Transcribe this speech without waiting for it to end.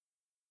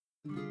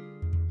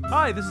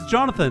Hi, this is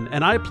Jonathan,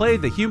 and I play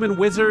the human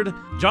wizard,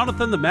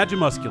 Jonathan the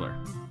Magimuscular.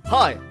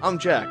 Hi, I'm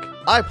Jack.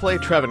 I play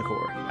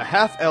Travancore, a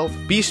half-elf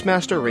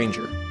Beastmaster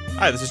Ranger.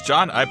 Hi, this is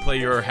John. I play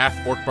your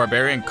half-orc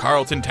barbarian,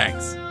 Carlton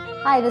Tanks.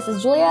 Hi, this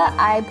is Julia.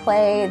 I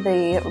play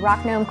the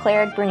rock gnome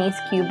cleric, Bernice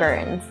Q.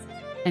 Burns.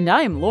 And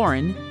I am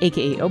Lauren,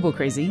 aka Obo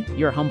Crazy,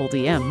 your humble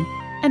DM,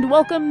 and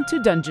welcome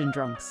to Dungeon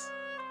Drunks.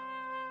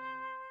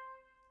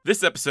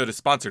 This episode is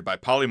sponsored by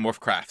Polymorph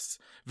Crafts.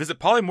 Visit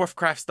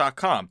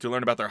polymorphcrafts.com to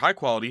learn about their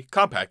high-quality,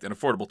 compact, and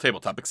affordable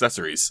tabletop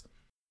accessories.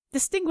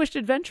 Distinguished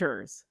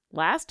adventurers,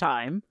 last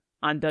time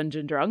on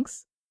Dungeon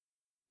Drunks,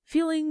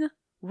 feeling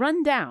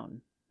run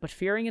down, but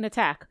fearing an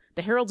attack,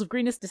 the Heralds of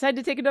Greenest decide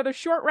to take another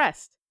short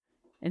rest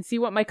and see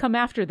what might come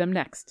after them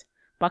next.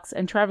 Bucks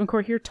and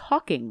Travancore hear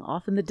talking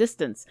off in the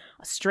distance,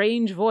 a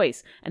strange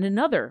voice, and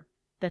another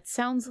that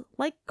sounds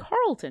like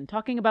Carlton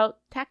talking about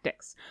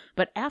tactics.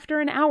 But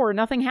after an hour,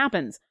 nothing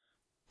happens.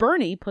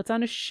 Bernie puts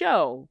on a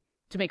show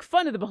to make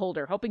fun of the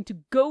beholder, hoping to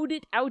goad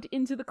it out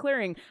into the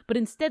clearing, but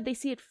instead they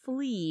see it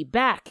flee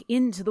back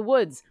into the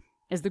woods.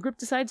 As the group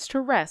decides to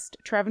rest,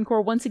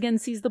 Travancore once again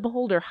sees the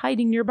beholder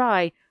hiding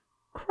nearby,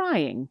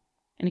 crying,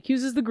 and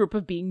accuses the group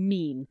of being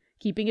mean,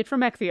 keeping it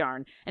from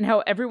Echthiarn, and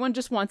how everyone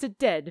just wants it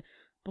dead,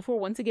 before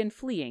once again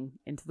fleeing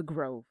into the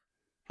grove.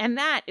 And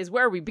that is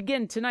where we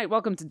begin tonight.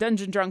 Welcome to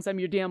Dungeon Drunks. I'm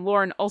your DM,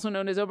 Lauren, also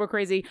known as Obo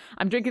Crazy.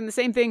 I'm drinking the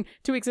same thing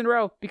 2 weeks in a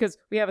row because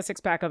we have a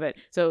 6-pack of it.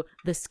 So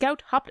the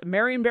Scout Hopped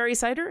Marionberry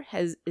Cider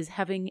is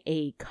having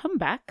a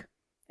comeback,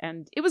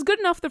 and it was good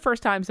enough the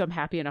first time, so I'm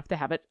happy enough to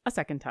have it a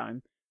second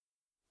time.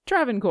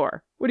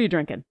 Travancore, what are you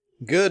drinking?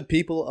 Good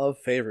people of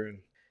Faerun.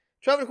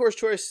 Travancore's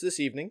choice this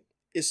evening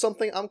is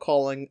something I'm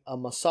calling a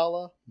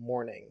Masala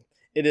Morning.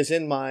 It is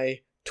in my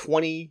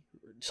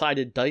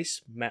 20-sided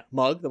dice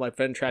mug that my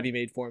friend Travie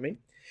made for me.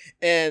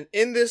 And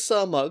in this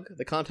mug,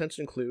 the contents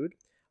include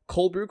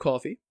cold brew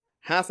coffee,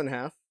 half and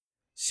half,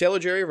 Sailor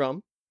Jerry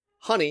rum,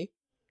 honey,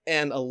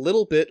 and a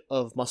little bit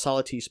of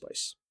masala tea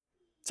spice.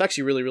 It's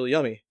actually really, really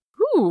yummy.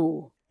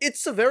 Ooh.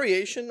 It's a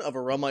variation of a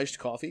rum iced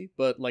coffee,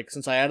 but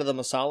since I added the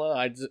masala,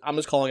 I'm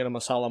just calling it a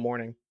masala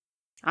morning.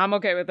 I'm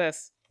okay with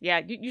this. Yeah,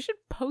 you should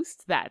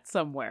post that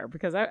somewhere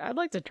because I'd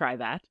like to try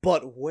that.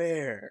 But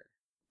where?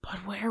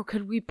 But where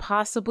could we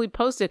possibly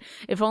post it?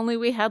 If only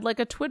we had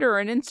a Twitter or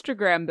an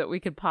Instagram that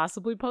we could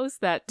possibly post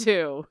that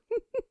to.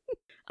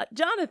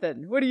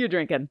 Jonathan, what are you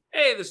drinking?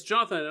 Hey, this is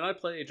Jonathan, and I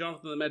play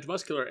Jonathan the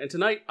Magimuscular, and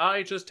tonight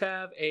I just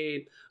have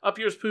a Up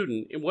Yours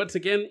Puddin'. And once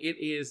again, it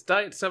is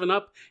Diet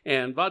 7-Up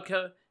and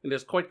vodka, and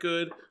it's quite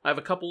good. I have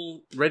a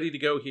couple ready to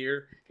go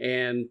here,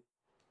 and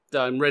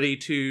I'm ready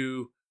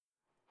to...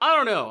 I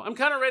don't know. I'm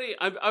kind of ready.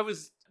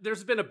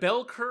 There's been a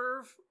bell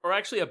curve, or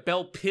actually a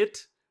bell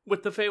pit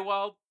with the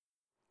Feywild.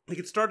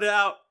 It started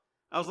out,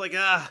 I was like,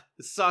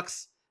 this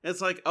sucks. And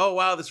it's like, oh,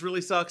 wow, this really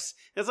sucks.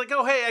 And it's like,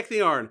 oh, hey,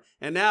 Echthiarn.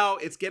 And now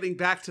it's getting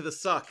back to the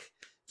suck.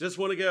 Just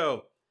want to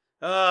go.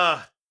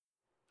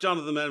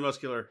 Jonathan the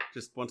Magimuscular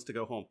just wants to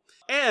go home.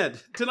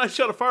 And tonight's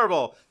shot of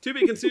Fireball, to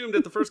be consumed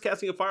at the first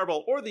casting of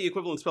Fireball, or the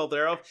equivalent spell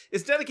thereof,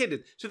 is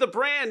dedicated to the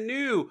brand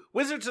new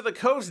Wizards of the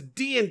Coast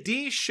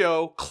D&D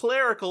show,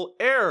 Clerical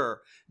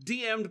Error,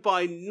 DM'd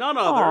by none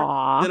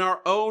other than our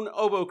own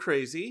Obo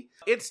Crazy.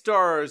 It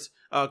stars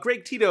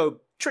Greg Tito,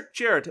 Trick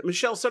Jarrett,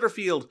 Michelle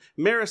Sutterfield,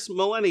 Maris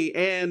Milani,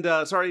 and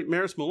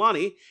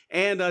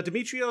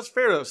Demetrios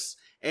Ferros.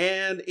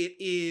 And it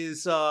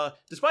is,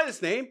 despite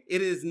its name,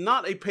 it is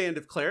not a band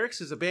of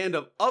clerics. It's a band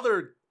of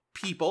other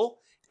people,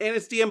 and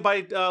it's DM'd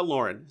by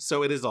Lauren,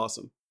 so it is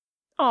awesome.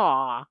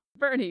 Aw.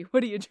 Bernie,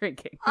 what are you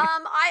drinking?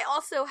 I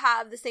also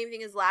have the same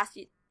thing as last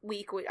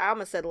week. I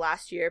almost said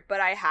last year,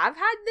 but I have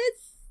had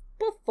this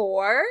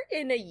before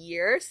in a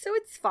year, so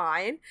it's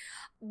fine.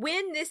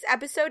 When this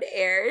episode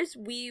airs,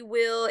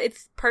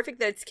 it's perfect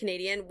that it's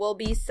Canadian, we'll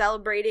be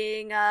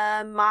celebrating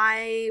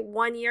my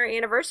 1-year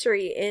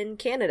anniversary in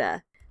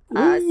Canada.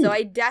 So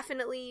I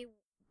definitely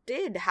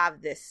did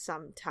have this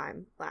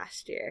sometime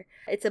last year.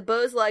 It's a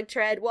Bose Lug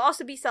Tread. We'll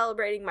also be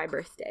celebrating my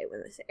birthday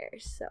when this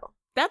airs, so.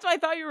 That's what I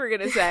thought you were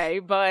going to say,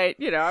 but,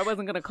 I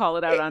wasn't going to call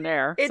it out on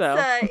air.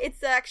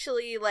 It's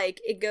actually,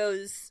 it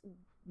goes...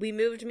 We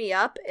moved me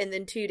up, and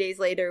then 2 days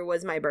later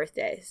was my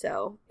birthday.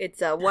 So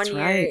it's a 1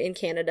 year in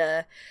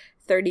Canada,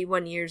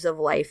 31 years of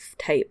life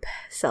type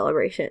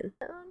celebration.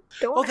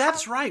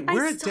 That's right.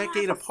 We're a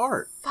decade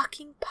apart.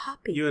 Fucking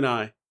puppy. You and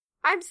I.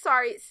 I'm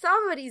sorry.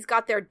 Somebody's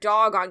got their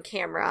dog on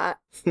camera.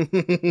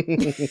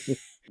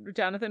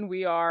 Jonathan,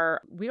 we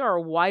are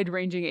a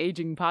wide-ranging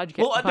aging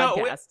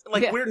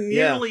podcast. We're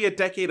nearly a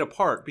decade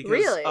apart because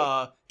really?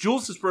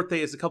 Jules'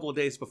 birthday is a couple of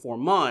days before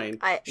mine.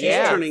 She's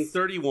turning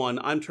 31.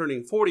 I'm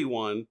turning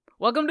 41.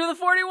 Welcome to the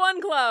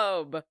 41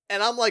 Club.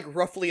 And I'm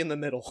roughly in the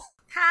middle.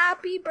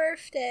 Happy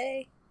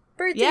birthday.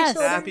 Yes,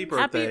 children. Happy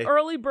birthday. Happy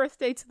early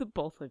birthday to the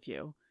both of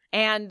you.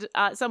 And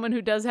someone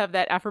who does have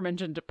that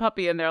aforementioned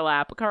puppy in their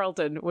lap.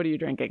 Carlton, what are you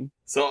drinking?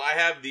 So I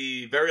have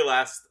the very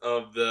last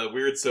of the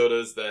weird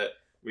sodas that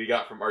we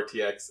got from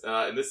RTX.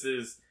 And this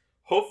is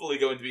hopefully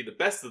going to be the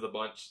best of the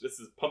bunch.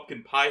 This is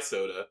pumpkin pie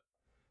soda.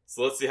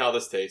 So let's see how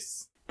this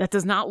tastes. That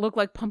does not look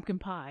like pumpkin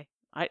pie.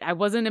 I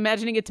wasn't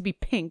imagining it to be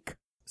pink.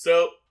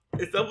 So,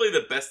 it's definitely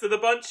the best of the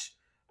bunch.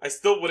 I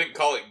still wouldn't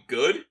call it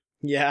good.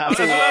 Yeah, I was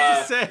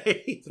about to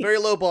say. it's a very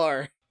low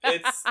bar.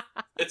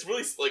 It's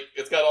really, like,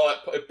 it's got all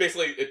that,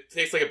 basically, it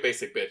tastes like a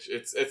basic bitch.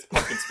 It's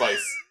pumpkin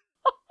spice.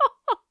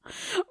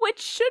 Which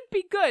should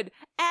be good.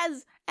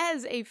 As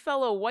a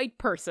fellow white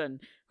person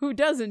who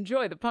does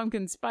enjoy the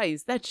pumpkin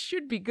spice, that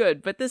should be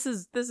good, but this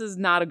is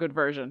not a good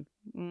version.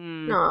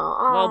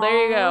 Well,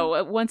 there you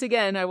go. Once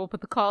again, I will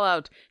put the call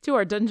out to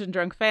our Dungeon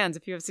Drunk fans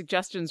if you have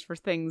suggestions for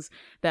things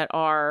that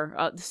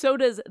are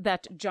sodas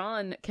that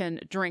John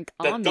can drink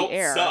on the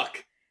air.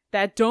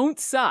 That don't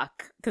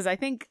suck. Because I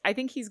think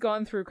he's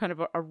gone through kind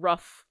of a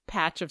rough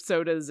patch of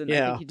sodas, and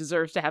I think he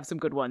deserves to have some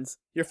good ones.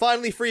 You're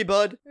finally free,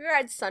 bud. Have you ever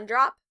had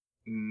Sundrop?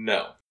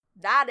 No.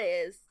 That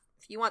is,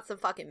 if you want some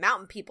fucking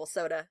Mountain People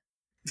soda.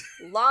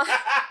 Long.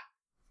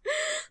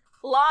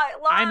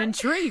 I'm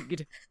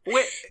intrigued.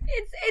 Wait,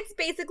 It's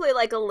basically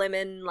like a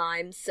lemon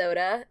lime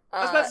soda.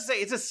 I was about to say,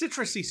 it's a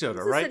citrusy soda,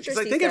 it's a right? Because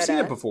I citrusy think I've seen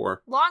soda. it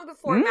before. Long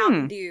before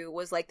Mountain Dew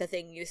was like the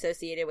thing you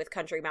associated with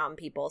country mountain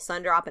people,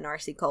 Sundrop and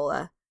RC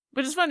Cola.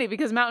 Which is funny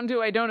because Mountain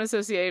Dew I don't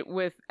associate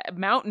with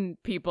mountain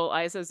people.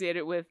 I associate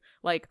it with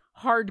like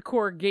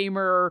hardcore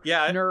gamer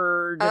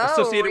nerd. Oh,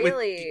 Associated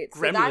really? with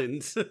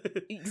Gremlins.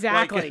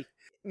 Exactly. Like,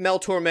 Mel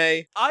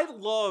Torme. I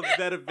love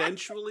that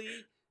eventually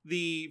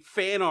the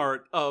fan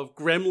art of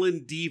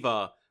Gremlin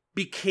Diva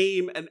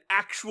became an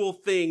actual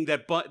thing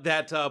that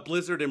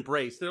Blizzard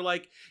embraced. They're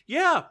like,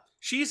 yeah,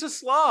 she's a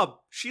slob.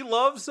 She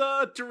loves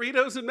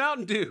Doritos and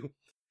Mountain Dew.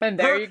 And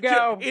there you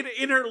go.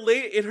 In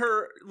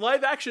her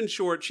live action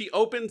short, she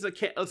opens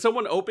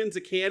someone opens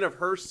a can of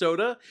her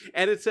soda,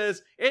 and it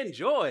says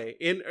 "enjoy"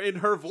 in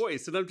her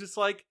voice, and I'm just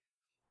like,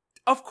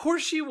 of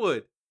course she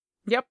would.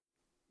 Yep.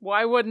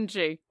 Why wouldn't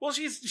she? Well,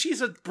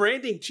 she's a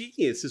branding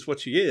genius, is what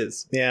she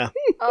is. Yeah.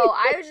 Oh,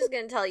 I was just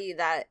going to tell you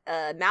that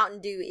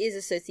Mountain Dew is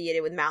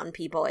associated with mountain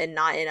people, and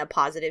not in a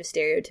positive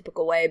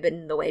stereotypical way, but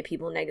in the way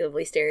people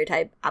negatively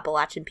stereotype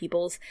Appalachian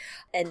peoples.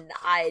 And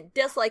I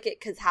dislike it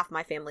because half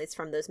my family's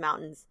from those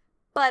mountains.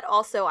 But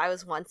also, I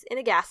was once in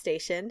a gas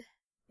station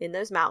in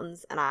those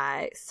mountains, and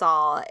I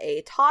saw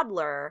a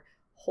toddler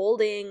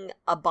holding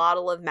a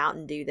bottle of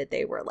Mountain Dew that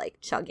they were, like,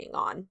 chugging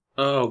on.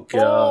 Oh,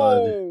 God.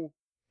 Oh.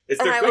 It's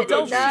And their I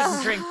go-go went, Adults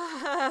juice. shouldn't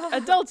drink.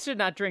 Adults should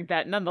not drink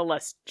that,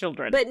 nonetheless,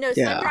 children. But no,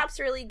 Yeah.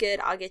 Sundrop's really good.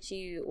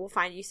 We'll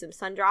find you some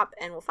Sundrop,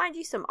 and we'll find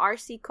you some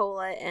RC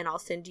Cola, and I'll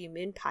send you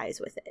moon pies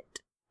with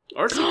it.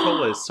 RC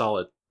Cola is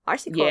solid.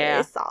 RC Cola Yeah.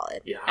 is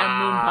solid. Yeah.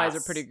 And moon pies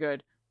are pretty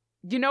good.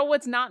 You know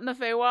what's not in the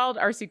Feywild?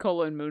 RC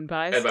Cola and moon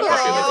pies. And my fucking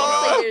is on my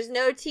Oh, lap. there's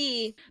no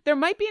tea. There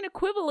might be an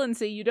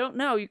equivalency. You don't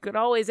know. You could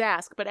always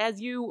ask. But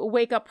as you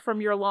wake up from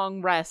your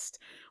long rest,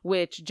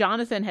 which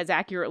Jonathan has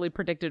accurately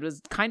predicted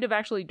was kind of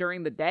actually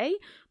during the day,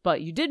 but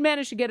you did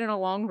manage to get in a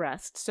long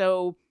rest.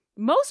 So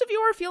most of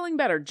you are feeling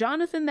better.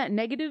 Jonathan, that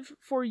negative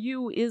for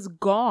you is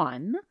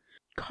gone.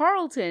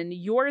 Carlton,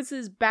 yours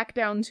is back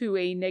down to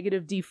a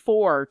negative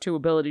D4 to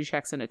ability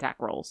checks and attack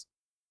rolls.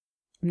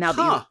 Now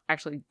that you've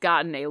actually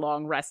gotten a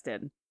long rest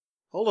in.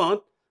 Hold on.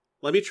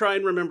 Let me try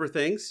and remember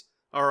things.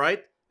 All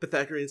right.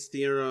 Pythagorean's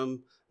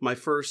theorem. My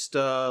first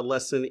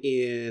lesson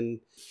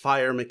in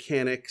fire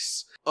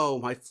mechanics. Oh,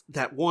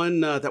 that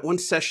one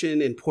session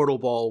in Portal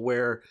Ball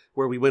where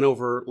we went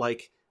over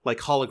like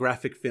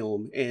holographic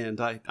film,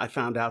 and I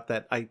found out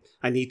that I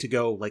need to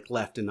go like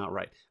left and not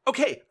right.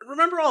 Okay,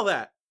 remember all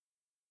that,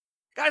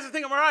 guys. I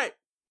think I'm all right.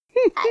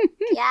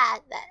 Yeah,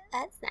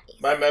 that's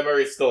nice. My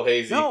memory's still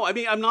hazy. No, I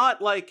mean I'm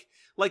not like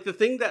the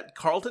thing that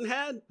Carlton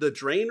had, the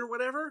drain or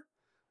whatever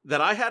that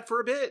I had for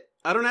a bit.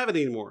 I don't have it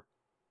anymore.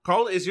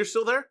 Carl, is yours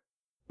still there?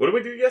 What did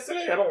we do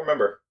yesterday? I don't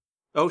remember.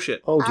 Oh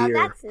shit. Oh dear.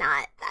 That's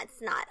not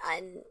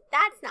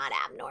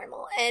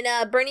abnormal.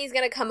 And Bernie's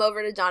gonna come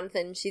over to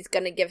Jonathan. She's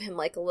gonna give him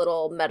like a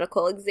little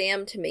medical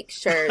exam to make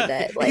sure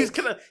that like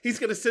he's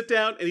gonna sit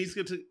down and he's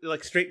gonna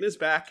like straighten his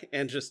back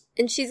and just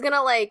and she's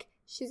gonna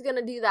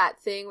do that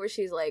thing where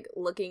she's like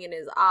looking in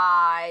his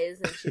eyes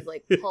and she's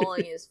like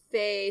pulling his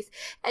face,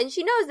 and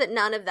she knows that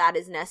none of that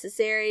is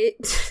necessary.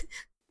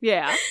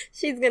 Yeah.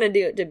 She's gonna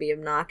do it to be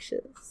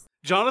obnoxious.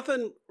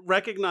 Jonathan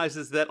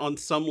recognizes that on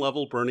some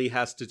level Bernie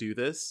has to do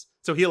this,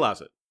 so he allows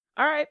it.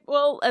 All right.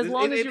 Well, as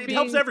long as you're it being...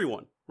 helps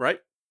everyone, right?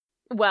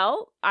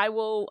 Well, I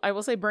will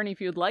say, Bernie,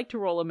 if you'd like to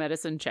roll a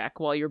medicine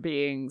check while you're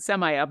being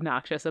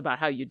semi-obnoxious about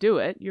how you do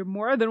it, you're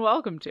more than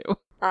welcome to. All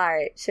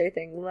right, sure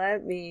thing.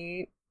 Let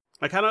me.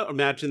 I kind of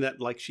imagine that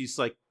like she's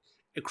like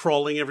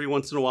crawling every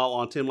once in a while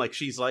onto him, like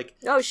she's like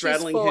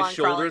straddling his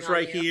shoulders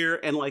right here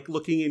and like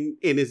looking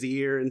in his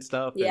ear and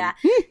stuff. Yeah,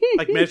 and,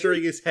 like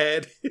measuring his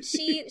head.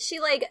 she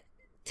like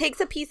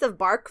takes a piece of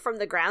bark from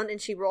the ground and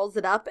she rolls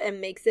it up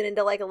and makes it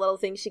into like a little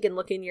thing she can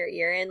look in your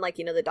ear in, like,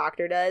 you know, the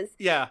doctor does.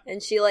 Yeah.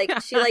 And she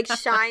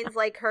shines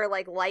like her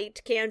like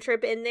light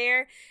cantrip in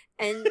there,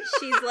 and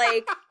she's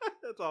like,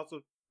 that's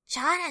awesome.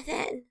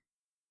 Jonathan.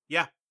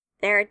 Yeah.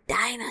 There are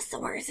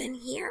dinosaurs in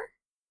here.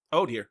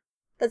 Oh dear.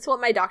 That's what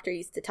my doctor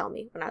used to tell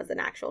me when I was an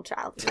actual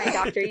child. My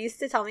doctor used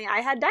to tell me I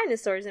had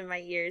dinosaurs in my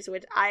ears,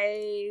 which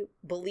I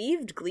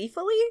believed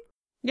gleefully.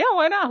 Yeah,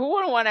 why not? Who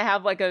wouldn't want to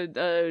have like a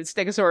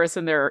stegosaurus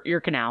in their ear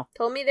canal?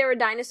 Told me there were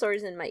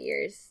dinosaurs in my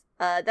ears.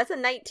 That's a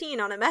 19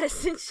 on a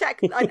medicine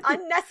check. An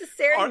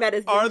unnecessary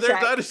medicine check. Are there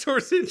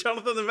dinosaurs in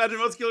Jonathan the Magic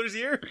Muscular's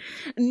ear?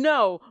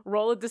 No.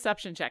 Roll a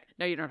deception check.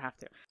 No, you don't have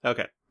to.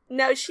 Okay.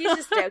 No, she's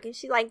just joking.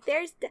 She's like,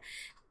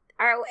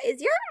 are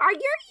your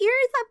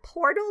ears a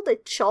portal to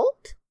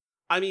Chult?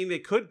 I mean, they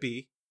could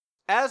be.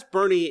 As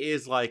Bernie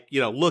is like,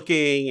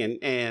 looking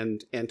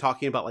and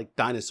talking about like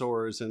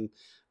dinosaurs and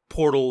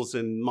portals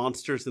and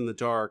monsters in the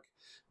dark,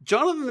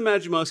 Jonathan the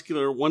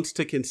Magimuscular wants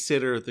to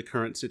consider the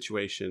current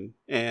situation,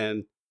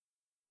 and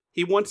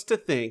he wants to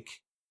think.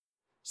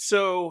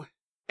 So,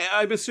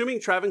 I'm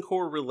assuming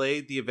Travancore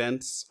relayed the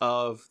events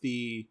of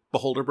the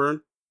Beholder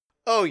burn?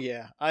 Oh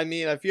yeah, I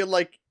mean, I feel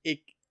like it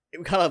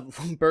kind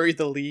of buried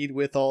the lead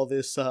with all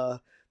this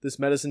this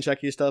medicine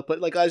checky stuff, but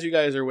like as you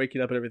guys are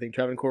waking up and everything,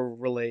 Travancore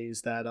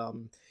relays that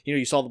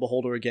you saw the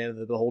Beholder again, and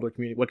the Beholder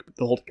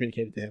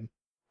communicated to him.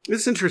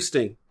 It's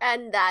interesting.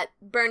 And that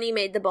Bernie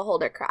made the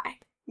Beholder cry.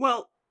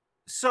 Well,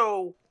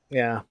 so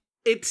yeah,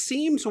 it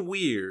seems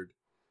weird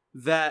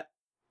that,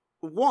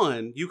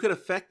 one, you could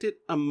affect it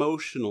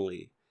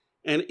emotionally,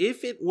 and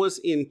if it was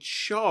in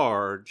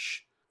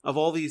charge of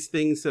all these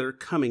things that are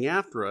coming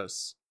after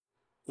us,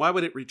 why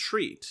would it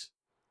retreat?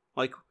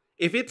 Like,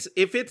 if it's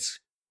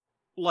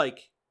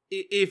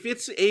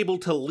able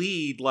to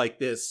lead like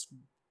this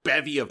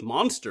bevy of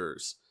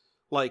monsters,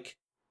 like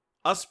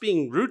us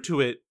being rude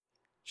to it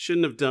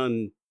shouldn't have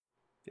done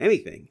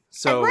anything.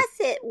 So unless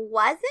it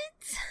wasn't?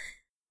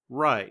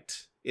 Right.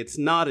 It's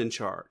not in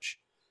charge.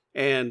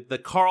 And the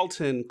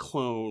Carlton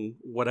clone,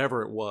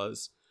 whatever it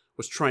was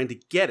trying to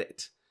get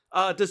it.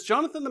 Does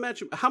Jonathan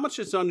how much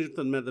does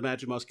Jonathan the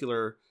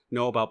Magimuscular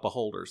know about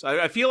Beholders?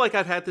 I feel like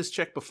I've had this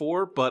check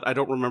before, but I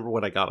don't remember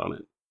what I got on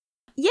it.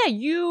 Yeah,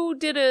 you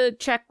did a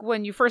check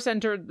when you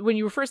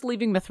were first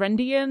leaving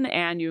Mithrendian,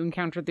 and you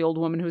encountered the old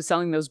woman who was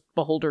selling those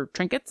Beholder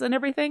trinkets and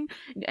everything,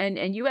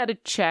 and you had a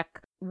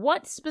check.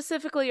 What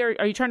specifically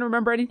are you trying to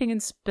remember anything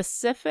in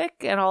specific?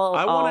 And I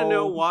want to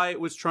know why it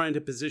was trying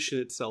to position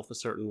itself a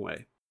certain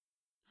way.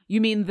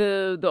 You mean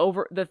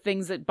the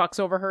things that Bucks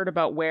overheard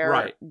about where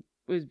right. it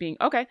was being...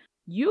 Okay.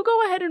 You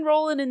go ahead and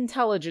roll an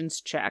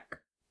intelligence check.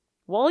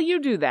 While you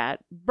do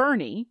that,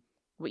 Bernie,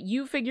 what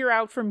you figure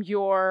out from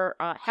your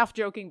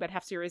half-joking but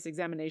half-serious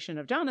examination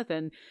of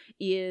Jonathan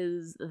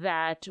is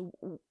that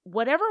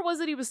whatever it was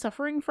that he was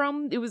suffering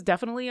from, it was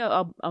definitely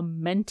a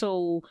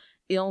mental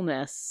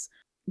illness.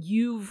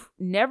 You've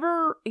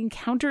never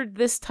encountered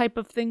this type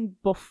of thing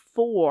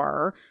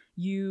before.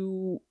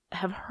 You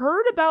have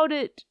heard about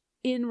it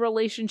in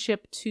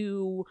relationship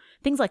to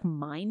things like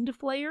mind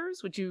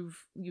flayers, which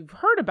you've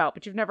heard about,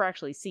 but you've never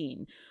actually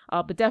seen.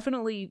 But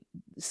definitely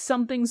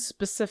something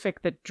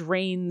specific that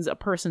drains a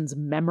person's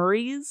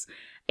memories,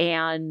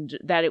 and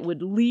that it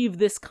would leave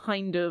this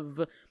kind of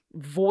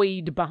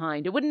void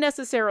behind. It wouldn't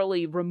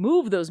necessarily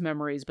remove those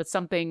memories, but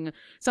something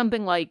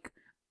like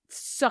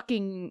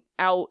sucking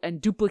out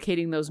and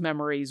duplicating those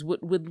memories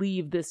would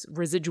leave this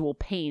residual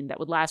pain that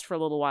would last for a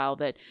little while.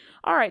 That,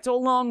 all right, so a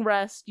long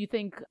rest.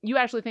 You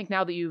actually think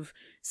now that you've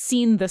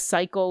seen the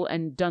cycle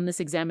and done this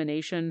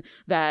examination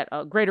that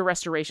greater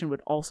restoration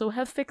would also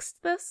have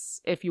fixed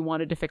this if you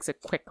wanted to fix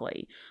it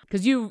quickly.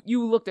 Because you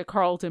looked at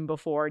Carlton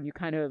before, and you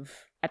kind of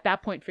at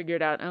that point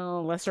figured out,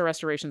 lesser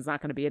restoration is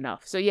not going to be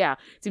enough. So yeah,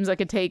 it seems like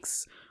it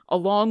takes a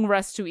long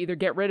rest to either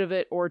get rid of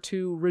it or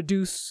to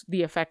reduce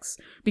the effects,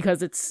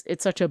 because it's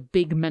such a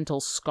big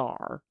mental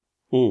scar.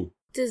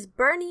 Does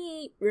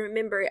Bernie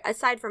remember,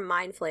 aside from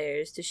mind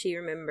flayers, does she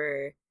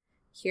remember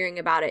hearing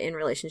about it in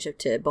relationship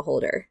to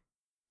Beholder?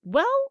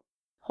 Well,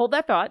 hold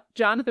that thought.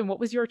 Jonathan, what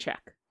was your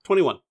check?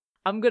 21.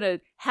 I'm going to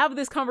have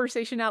this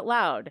conversation out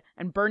loud,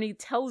 and Bernie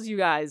tells you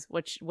guys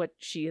what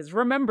she has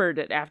remembered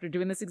after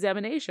doing this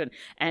examination.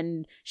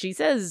 And she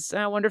says,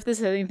 I wonder if this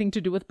has anything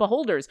to do with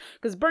Beholders.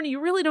 Because, Bernie, you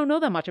really don't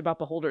know that much about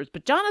Beholders,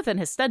 but Jonathan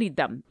has studied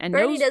them. And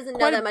Bernie doesn't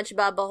know that much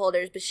about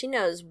Beholders, but she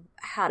knows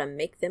how to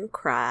make them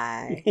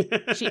cry.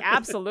 She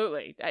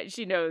absolutely.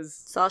 She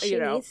knows. That's all she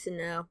needs to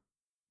know.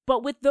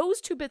 But with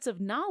those two bits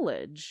of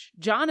knowledge,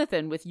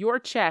 Jonathan, with your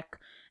check,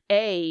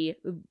 A,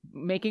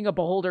 making a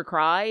Beholder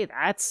cry,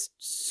 that's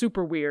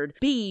super weird.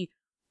 B,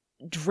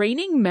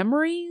 draining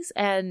memories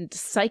and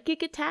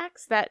psychic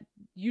attacks, that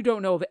you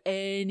don't know of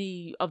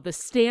any of the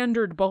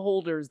standard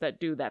Beholders that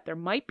do that. There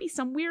might be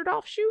some weird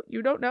offshoot,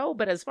 you don't know,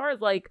 but as far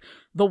as like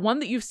the one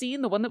that you've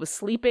seen, the one that was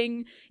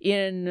sleeping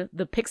in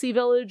the Pixie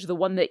Village, the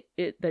one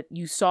that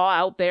you saw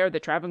out there,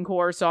 that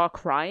Travancore saw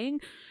crying,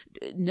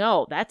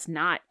 no, that's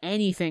not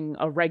anything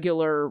a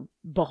regular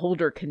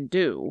Beholder can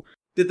do.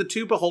 Did the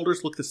two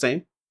Beholders look the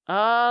same?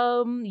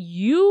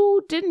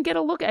 You didn't get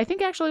a look. I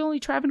think actually only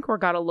Travancore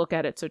got a look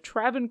at it. So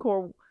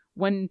Travancore,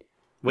 when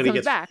he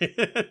gets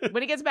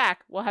back,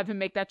 we'll have him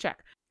make that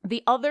check.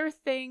 The other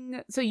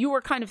thing, so you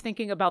were kind of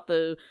thinking about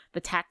the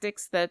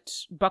tactics that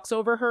Bucks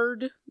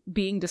overheard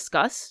being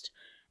discussed,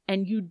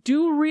 and you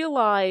do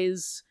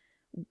realize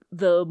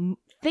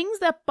things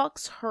that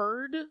Bucks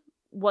heard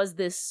was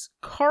this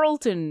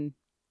Carlton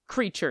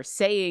creature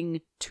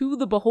saying to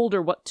the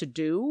beholder what to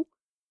do.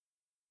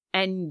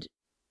 And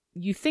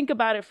you think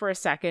about it for a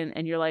second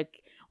and you're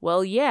like,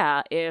 well,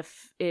 yeah,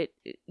 if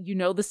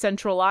the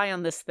central eye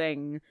on this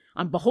thing,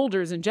 on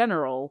beholders in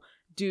general,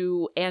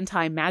 do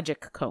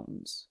anti-magic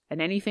cones.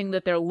 And anything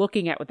that they're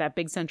looking at with that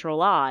big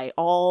central eye,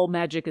 all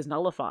magic is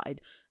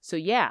nullified. So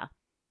yeah,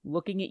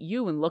 looking at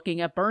you and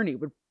looking at Bernie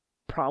would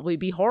probably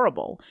be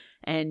horrible.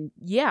 And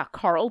yeah,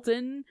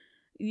 Carlton,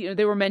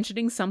 they were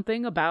mentioning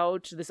something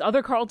about, this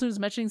other Carlton was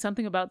mentioning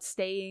something about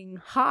staying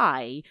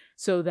high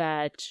so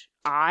that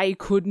I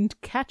couldn't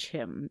catch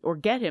him or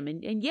get him.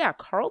 And yeah,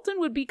 Carlton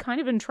would be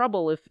kind of in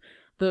trouble if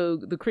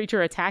the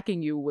creature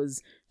attacking you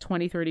was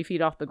 20, 30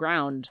 feet off the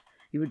ground.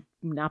 You would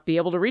not be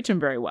able to reach him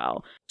very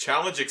well.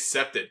 Challenge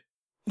accepted.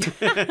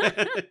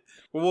 We're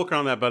working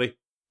on that, buddy.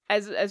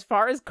 As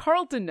far as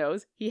Carlton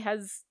knows,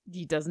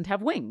 he doesn't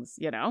have wings,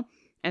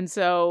 And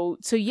so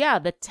yeah,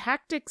 the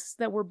tactics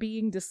that were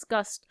being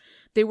discussed,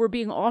 they were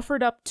being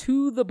offered up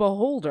to the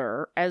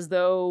beholder as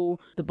though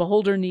the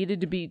beholder needed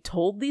to be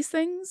told these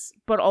things,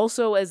 but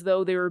also as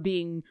though they were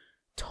being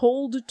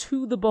told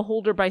to the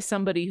beholder by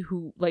somebody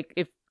who, like,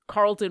 if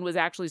Carlton was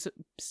actually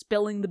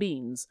spilling the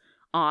beans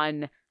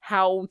on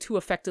how to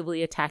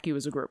effectively attack you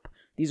as a group.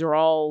 These are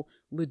all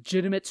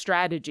legitimate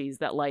strategies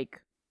that,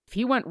 like, if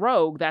he went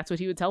rogue, that's what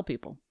he would tell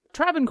people.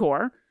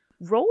 Travancore,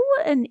 roll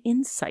an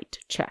insight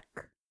check.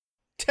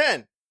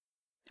 10.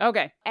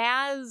 Okay.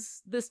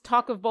 As this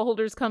talk of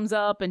beholders comes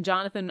up and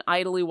Jonathan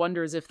idly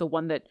wonders if the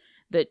one that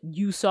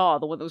you saw,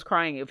 the one that was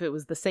crying, if it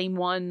was the same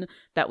one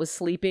that was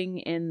sleeping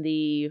in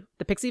the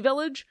Pixie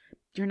Village,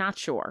 you're not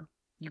sure.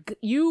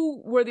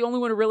 You were the only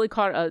one who really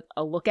caught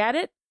a look at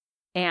it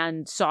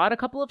and saw it a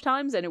couple of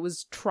times, and it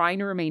was trying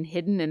to remain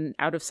hidden and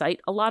out of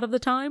sight a lot of the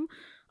time.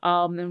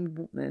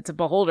 And it's a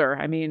beholder.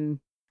 I mean,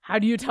 how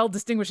do you tell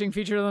distinguishing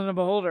feature than a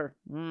beholder?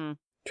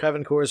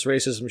 Travancore's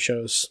racism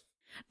shows.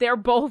 They're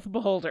both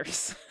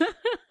beholders.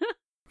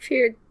 If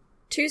you're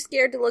too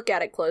scared to look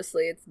at it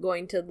closely, it's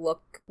going to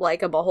look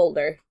like a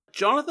beholder.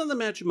 Jonathan the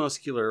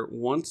Magimuscular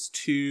wants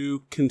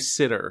to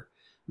consider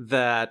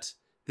that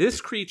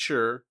this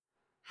creature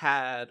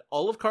had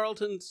all of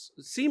Carlton's,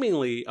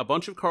 seemingly a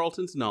bunch of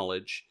Carlton's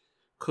knowledge,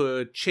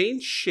 could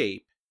change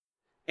shape,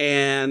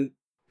 and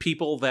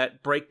people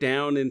that break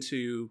down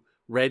into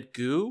red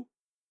goo.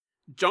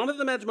 Jonathan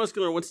the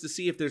Magimuscular wants to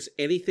see if there's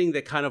anything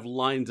that kind of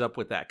lines up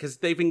with that, because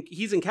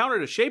he's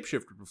encountered a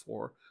shapeshifter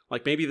before.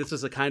 Like, maybe this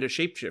is a kind of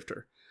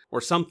shapeshifter or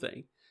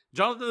something.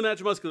 Jonathan the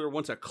Magimuscular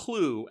wants a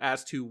clue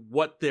as to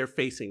what they're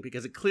facing,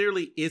 because it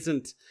clearly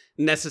isn't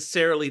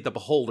necessarily the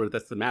beholder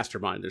that's the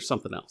mastermind. There's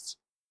something else.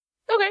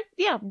 Okay,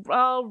 yeah.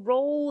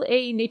 Roll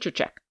a nature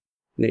check.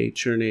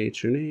 Nature.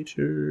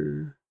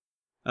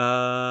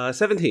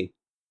 17.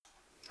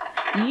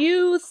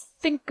 You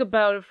think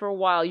about it for a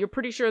while. You're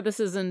pretty sure this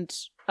isn't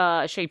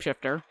a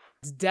shapeshifter.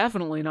 It's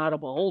definitely not a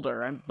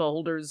beholder. And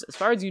beholders, as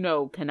far as you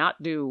know,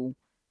 cannot do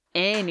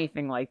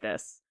anything like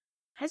this.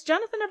 Has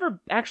Jonathan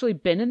ever actually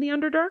been in the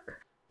Underdark?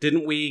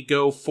 Didn't we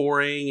go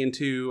foraying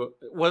into...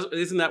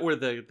 Isn't that where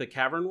the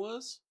cavern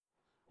was?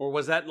 Or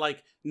was that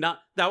like... not?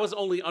 That was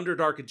only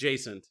Underdark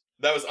adjacent.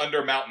 That was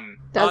Under Mountain.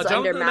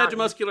 Jonathan the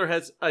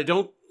Magimuscular I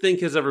don't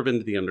think has ever been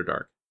to the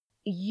Underdark.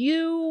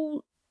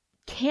 You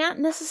can't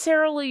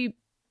necessarily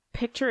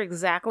picture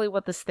exactly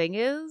what this thing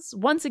is.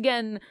 Once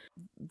again,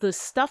 the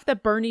stuff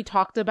that Bernie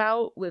talked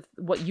about with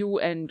what you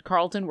and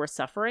Carlton were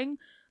suffering,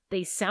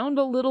 they sound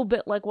a little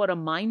bit like what a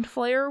mind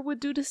flayer would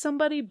do to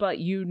somebody, but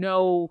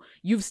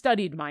you've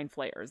studied mind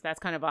flayers. That's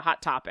kind of a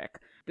hot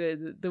topic.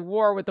 The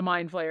war with the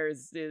mind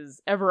flayers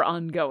is ever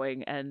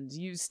ongoing, and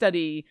you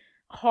study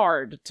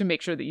hard to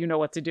make sure that you know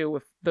what to do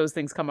if those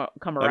things come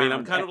around. I mean,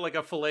 I'm kind of like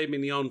a filet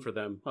mignon for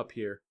them up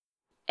here.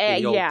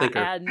 Yeah, thinker.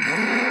 And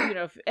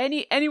if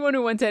anyone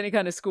who went to any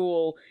kind of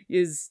school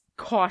is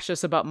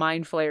cautious about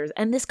mind flayers,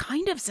 and this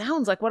kind of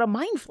sounds like what a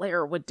mind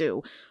flayer would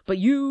do. But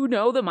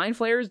the mind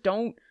flayers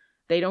don't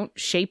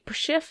shape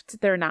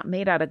shift. They're not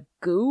made out of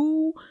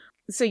goo.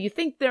 So you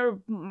think there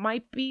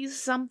might be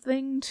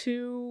something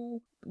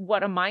to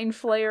what a mind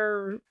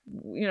flayer,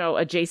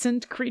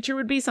 adjacent creature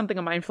would be, something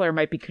a mind flayer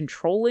might be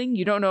controlling.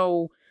 You don't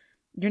know.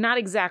 You're not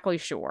exactly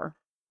sure.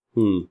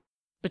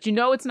 But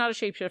it's not a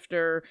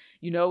shapeshifter.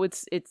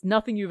 It's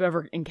nothing you've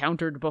ever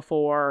encountered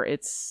before.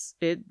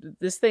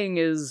 This thing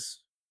is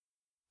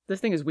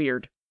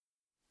weird.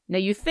 Now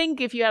you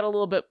think if you had a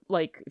little bit,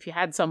 like if you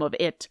had some of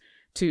it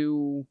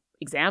to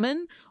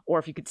examine, or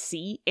if you could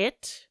see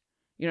it,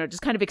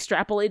 just kind of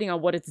extrapolating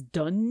on what it's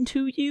done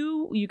to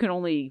you, you can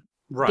only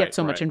get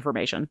so much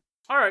information.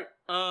 All right.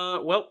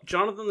 Well,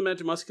 Jonathan the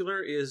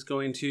Magimuscular is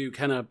going to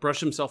kind of brush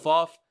himself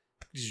off,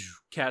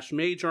 catch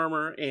mage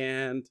armor,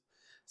 and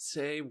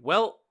say,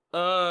 well,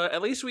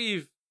 at least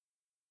we've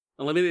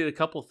eliminated a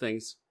couple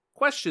things.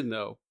 Question,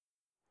 though.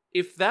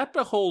 If that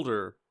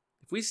beholder,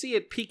 if we see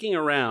it peeking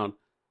around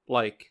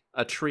like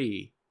a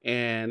tree,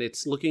 and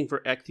it's looking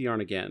for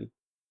Ecthyorn again,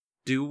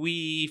 do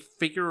we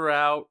figure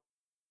out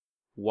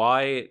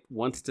why it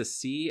wants to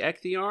see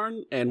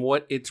Ecthyorn and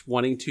what it's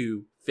wanting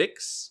to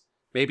fix.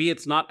 Maybe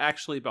it's not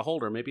actually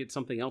Beholder. Maybe it's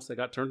something else that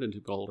got turned into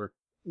Beholder.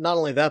 Not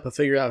only that, but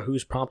figure out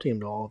who's prompting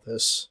him to all of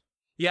this.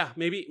 Yeah,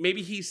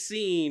 maybe he's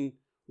seen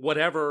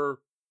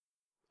whatever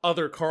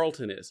other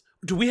Carlton is.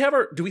 Do we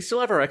still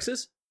have our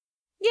X's?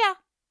 Yeah.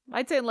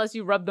 I'd say unless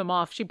you rub them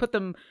off.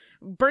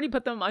 Bernie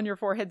put them on your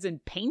foreheads in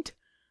paint.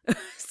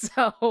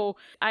 So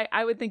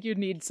I would think you'd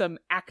need some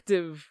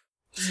active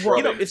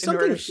work if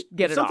something's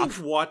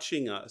off.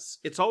 watching us,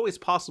 it's always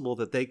possible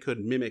that they could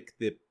mimic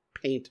the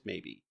paint,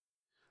 maybe.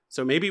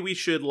 So maybe we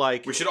should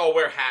We should all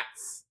wear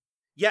hats.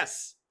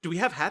 Yes. Do we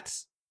have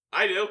hats?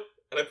 I do,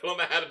 and I put on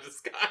the hat of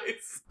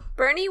disguise.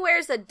 Bernie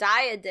wears a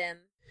diadem.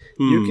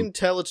 You can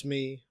tell it's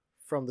me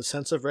from the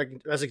sense of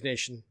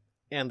resignation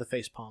and the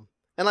facepalm.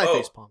 And I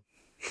facepalm.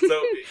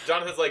 So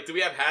Jonathan's like, do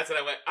we have hats? And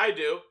I went, I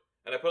do.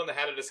 And I put on the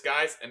hat of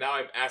disguise, and now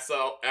I'm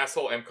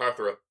asshole M.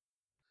 Carthra.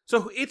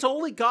 So it's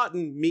only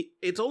gotten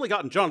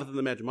Jonathan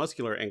the Magic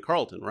Muscular and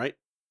Carlton, right?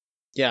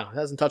 Yeah, it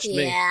hasn't touched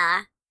me.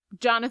 Yeah.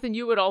 Jonathan,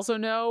 you would also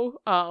know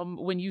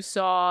when you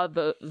saw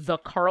the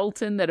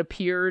Carlton that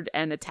appeared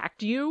and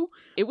attacked you,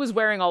 it was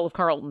wearing all of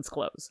Carlton's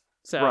clothes.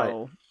 So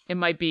Right. It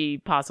might be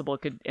possible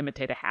it could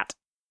imitate a hat.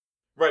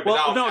 Right, but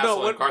Well, now I'm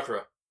asshole what- M.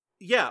 Carthra.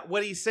 Yeah,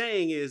 what he's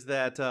saying is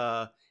that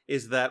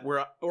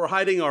we're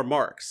hiding our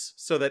marks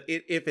so that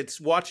if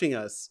it's watching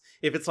us,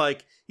 if it's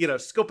like,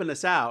 scoping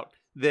us out,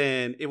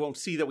 then it won't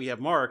see that we have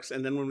marks,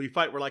 and then when we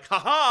fight, we're like,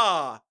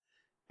 ha-ha!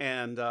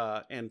 And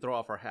throw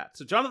off our hat.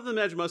 So Jonathan the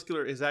Magic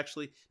Muscular is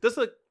actually... Does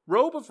the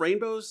Robe of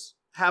Rainbows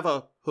have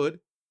a hood?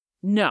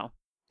 No.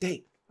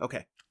 Dang.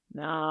 Okay.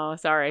 No,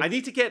 sorry. I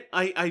need to...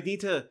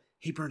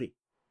 Hey, Bernie.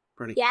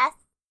 Yes.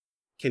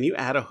 Can you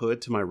add a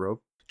hood to my robe?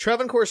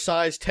 Travancore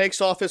sighs,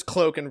 takes off his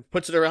cloak, and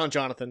puts it around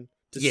Jonathan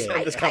to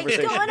end this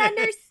conversation. I don't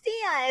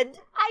understand.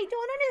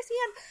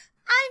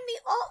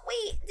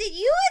 Wait, did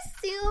you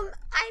assume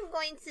I'm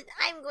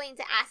going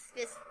to ask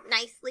this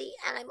nicely,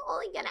 and I'm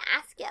only going to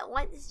ask it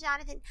once,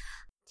 Jonathan?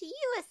 Do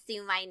you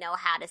assume I know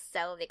how to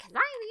sew because I'm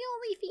the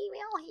only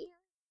female here?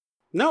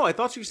 No, I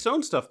thought you've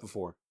sewn stuff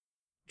before.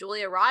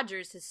 Julia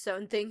Rogers has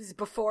sewn things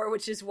before,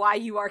 which is why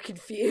you are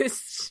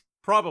confused.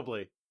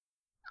 Probably.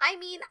 I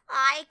mean,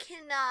 I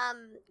can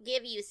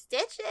give you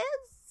stitches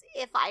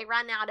if I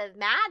run out of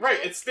magic. Right,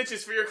 it's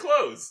stitches for your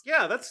clothes.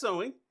 Yeah, that's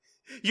sewing.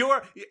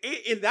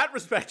 In that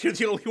respect, you're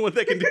the only one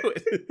that can do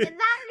it. In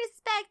that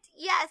respect,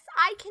 yes,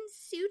 I can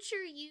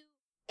suture you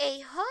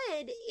a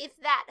hood if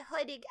that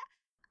hood...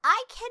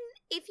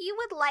 if you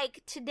would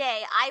like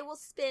today, I will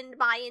spend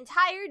my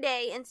entire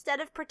day, instead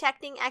of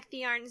protecting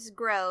Ecthyorn's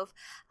grove,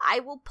 I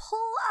will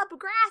pull up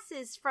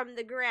grasses from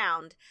the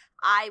ground.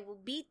 I will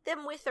beat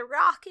them with a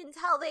rock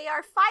until they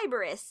are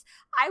fibrous.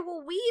 I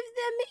will weave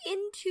them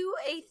into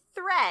a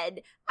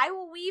thread. I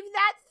will weave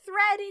that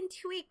thread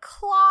into a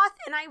cloth,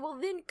 and I will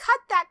then cut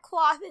that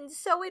cloth and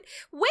sew it.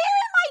 Where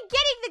am I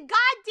getting the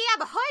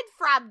goddamn hood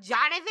from,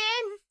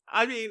 Jonathan?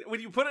 I mean, when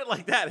you put it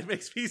like that, it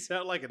makes me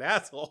sound like an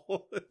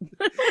asshole.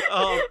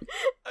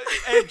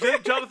 And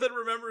then Jonathan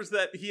remembers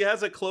that he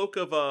has a cloak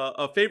of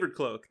a favorite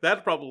cloak.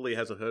 That probably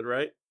has a hood,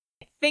 right?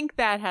 I think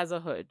that has a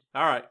hood.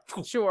 All right.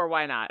 Sure,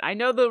 why not? I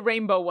know the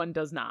rainbow one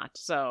does not,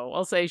 so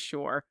I'll say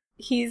sure.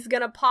 He's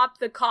gonna pop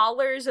the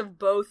collars of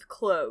both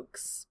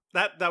cloaks.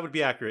 That would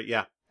be accurate,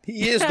 yeah.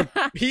 He is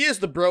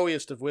the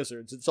broiest of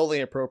wizards. It's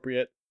only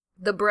appropriate.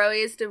 The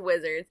broiest of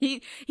wizards.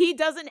 He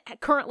doesn't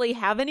currently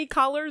have any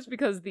collars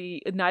because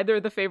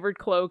neither the favored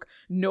cloak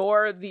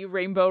nor the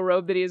rainbow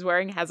robe that he is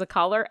wearing has a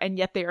collar, and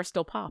yet they are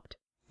still popped.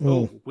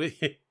 Oh,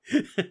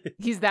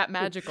 He's that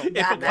magical.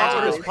 If a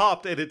collar is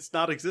popped and it's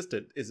not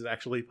existent, is it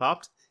actually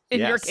popped?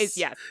 In your case,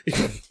 yes.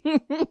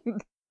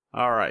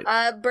 All right.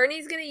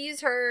 Bernie's gonna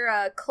use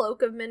her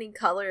cloak of many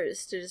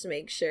colors to just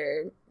make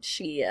sure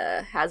she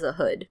has a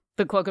hood.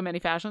 The cloak of many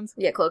fashions?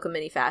 Yeah, cloak of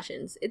many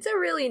fashions. It's a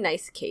really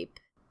nice cape.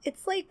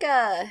 It's like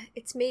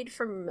it's made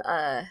from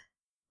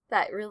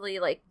that really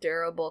like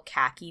durable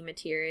khaki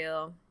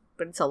material,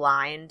 but it's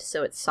aligned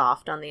so it's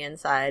soft on the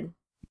inside.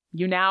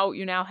 You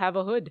now have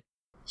a hood.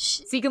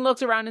 Seekin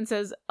looks around and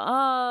says,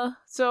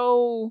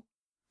 so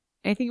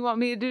anything you want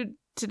me to do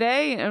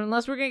today?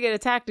 Unless we're gonna get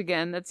attacked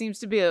again. That seems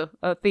to be a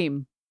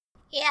theme.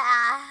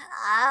 Yeah,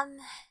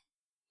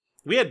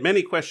 we had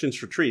many questions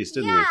for trees,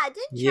 didn't we? Yeah,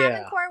 didn't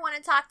Travancore want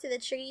to talk to the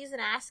trees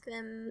and ask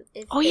them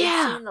if they've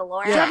seen the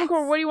Lorax?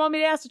 Travancore, what do you want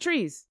me to ask the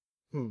trees?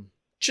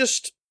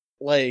 Just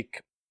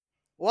like,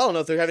 well, I don't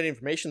know if they have any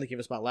information they gave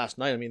us about last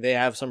night. I mean, they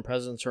have some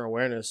presence or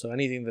awareness, so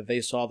anything that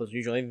they saw that's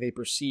usual, anything they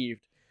perceived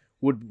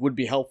would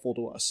be helpful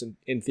to us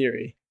in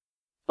theory.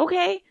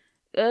 Okay.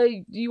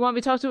 Do you want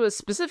me to talk to a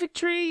specific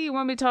tree? You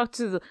want me to talk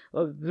to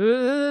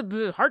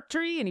the heart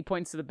tree? And he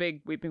points to the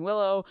big weeping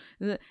willow.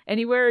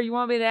 Anywhere you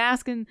want me to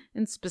ask in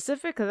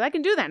specific? Because I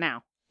can do that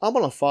now. I'm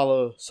going to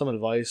follow some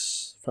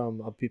advice from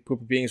a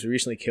group of beings we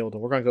recently killed,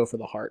 and we're going to go for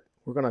the heart.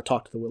 We're going to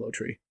talk to the willow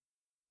tree.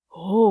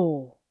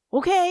 Oh,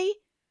 okay.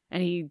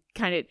 And he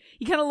kind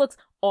of looks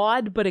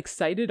odd but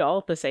excited all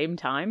at the same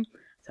time.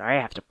 Sorry,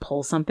 I have to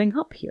pull something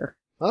up here.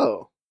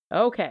 Oh.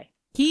 Okay.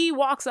 He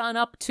walks on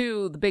up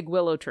to the big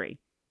willow tree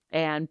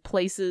and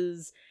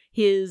places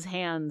his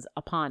hands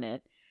upon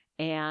it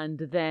and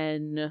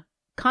then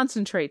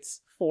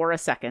concentrates for a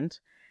second.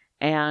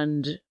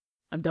 And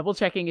I'm double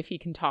checking if he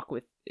can talk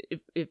with,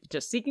 if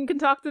just Seekin can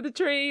talk to the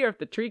tree or if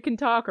the tree can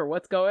talk or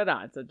what's going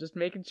on. So just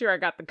making sure I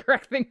got the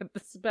correct thing with the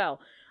spell.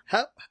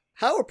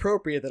 How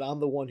appropriate that I'm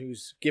the one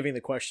who's giving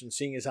the question,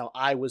 seeing as how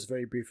I was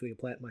very briefly a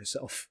plant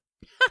myself.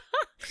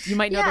 You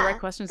might know the right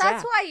questions to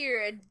ask.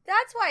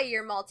 That's why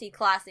you're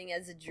multi-classing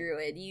as a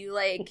druid. You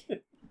like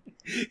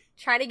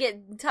trying to get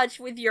in touch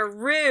with your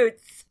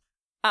roots.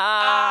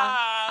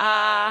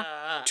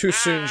 Too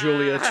soon,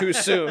 Julia. Too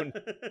soon.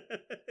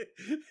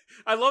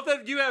 I love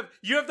that you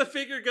have the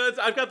finger guns.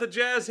 I've got the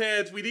jazz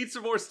hands. We need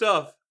some more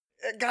stuff.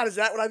 God, is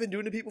that what I've been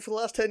doing to people for the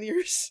last 10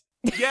 years?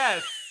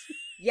 Yes.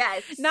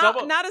 Yes.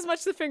 Not as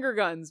much the finger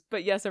guns,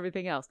 but yes,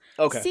 everything else.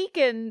 Okay.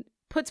 Seekin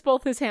puts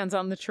both his hands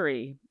on the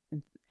tree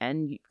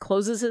and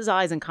closes his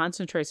eyes and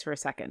concentrates for a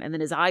second. And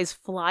then his eyes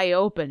fly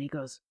open. He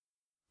goes,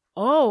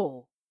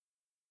 "Oh,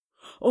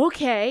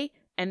 okay."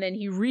 And then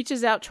he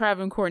reaches out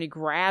Travancore and he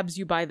grabs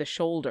you by the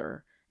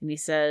shoulder. And he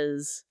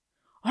says,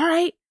 "All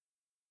right,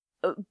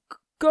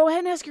 go ahead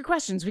and ask your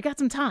questions. We got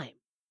some time."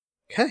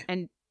 Okay.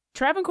 And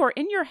Travancore,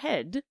 in your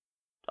head,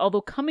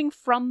 although coming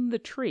from the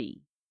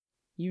tree,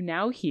 you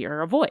now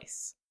hear a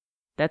voice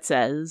that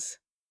says,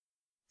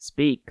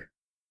 "Speak."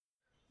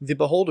 The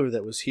beholder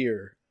that was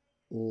here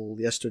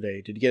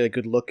yesterday, did you get a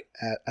good look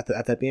at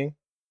that being?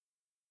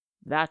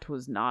 That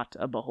was not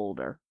a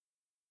beholder.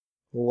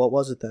 Well, what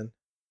was it then?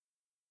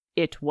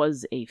 It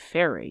was a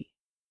fairy.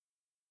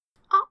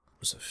 It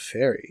was a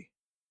fairy.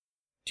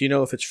 Do you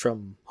know if it's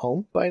from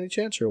home by any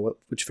chance, or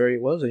which fairy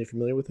it was? Are you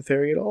familiar with the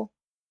fairy at all?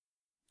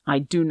 I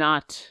do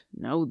not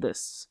know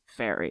this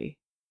fairy,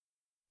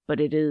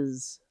 but it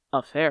is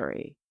a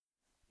fairy.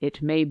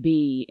 It may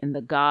be in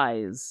the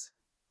guise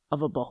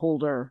of a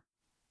beholder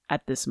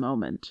at this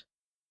moment,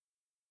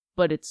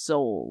 but its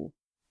soul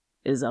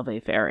is of a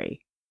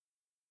fairy.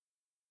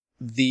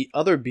 The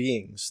other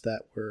beings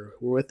that were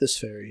with this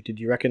fairy, did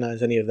you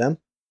recognize any of them?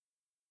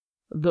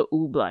 The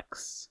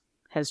Ublex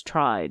has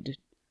tried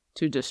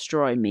to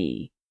destroy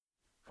me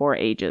for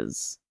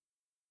ages.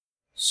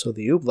 So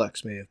the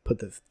Ublex may have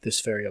put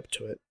this fairy up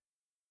to it.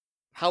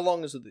 How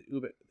long is it?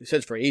 It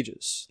says for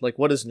ages. Like,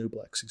 what is an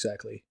Ublex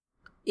exactly?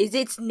 Is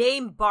its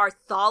name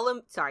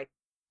Bartholomew? Sorry.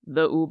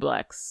 The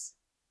Ublex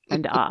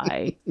and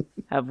I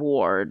have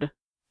warred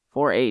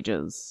for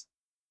ages.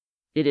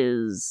 It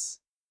is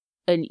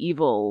an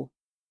evil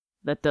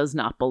that does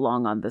not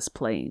belong on this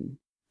plane,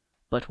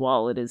 but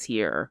while it is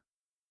here,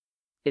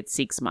 it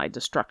seeks my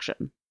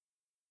destruction.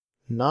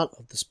 Not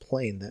of this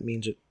plane. That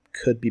means it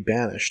could be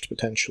banished,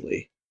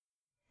 potentially.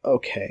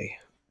 Okay.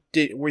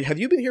 Have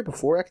you been here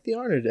before,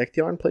 Ectheon, or did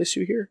Ectheon place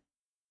you here?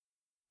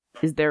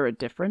 Is there a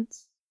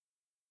difference?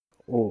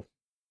 Oh.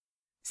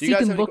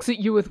 Seekin looks at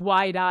you with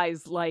wide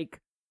eyes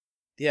like,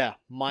 yeah,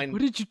 mine.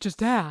 What did you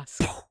just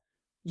ask?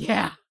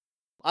 Yeah.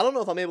 I don't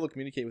know if I'm able to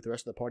communicate with the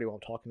rest of the party while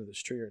I'm talking to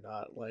this tree or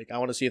not. Like, I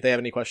want to see if they have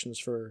any questions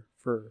for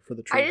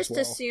the tree. I just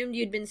assumed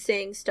you'd been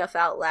saying stuff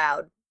out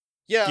loud.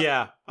 Yeah.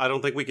 Yeah, I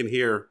don't think we can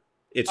hear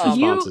its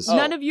responses.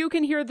 None of you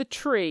can hear the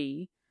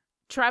tree.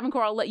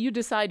 Travancore, I'll let you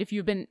decide if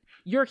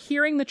you're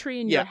hearing the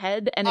tree in your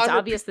head, and it's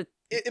obvious that...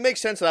 It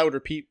makes sense that I would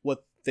repeat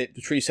what the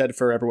tree said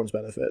for everyone's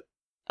benefit.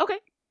 Okay.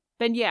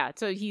 Then yeah,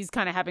 so he's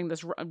kind of having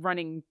this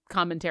running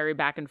commentary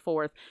back and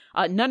forth.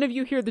 None of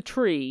you hear the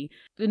tree.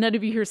 None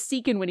of you hear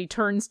Seekin when he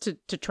turns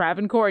to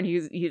Travancore and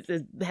he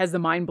has the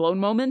mind blown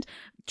moment.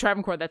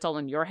 Travancore, that's all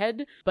in your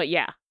head. But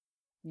yeah,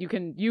 you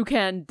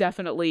can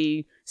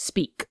definitely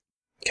speak.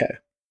 Okay.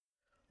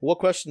 What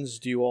questions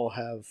do you all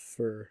have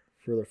for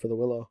the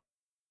Willow?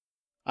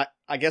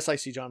 I guess I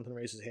see Jonathan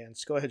raise his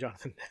hands. Go ahead,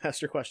 Jonathan.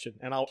 Ask your question,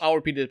 and I'll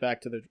repeat it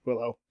back to the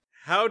Willow.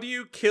 How do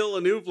you kill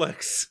an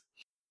Ublex?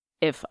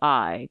 If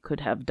I could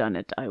have done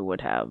it, I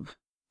would have.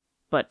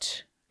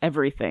 But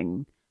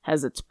everything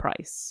has its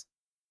price.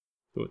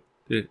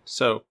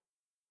 So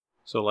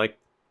like,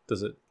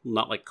 does it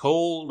not like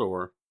cold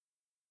or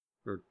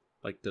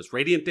like does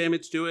radiant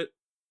damage do it?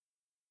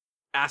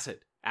 Acid?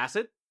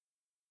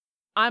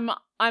 I'm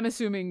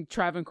assuming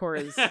Travancore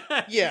is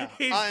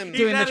I'm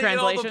doing the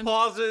translation.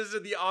 All the pauses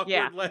and the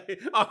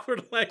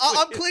awkward language.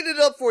 I'm cleaning it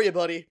up for you,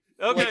 buddy.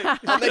 Okay,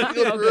 I'll make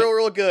you look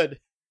real good.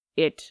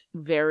 It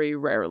very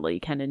rarely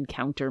can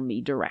encounter me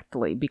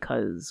directly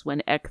because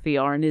when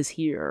Ecthearn is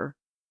here,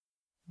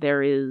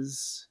 there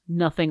is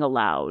nothing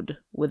allowed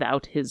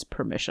without his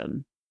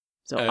permission.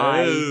 So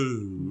I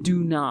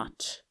do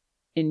not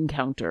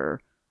encounter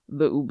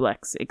the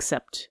Ublex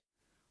except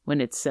when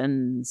it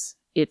sends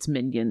its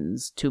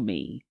minions to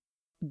me.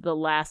 The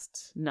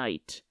last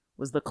night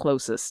was the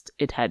closest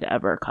it had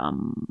ever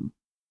come.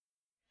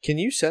 Can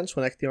you sense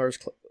when Ecthearn is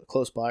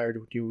close by, or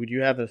would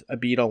you have a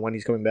beat on when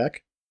he's coming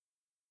back?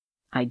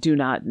 I do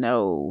not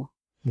know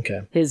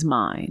his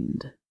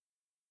mind.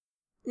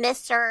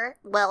 Mr.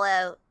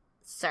 Willow,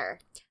 sir,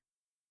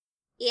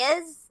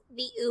 is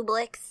the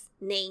Ublex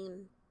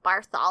name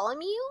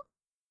Bartholomew?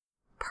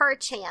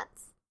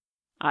 Perchance.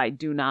 I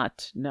do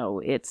not know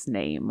its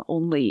name,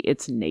 only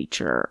its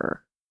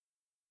nature.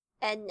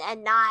 And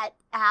not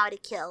how to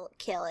kill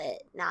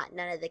it, not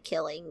none of the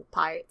killing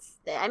parts.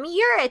 I mean,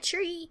 you're a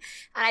tree,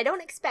 and I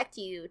don't expect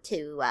you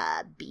to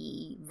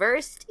be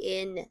versed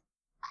in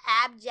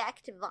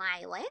abject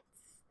violence.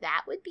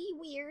 That would be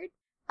weird.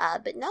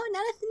 But no,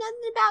 nothing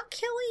about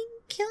killing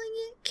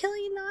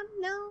it,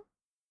 no.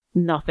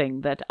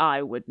 Nothing that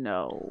I would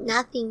know.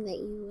 Nothing that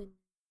you would.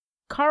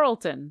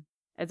 Carlton,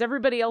 as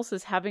everybody else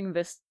is having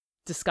this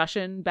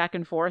discussion back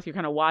and forth, you're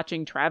kind of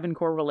watching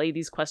Travancore relay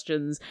these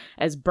questions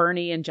as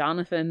Bernie and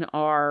Jonathan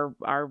are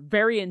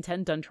very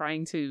intent on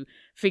trying to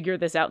figure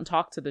this out and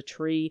talk to the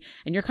tree,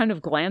 and you're kind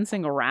of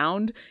glancing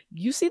around.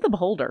 You see the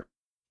beholder.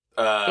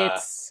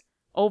 It's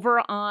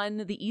over on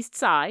the east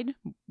side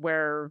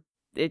where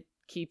it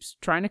keeps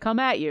trying to come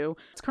at you.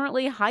 It's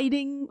currently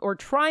hiding or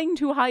trying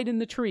to hide in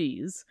the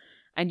trees,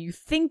 and you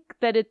think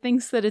that it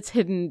thinks that it's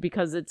hidden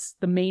because it's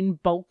the main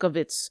bulk of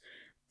its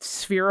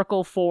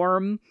spherical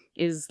form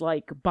is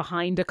like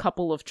behind a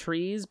couple of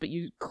trees, but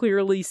you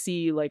clearly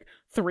see like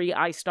 3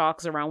 eye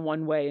stalks around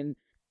one way and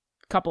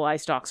a couple eye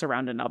stalks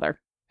around another.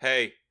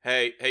 Hey,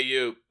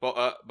 you,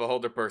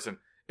 beholder person.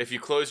 If you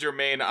close your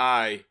main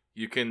eye,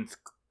 you can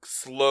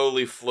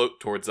slowly float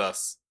towards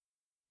us.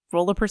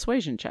 Roll a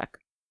persuasion check.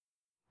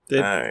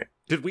 Alright.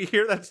 Did we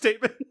hear that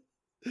statement?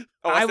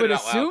 Oh, I said would it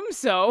out loud. assume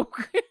so.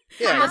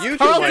 Yeah, Unless you two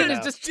Carlton might is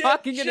have. just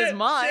talking in his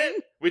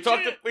mind. We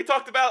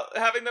talked about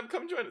having them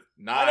come join us.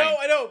 9.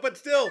 I know, but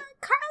still.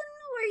 Carlton,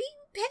 were you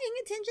paying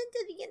attention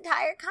to the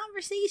entire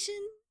conversation?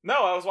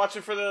 No, I was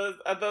watching for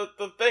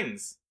the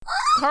things.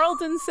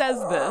 Carlton says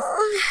this.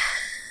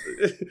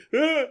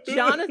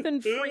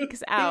 Jonathan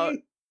freaks out,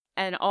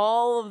 and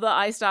all of the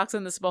eye stalks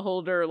in this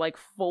beholder like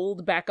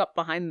fold back up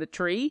behind the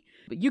tree.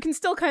 But you can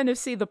still kind of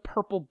see the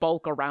purple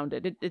bulk around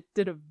it. It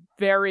did a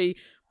very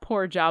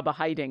poor job of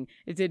hiding.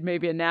 It did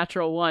maybe a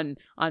natural 1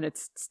 on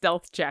its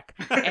stealth check.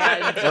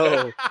 And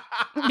Oh.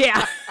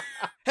 yeah,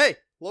 Hey,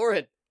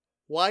 Lauren,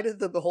 why did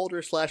the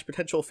beholder /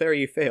 potential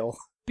fairy fail?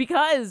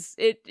 because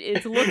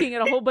it's looking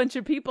at a whole bunch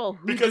of people.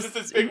 Who Because just-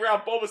 it's this big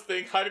round bulbous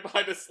thing hiding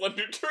behind a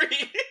slender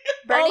tree.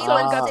 Bernie Also,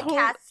 wants got to told-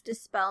 cast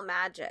Dispel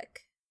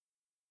Magic.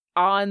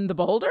 on the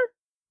beholder.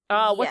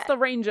 What's Yeah. the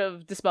range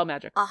of Dispel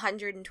Magic?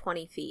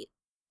 120 feet.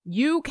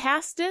 You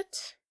cast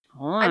it.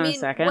 Hold on I mean, a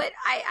second. what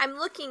I'm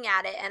looking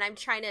at it, and I'm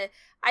trying to.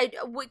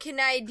 Can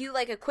I do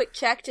like a quick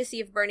check to see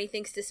if Bernie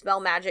thinks Dispel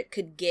Magic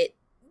could get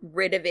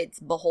rid of its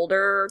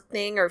beholder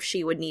thing, or if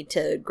she would need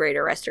to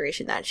greater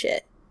restoration that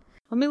shit?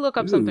 Let me look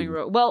up something Ooh.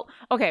 real. Well,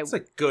 okay. It's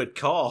a good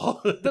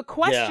call. The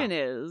question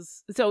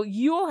is, so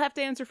you'll have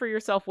to answer for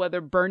yourself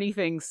whether Bernie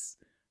thinks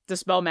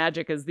Dispel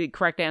Magic is the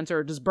correct answer,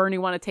 or does Bernie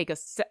want to take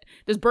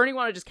does Bernie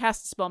want to just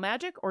cast Dispel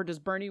Magic, or does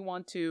Bernie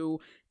want to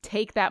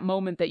take that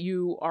moment that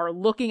you are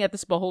looking at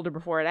this beholder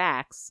before it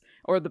acts,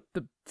 or the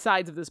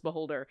sides of this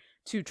beholder,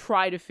 to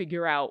try to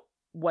figure out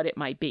what it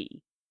might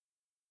be?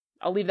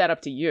 I'll leave that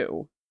up to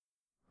you.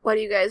 What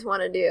do you guys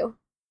want to do?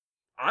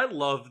 I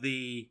love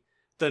the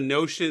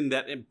notion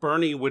that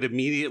Bernie would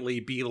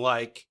immediately be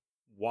like,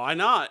 why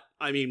not?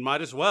 I mean,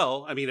 might as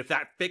well. I mean, if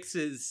that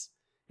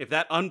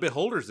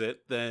unbeholders it,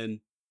 then,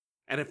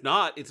 and if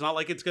not, it's not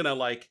like it's gonna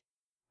like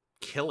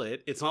kill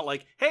it. It's not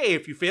like, hey,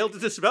 if you fail to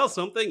dispel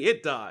something,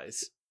 it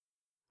dies.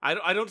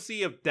 I don't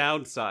see a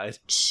downside.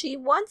 She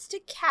wants to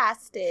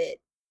cast it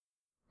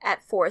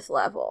at 4th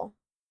level.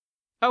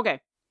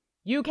 Okay,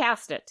 you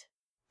cast it.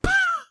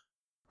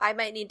 I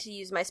might need to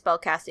use my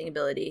spellcasting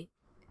ability,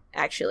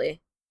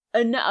 actually.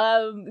 Give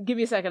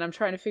me a second. I'm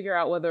trying to figure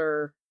out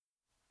whether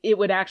it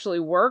would actually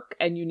work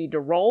and you need to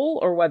roll,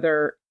 or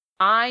whether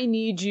I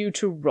need you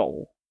to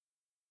roll.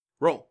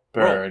 Roll.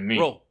 Bernie,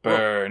 Roll.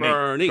 Bernie,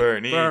 Bernie.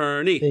 Bernie,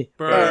 Bernie.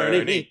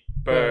 Bernie,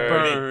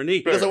 Bernie.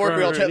 It doesn't work.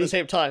 We all chat at the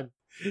same time.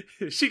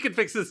 She can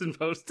fix this in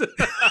post.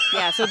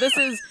 Yeah, so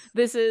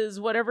this is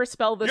whatever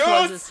spell this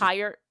Yes! was is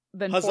higher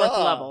than Huzzah!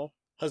 4th level.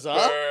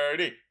 Huzzah!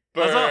 Bernie,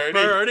 Huzzah,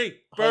 Bernie.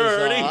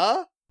 Bernie.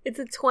 Huzzah! It's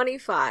a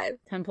 25.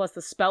 10 plus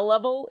the spell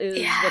level is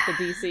Yeah. what the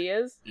DC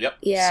is. Yep.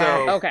 Yeah.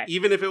 So, Okay.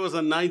 even if it was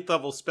a 9th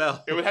level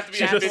spell, It would have to be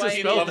That's a why you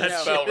 15 need level to know.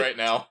 spell right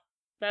now.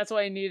 That's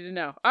what I needed to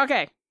know.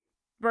 Okay.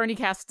 Bernie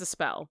casts a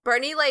spell.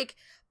 Bernie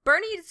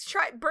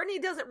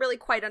doesn't really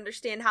quite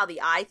understand how the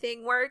eye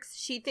thing works.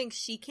 She thinks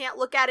she can't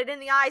look at it in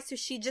the eye, so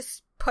she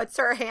just puts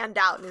her hand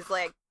out and is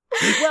like,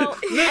 Well,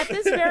 at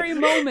this very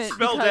moment,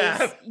 Spell because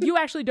dab. you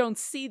actually don't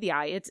see the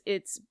eye,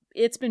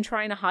 it's been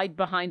trying to hide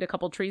behind a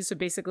couple trees. So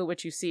basically,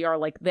 what you see are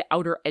like the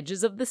outer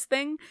edges of this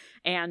thing,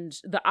 and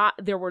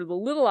there were the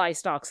little eye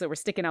stalks that were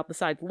sticking out the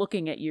sides,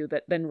 looking at you,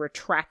 that then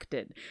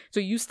retracted. So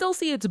you still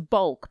see its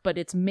bulk, but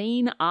its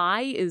main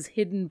eye is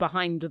hidden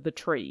behind the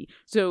tree.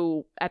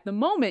 So at the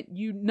moment,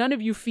 none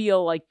of you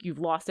feel like you've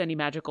lost any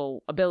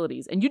magical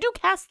abilities, and you do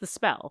cast the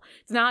spell.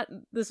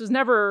 This was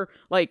never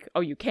like,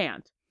 oh, you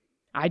can't.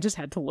 I just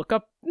had to look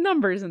up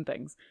numbers and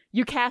things.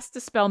 You cast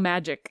Dispel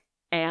Magic,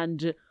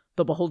 and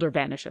the beholder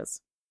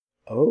vanishes.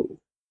 Oh.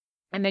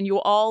 And then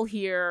you all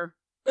hear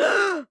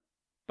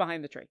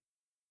behind the tree.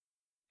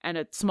 And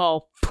a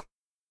small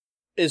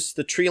Is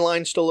the tree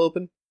line still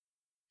open?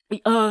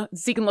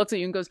 Zekin looks at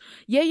you and goes,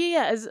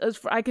 yeah. As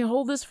for, I can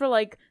hold this for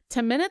like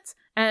 10 minutes,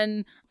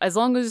 and as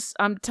long as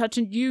I'm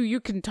touching you, you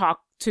can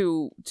talk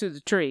to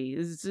the tree.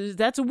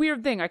 That's a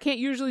weird thing. I can't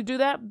usually do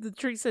that. The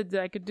tree said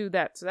that I could do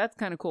that, so that's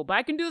kind of cool. But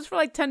I can do this for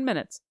like 10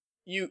 minutes.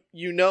 You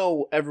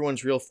know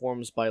everyone's real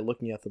forms by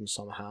looking at them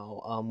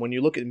somehow. When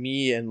you look at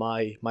me and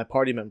my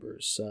party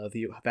members,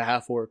 the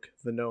half-orc,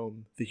 the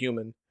gnome, the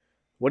human,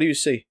 what do you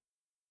see?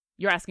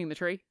 You're asking the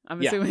tree, I'm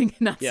Yeah. assuming,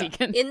 not Yeah.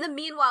 Zekin. In the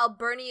meanwhile,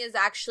 Bernie is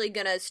actually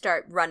gonna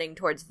start running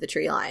towards the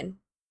tree line.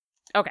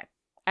 Okay.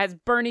 As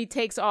Bernie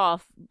takes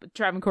off,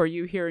 Travancore,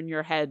 you hear in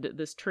your head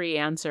this tree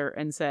answer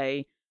and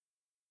say,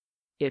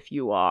 "If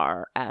you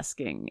are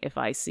asking if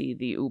I see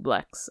the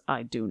Ublex,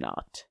 I do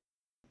not.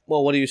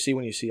 Well, what do you see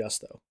when you see us,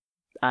 though?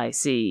 I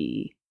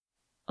see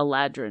a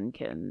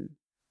Ladrinkin,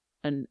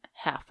 an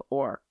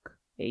half-orc,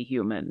 a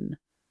human,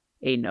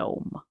 a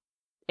gnome,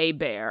 a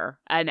bear,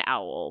 an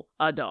owl,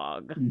 a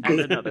dog, and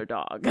another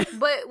dog."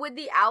 But would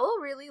the owl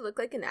really look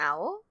like an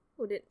owl?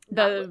 Would it?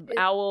 not The look-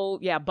 owl,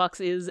 yeah, Bucks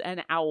is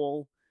an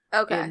owl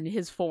Okay. in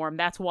his form.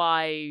 That's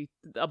why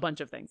a bunch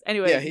of things.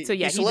 Anyway, Yeah, he he's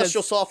does-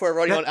 celestial software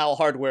running on owl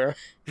hardware.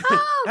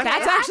 Oh, okay.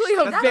 That's actually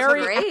a That's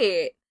very-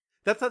 great.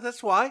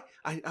 That's why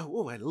I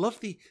love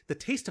the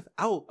taste of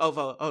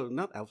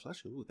not owl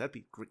flesh. Ooh, that'd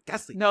be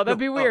ghastly. No, that'd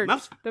be weird.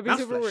 Mouse, That'd be mouse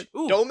super flesh.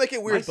 weird. Ooh, Don't make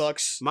it weird, nice.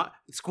 Bucks.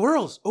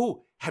 Squirrels.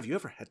 Oh, have you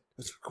ever had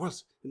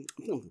squirrels?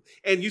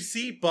 And you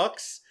see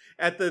Bucks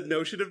at the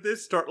notion of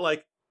this start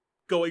like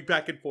going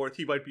back and forth.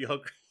 He might be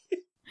hungry.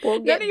 We'll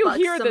None get of you Bucks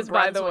hear some this,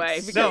 by the Brunswick way,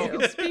 because No. you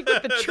can speak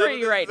with the None of tree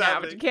this right is now, but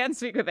happening. you can't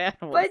speak with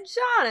animals. But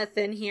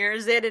Jonathan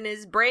hears it in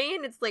his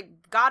brain. It's like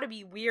gotta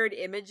be weird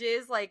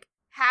images, like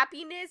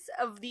happiness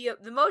of the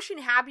motion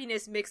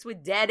happiness mixed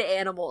with dead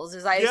animals.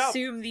 As I Yeah.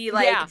 assume the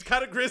like. Yeah. It's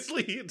kind of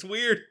grisly. It's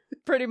weird.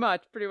 Pretty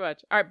much. All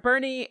right,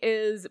 Bernie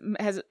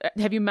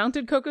have you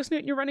mounted Coco Snoot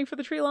and you're running for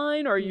the tree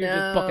line, or are you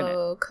just booking it?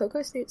 No,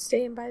 Coco Snoot's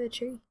staying by the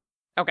tree.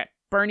 Okay.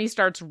 Bernie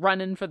starts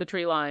running for the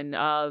tree line.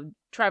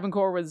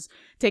 Travancore was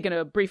taking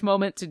a brief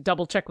moment to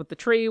double check with the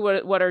tree.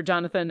 What are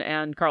Jonathan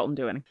and Carlton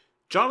doing?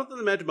 Jonathan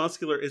the Mad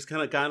Muscular is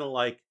kind of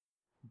like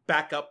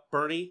back up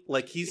Bernie.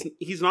 Like he's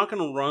not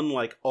going to run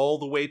like all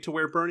the way to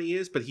where Bernie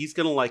is, but he's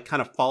going to like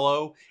kind of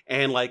follow,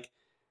 and like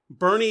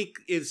Bernie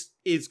is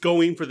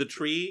going for the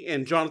tree,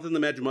 and Jonathan the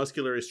Mad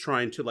Muscular is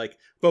trying to like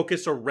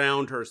focus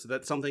around her so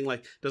that something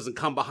like doesn't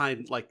come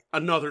behind like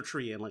another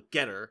tree and like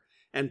get her.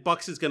 And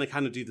Bucks is going to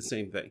kind of do the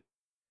same thing.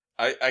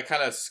 I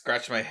kind of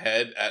scratch my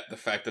head at the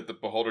fact that the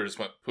beholder just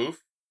went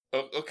poof.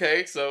 Oh,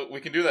 okay, so we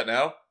can do that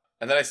now.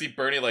 And then I see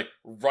Bernie like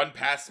run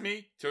past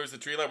me towards the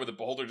tree line where the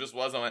beholder just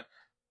was. I went,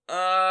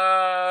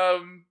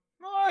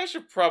 well, I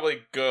should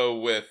probably go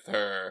with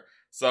her.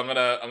 So I'm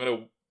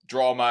gonna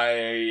draw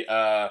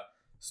my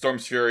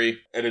Storm's Fury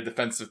at a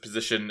defensive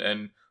position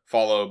and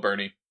follow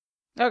Bernie.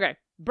 Okay.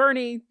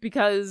 Bernie,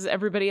 because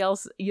everybody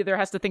else either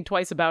has to think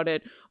twice about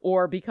it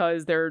or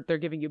because they're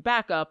giving you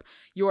backup,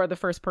 you are the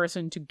first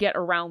person to get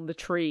around the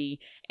tree,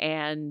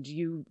 and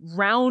you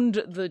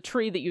round the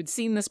tree that you'd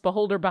seen this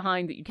beholder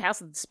behind, that you cast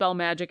the spell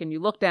magic, and you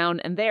look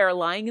down, and there,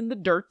 lying in the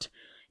dirt,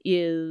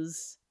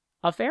 is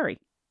a fairy,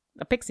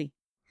 a pixie.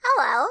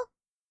 Hello.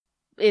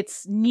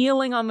 It's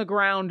kneeling on the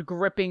ground,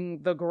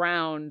 gripping the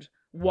ground,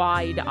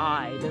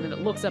 wide-eyed, and then it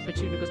looks up at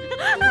you and it goes,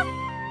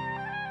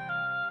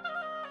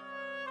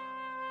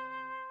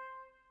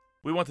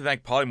 We want to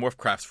thank Polymorph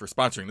Crafts for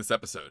sponsoring this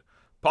episode.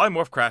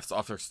 Polymorph Crafts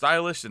offers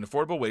stylish and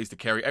affordable ways to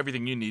carry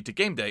everything you need to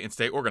game day and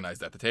stay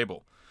organized at the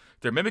table.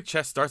 Their Mimic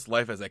chest starts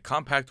life as a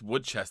compact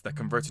wood chest that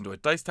converts into a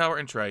dice tower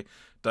and tray,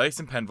 dice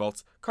and pen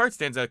vaults, card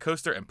stands and a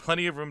coaster, and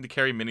plenty of room to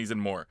carry minis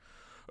and more.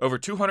 Over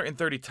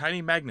 230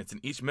 tiny magnets in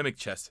each Mimic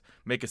chest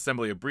make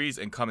assembly a breeze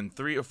and come in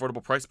 3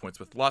 affordable price points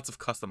with lots of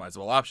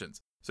customizable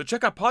options. So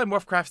check out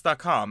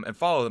polymorphcrafts.com and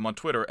follow them on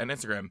Twitter and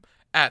Instagram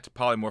at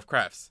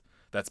polymorphcrafts.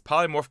 That's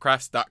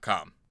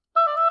polymorphcrafts.com.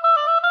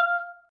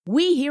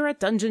 We here at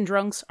Dungeon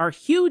Drunks are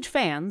huge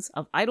fans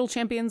of Idle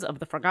Champions of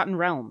the Forgotten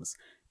Realms.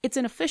 It's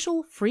an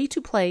official,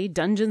 free-to-play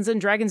Dungeons &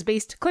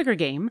 Dragons-based clicker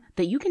game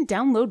that you can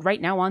download right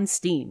now on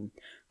Steam.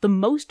 The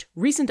most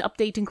recent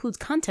update includes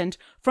content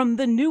from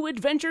the new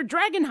adventure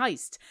Dragon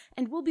Heist,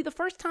 and will be the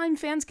first time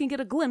fans can get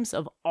a glimpse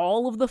of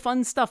all of the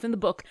fun stuff in the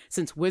book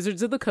since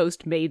Wizards of the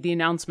Coast made the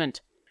announcement.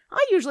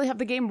 I usually have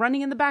the game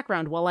running in the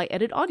background while I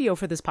edit audio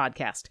for this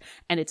podcast,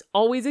 and it's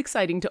always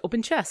exciting to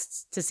open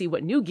chests to see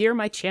what new gear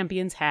my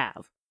champions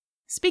have.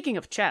 Speaking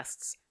of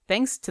chests,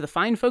 thanks to the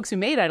fine folks who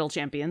made Idle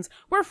Champions,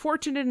 we're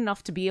fortunate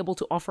enough to be able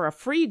to offer a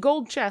free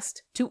gold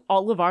chest to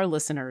all of our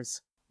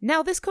listeners.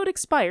 Now, this code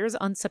expires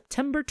on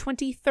September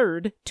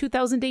 23rd,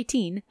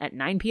 2018 at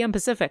 9 p.m.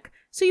 Pacific,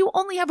 so you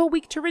only have a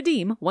week to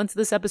redeem once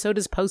this episode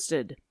is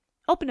posted.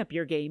 Open up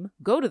your game,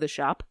 go to the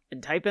shop,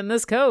 and type in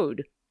this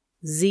code.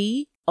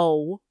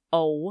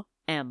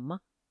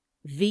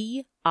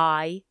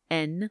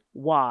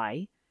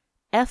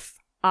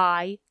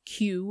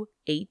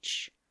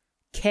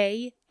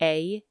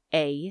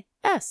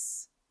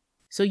 ZOOMVINYFIQHKAAS.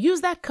 So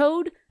use that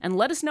code and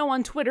let us know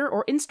on Twitter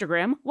or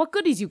Instagram what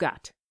goodies you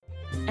got.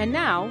 And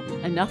now,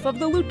 enough of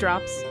the loot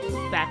drops.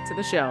 Back to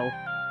the show.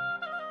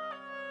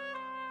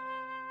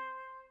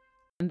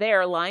 And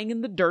there, lying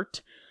in the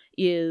dirt,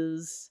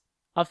 is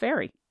a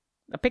fairy,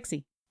 a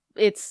pixie.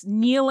 It's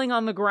kneeling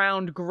on the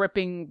ground,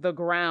 gripping the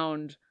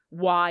ground,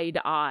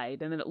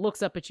 wide-eyed, and then it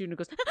looks up at you and it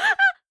goes, "Ah!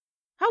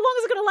 How long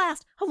is it going to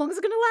last? How long is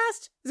it going to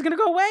last? Is it going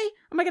to go away?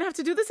 Am I going to have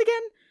to do this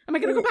again? Am I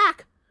going to go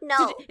back?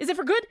 No. Is it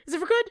for good? Is it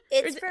for good?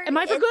 Am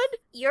I for it's- good?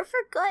 You're for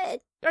good.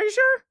 Are you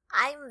sure?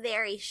 I'm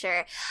very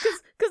sure.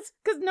 Because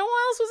no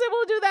one else was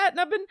able to do that, and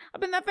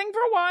I've been that thing for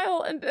a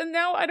while, and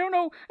now I don't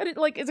know.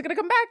 Is it gonna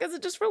come back? Is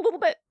it just for a little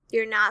bit?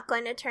 You're not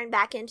going to turn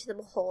back into the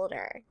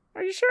beholder.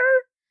 Are you sure?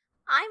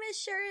 I'm as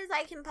sure as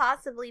I can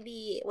possibly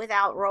be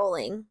without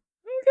rolling.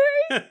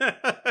 Okay.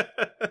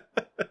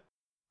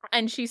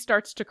 And she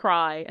starts to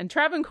cry, and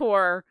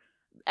Travancore,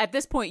 at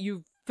this point,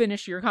 you've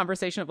finished your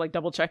conversation of like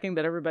double checking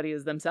that everybody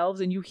is themselves,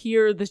 and you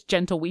hear this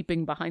gentle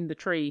weeping behind the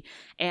tree.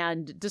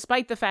 And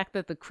despite the fact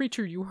that the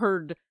creature you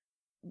heard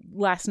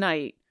last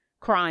night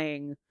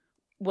crying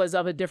was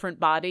of a different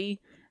body,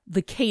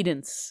 the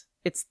cadence,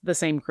 it's the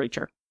same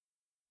creature.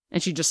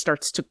 And she just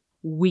starts to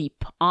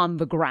weep on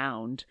the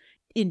ground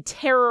in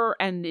terror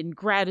and in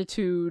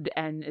gratitude,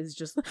 and is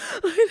just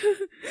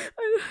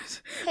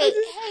Hey,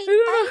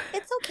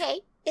 it's okay.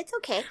 It's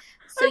okay.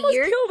 So I almost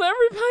killed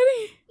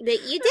everybody.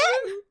 That you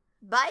didn't.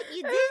 But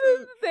you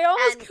didn't. They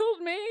almost and-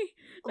 killed me.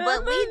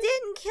 But we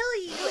didn't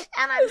kill you,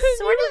 and I'm You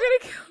sort were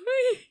of. gonna kill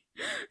me.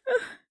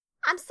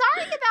 I'm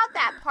sorry about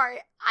that part.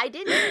 I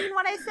didn't mean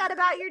what I said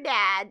about your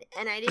dad,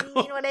 and I didn't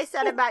mean what I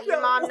said about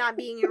your mom not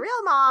being your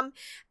real mom.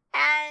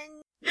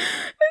 And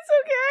It's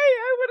okay.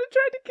 I would have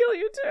tried to kill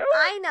you too.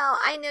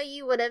 I know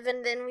you would have,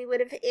 and then it would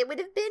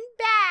have been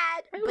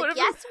bad. I But would've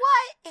guess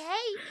what?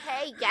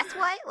 Hey, guess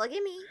what? Look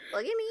at me.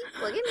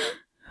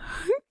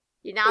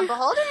 You're not a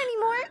beholder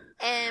anymore,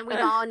 and we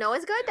all know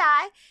it's gonna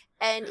die.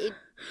 And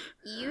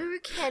you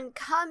can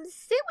come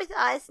sit with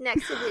us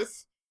next to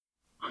this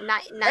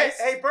nice.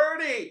 Hey,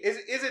 Bernie, is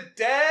it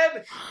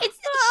dead? It's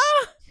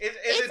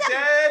Is it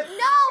dead?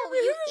 no,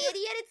 you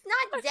idiot! It's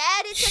not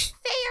dead. It's a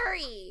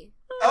fairy.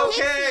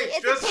 Okay, Pixie,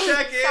 it's just a pixie.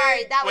 checking.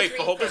 Sorry, that was Wait, really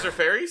beholders are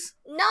fairies?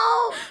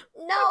 No,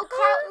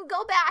 Carlton,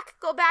 go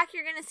back.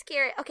 You're gonna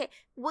scare it. Okay,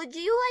 would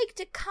you like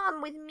to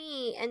come with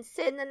me and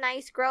sit in the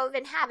nice grove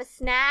and have a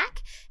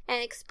snack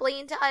and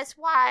explain to us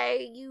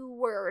why you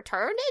were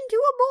turned into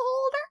a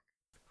beholder?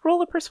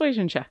 Roll a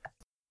persuasion check.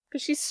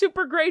 Because she's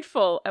super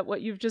grateful at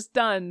what you've just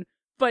done,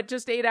 but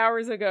just 8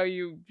 hours ago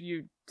you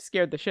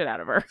scared the shit out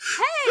of her.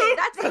 Hey,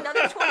 that's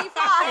another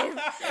 25.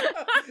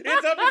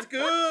 It's up, it's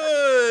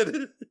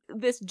good.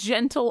 This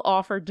gentle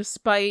offer,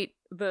 despite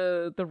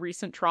the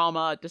recent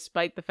trauma,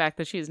 despite the fact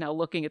that she is now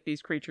looking at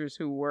these creatures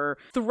who were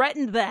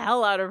threatened the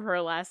hell out of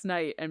her last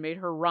night and made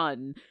her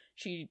run,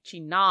 she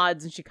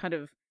nods and she kind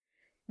of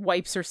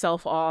wipes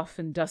herself off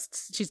and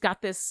dusts. She's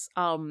got this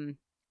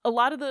a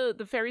lot of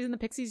the fairies and the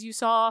pixies you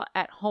saw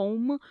at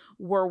home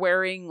were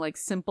wearing like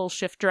simple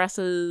shift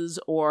dresses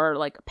or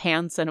like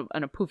pants and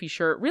a poofy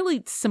shirt,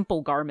 really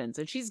simple garments.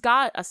 And she's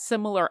got a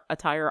similar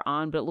attire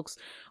on, but it looks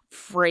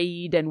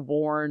frayed and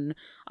worn.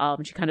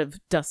 She kind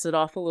of dusts it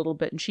off a little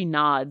bit and she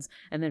nods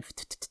and then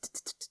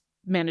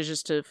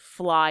manages to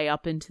fly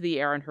up into the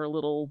air on her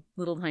little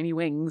tiny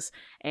wings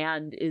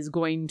and is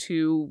going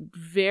to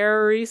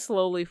very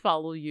slowly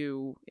follow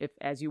you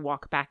as you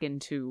walk back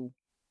into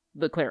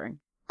the clearing.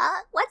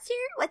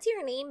 What's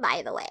your name,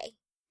 by the way?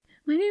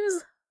 My name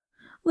is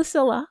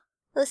Lucilla.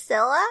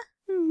 Lucilla?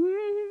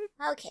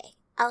 Mm-hmm.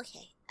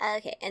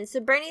 Okay. And so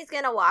Bernie's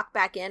gonna walk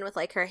back in with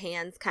like her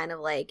hands kind of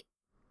like,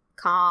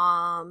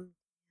 calm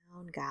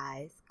down,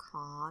 guys,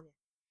 calm.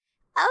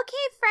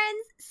 Okay,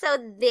 friends,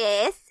 so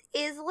this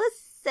is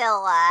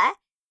Lucilla,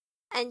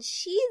 and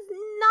she's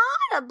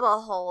not a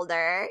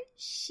beholder.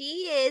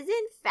 She is,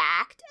 in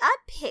fact,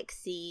 a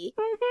pixie.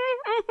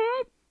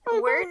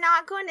 We're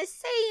not going to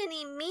say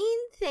any mean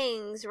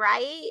things,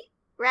 right?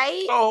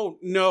 Right? Oh,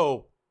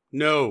 no.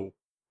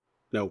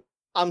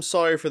 I'm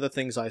sorry for the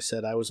things I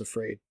said. I was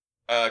afraid.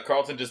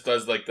 Carlton just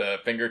does like the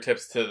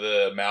fingertips to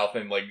the mouth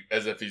and like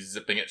as if he's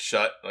zipping it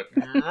shut. Like,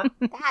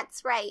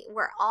 That's right.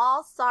 We're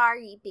all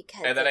sorry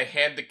because... and then I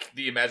hand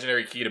the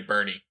imaginary key to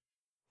Bernie.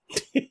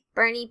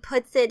 Bernie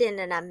puts it in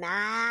an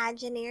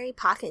imaginary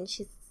pocket and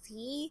she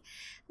see,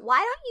 why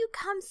don't you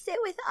come sit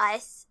with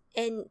us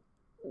and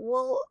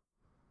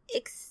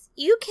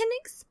you can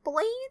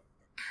explain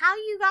how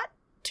you got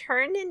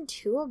turned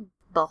into a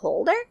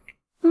beholder?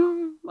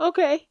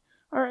 Okay.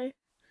 All right.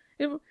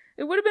 It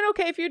would have been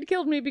okay if you'd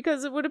killed me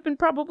because it would have been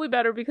probably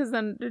better because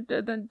then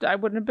I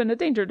wouldn't have been a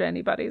danger to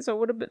anybody. So it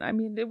would have been, I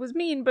mean, it was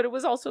mean, but it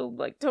was also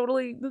like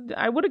totally,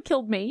 I would have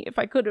killed me if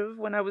I could have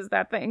when I was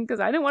that thing because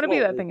I didn't want to be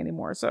that thing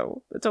anymore.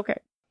 So it's okay.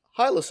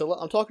 Hi, Lucilla.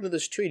 I'm talking to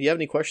this tree. Do you have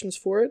any questions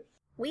for it?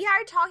 We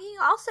are talking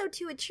also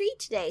to a tree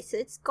today, so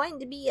it's going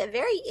to be a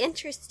very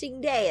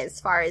interesting day as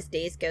far as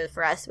days go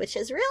for us, which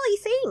is really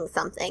saying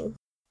something.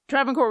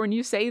 Travancore, when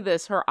you say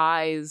this, her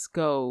eyes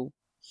go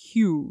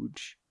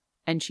huge,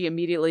 and she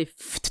immediately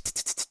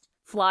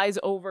flies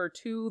over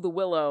to the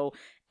willow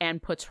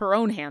and puts her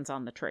own hands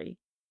on the tree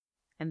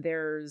And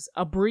there's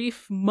a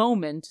brief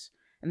moment,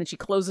 and then she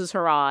closes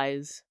her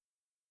eyes,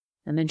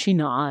 and then she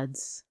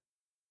nods.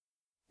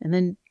 And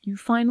then you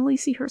finally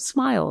see her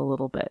smile a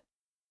little bit.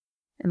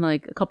 And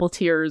like a couple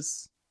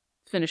tears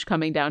finish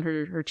coming down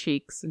her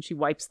cheeks, and she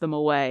wipes them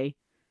away.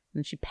 And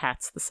then she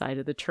pats the side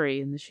of the tree,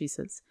 and then she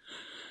says,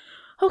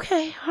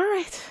 "Okay, all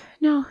right.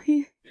 No,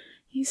 he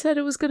said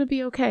it was going to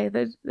be okay.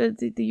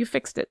 That you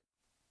fixed it.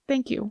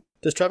 Thank you."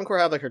 Does Travancore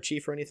have like her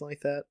chief or anything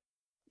like that?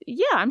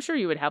 Yeah, I'm sure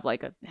you would have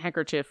like a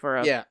handkerchief or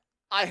a... Yeah.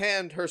 I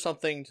hand her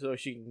something so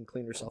she can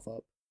clean herself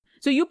up.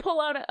 So you pull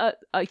out a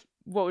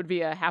what would be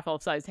a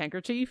half-elf sized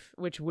handkerchief,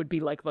 which would be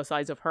like the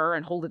size of her,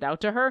 and hold it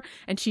out to her,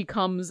 and she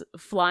comes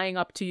flying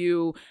up to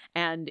you,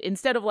 and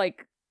instead of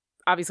like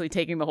obviously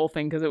taking the whole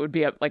thing because it would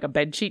be like a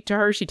bed sheet to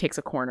her, she takes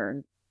a corner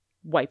and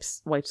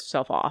wipes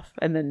herself off,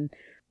 and then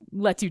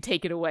lets you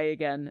take it away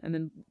again, and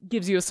then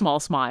gives you a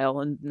small smile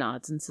and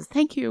nods and says,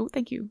 "Thank you.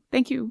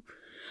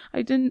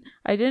 I didn't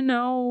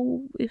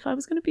know if I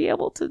was going to be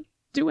able to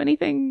do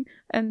anything,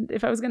 and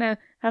if I was going to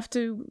have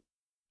to,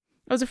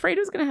 I was afraid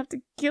I was going to have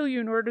to kill you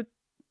in order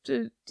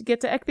to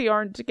get to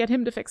Ecthearn to get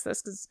him to fix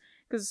this,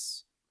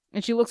 because,"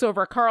 and she looks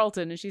over at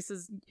Carlton and she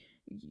says,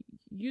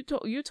 you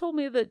told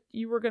me that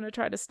you were going to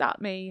try to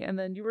stop me, and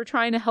then you were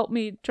trying to help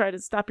me try to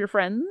stop your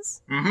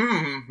friends."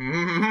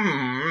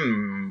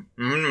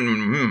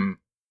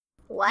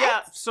 What?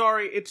 Yeah,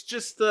 sorry. It's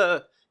just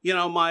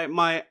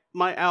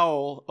my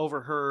owl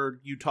overheard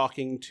you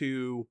talking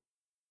to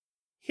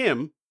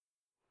him,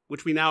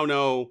 which we now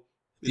know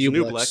is The an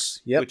Ublex. Ublex,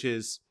 Yep. which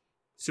is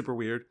super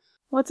weird.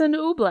 What's an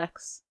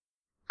Ublex?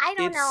 I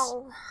don't It's-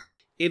 know.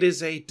 It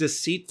is a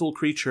deceitful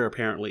creature.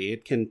 Apparently,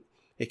 it can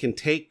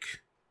take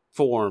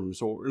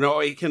forms, or no,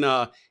 it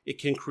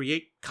can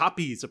create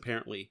copies.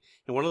 Apparently,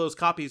 and one of those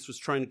copies was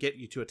trying to get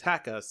you to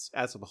attack us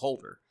as a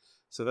beholder.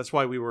 So that's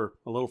why we were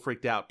a little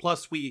freaked out.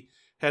 Plus, it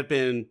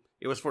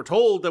was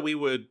foretold that we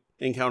would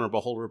encounter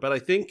beholder, but I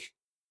think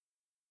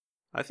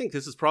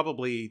this is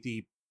probably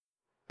the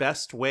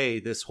best way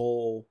this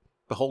whole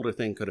beholder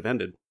thing could have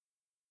ended.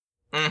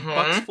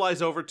 Bucks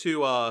flies over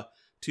to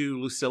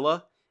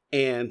Lucilla,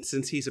 and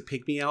since he's a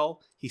pygmy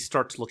owl, he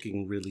starts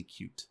looking really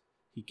cute.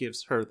 He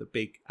gives her the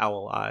big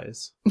owl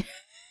eyes.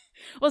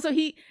 Well, so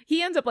he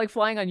ends up like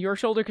flying on your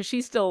shoulder because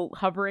she's still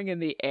hovering in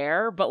the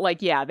air, but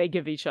like, yeah, they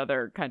give each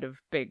other kind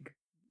of big.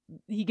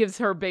 He gives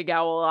her big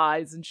owl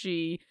eyes, and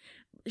she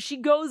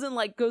goes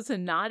to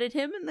nod at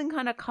him, and then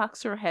kind of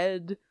cocks her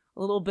head a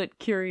little bit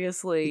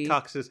curiously. He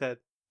cocks his head.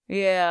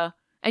 Yeah,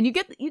 and you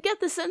get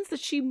the sense that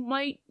she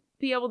might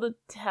be able to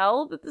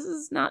tell that this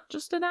is not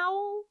just an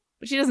owl,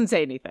 but she doesn't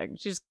say anything.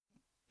 She just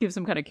gives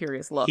some kind of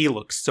curious look. He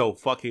looks so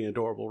fucking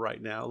adorable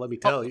right now, let me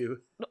tell you.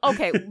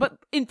 Okay, but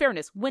in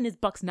fairness, when is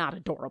Bucks not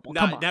adorable?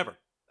 Come on. Never.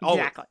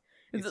 Exactly.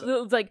 Always.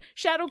 It's like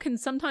Shadow can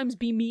sometimes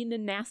be mean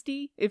and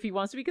nasty if he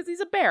wants to because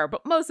he's a bear,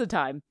 but most of the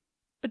time,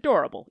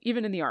 adorable,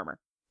 even in the armor.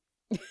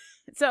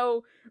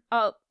 So,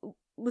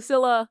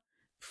 Lucilla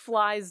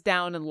flies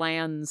down and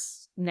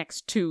lands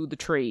next to the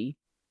tree,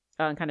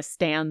 and kind of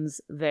stands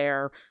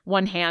there,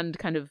 one hand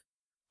kind of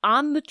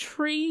on the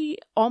tree,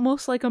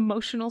 almost like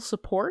emotional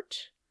support.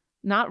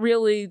 Not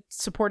really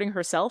supporting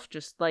herself,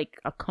 just like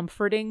a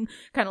comforting,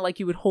 kind of like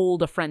you would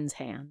hold a friend's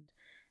hand.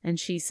 And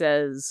she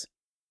says,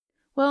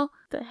 "Well,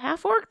 the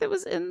half-orc that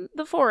was in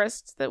the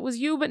forest, that was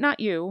you but not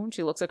you," and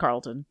she looks at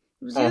Carlton,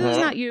 "it was you that's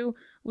not you,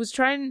 was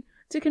trying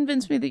to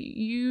convince me that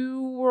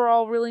you were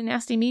all really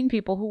nasty, mean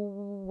people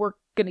who were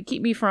going to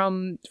keep me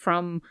from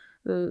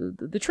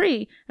the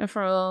tree and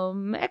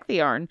from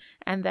Ecthearn,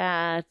 and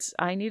that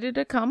I needed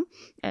to come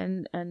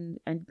and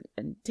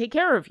take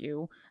care of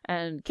you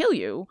and kill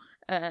you.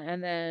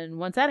 And then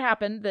once that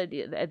happened, that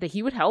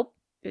he would help,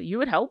 that you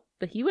would help,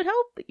 that he would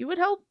help, that you would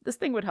help, this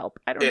thing would help.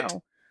 I don't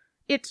know.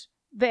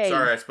 They.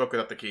 Sorry, I spoke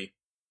without the key.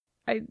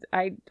 I'm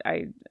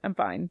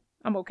fine.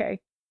 I'm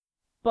okay.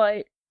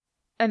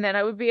 And then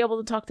I would be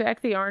able to talk to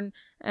Ecthearn,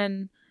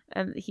 and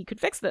he could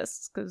fix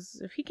this,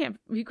 because if he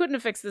couldn't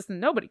have fixed this, then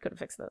nobody could have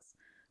fixed this.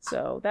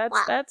 So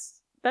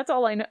that's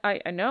all I know.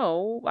 I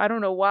know. I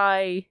don't know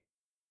why.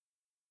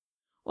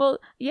 Well,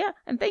 yeah,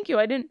 and thank you.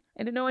 I didn't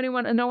know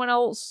no one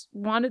else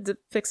wanted to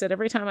fix it.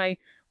 Every time I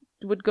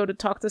would go to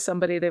talk to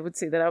somebody, they would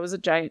see that I was a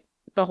giant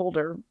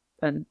beholder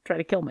and try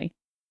to kill me.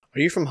 Are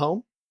you from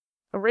home?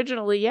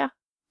 Originally, yeah.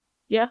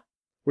 Yeah.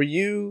 Were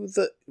you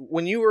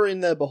when you were in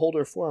the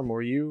beholder form,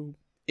 were you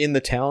in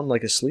the town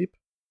like asleep?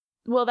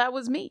 Well, that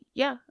was me.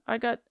 Yeah, I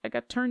got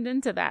turned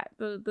into that.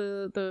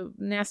 The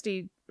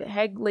nasty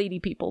hag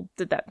lady people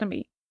did that to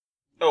me.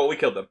 Oh, we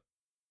killed them.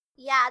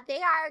 Yeah,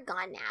 they are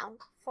gone now.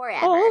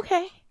 Forever. Oh,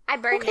 okay. I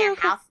burned their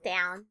house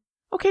down.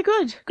 Okay,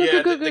 good.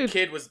 The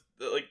kid was,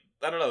 like,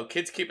 I don't know,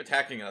 kids keep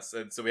attacking us,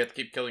 and so we have to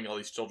keep killing all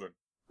these children.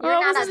 You're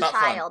not wasn't a not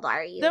child,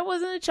 are you? That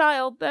wasn't a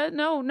child.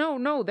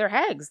 No, they're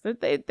hags.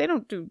 They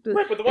don't do.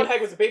 Right, but the one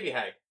hag was a baby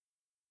hag.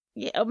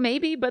 Yeah,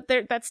 maybe, but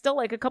that's still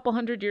like a couple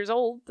hundred years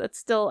old. That's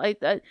still She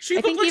I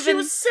looked think like even she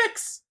was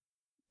 6!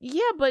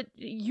 Yeah, but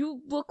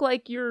you look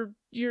like you're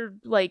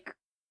like,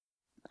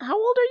 how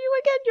old are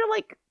you again? You're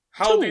like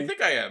How 2. old do you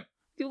think I am?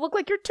 You look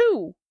like you're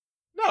 2.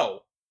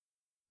 No.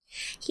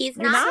 He's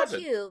You're not not?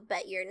 2,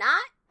 but you're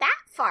not that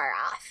far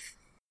off.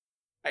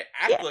 I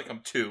act Yeah. like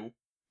I'm 2.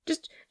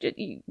 Just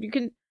you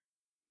can.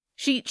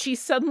 She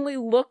suddenly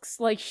looks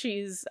like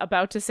she's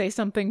about to say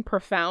something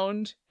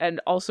profound, and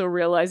also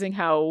realizing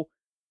how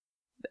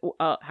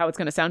it's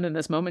going to sound in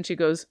this moment, she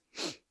goes,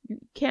 "You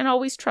can't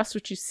always trust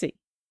what you see."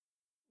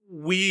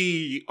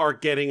 We are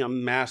getting a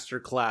master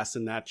class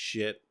in that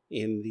shit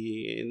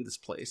in this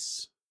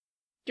place.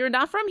 You're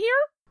not from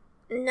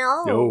here?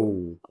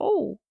 No.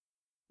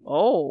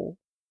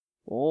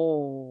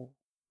 Oh.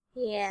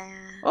 Yeah.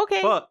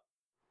 Okay. But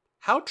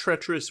how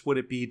treacherous would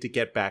it be to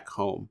get back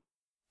home?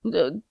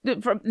 No,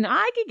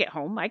 I could get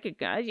home.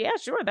 Yeah,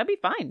 sure, that'd be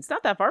fine. It's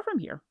not that far from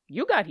here.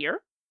 You got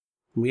here.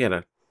 We had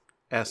a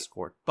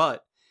escort,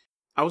 but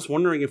I was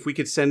wondering if we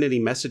could send any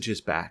messages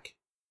back.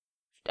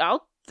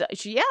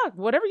 Yeah,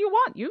 whatever you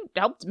want. You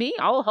helped me.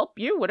 I'll help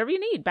you. Whatever you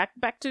need.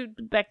 Back to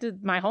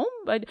my home.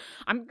 But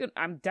I'm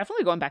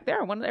definitely going back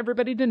there. I want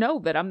everybody to know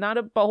that I'm not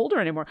a beholder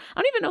anymore.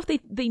 I don't even know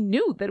if they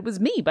knew that it was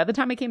me. By the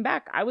time I came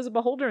back, I was a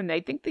beholder, and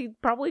they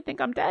probably think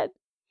I'm dead.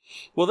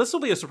 Well, this will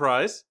be a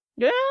surprise.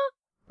 Yeah.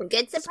 Good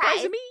It's a surprise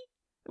surprise. to me.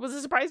 It was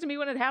a surprise to me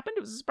when it happened.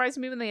 It was a surprise to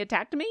me when they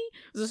attacked me.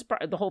 It was a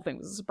surprise. The whole thing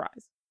was a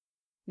surprise.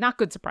 Not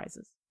good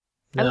surprises.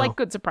 I No. like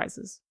good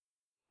surprises.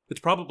 It's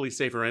probably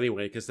safer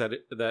anyway because that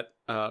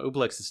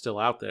Ublex is still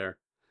out there.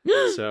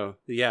 So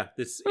yeah,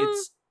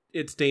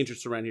 it's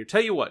dangerous around here.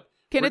 Tell you what,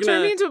 Can we're it turn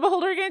gonna- me into a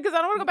beholder again? Because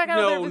I don't want to go back out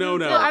there. No.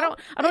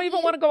 I don't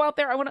even want to go out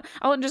there.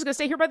 I'm just gonna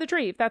stay here by the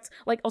tree. If that's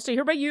like, I'll stay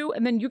here by you,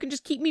 and then you can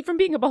just keep me from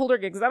being a beholder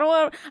again. Because I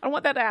don't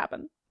want that to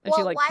happen. And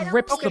she Well, why don't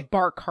grips we- the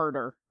bark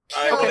harder.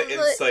 I Okay. want to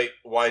insight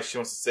why she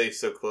wants to stay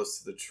so close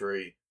to the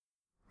tree.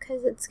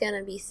 Because it's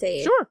gonna be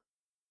safe. Sure.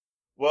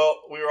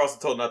 Well, we were also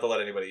told not to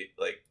let anybody,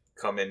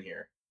 come in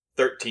here.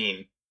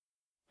 13.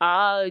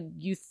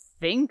 You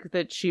think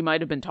that she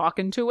might have been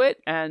talking to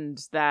it, and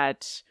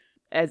that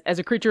as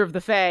a creature of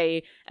the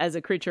Fae, as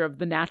a creature of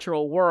the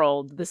natural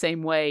world, the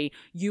same way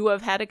you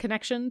have had a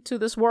connection to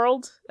this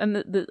world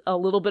and a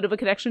little bit of a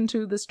connection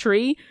to this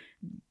tree,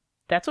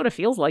 that's what it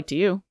feels like to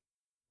you.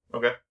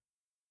 Okay.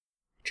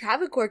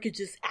 Travancore could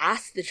just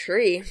ask the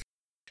tree.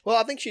 Well,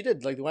 I think she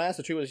did. Like, when I asked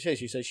the tree what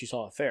she said she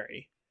saw a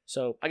fairy.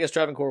 So I guess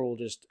Travancore will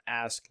just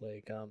ask,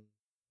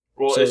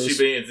 Well, So is is-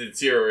 she being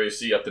sincere or is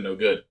she up to no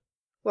good?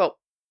 well,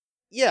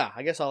 yeah,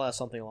 I guess I'll ask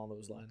something along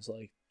those lines.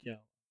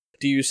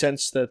 Do you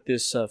sense that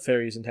this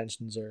fairy's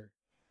intentions are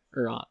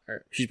not,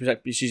 or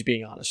she's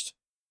being honest?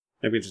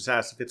 Maybe just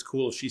ask if it's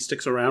cool if she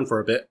sticks around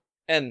for a bit.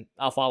 And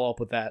I'll follow up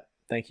with that.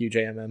 Thank you,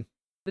 JMM.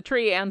 The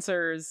tree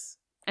answers,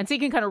 and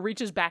Seekin kind of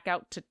reaches back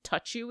out to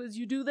touch you as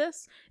you do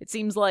this. It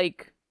seems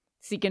like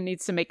Seekin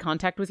needs to make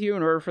contact with you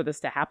in order for this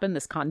to happen,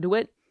 this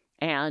conduit.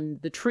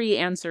 And the tree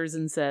answers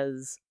and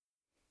says,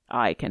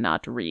 "I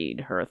cannot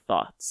read her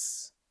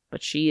thoughts,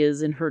 but she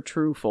is in her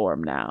true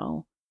form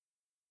now.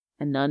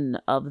 And none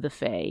of the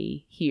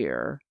Fae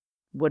here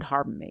would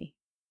harm me.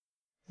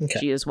 Okay.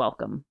 She is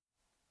welcome.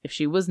 If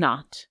she was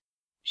not,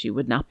 she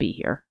would not be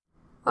here."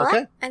 Well,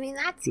 Okay. I mean,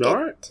 that's All good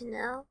right. to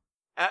know.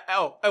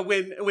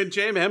 When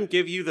JMM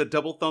gave you the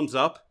double thumbs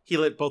up, he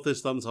lit both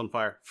his thumbs on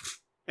fire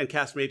and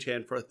cast Mage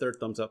Hand for a third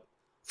thumbs up.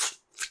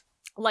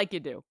 Like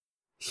you do.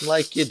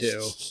 Like you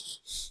do.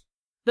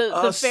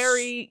 The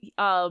fairy,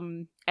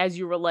 as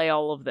you relay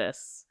all of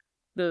this,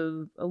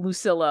 the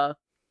Lucilla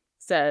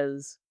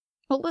says,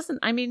 "Well, listen,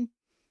 I mean,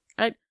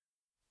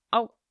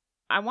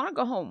 I want to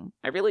go home.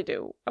 I really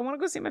do. I want to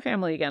go see my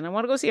family again. I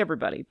want to go see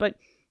everybody. But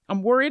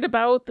I'm worried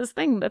about this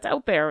thing that's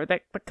out there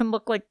that can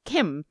look like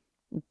Kim,"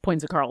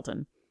 points at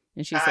Carlton.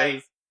 And she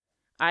says,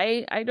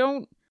 I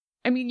don't,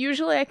 I mean,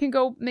 usually I can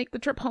go make the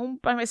trip home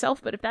by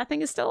myself, but if that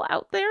thing is still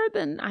out there,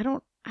 then I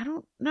don't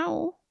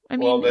know. I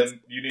mean, well, it's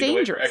then you need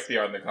dangerous. to wait for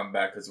Echthiarn to come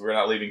back because we're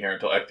not leaving here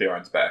until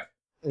Echthiarn's back.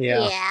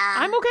 Yeah.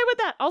 I'm okay with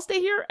that. I'll stay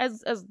here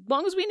as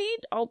long as we need.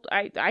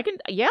 I can.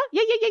 Yeah.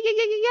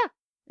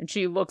 And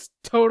she looks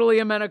totally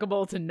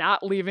amenable to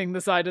not leaving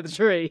the side of the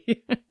tree.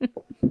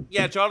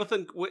 Yeah,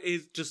 Jonathan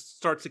just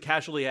starts to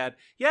casually add,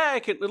 "Yeah,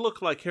 it can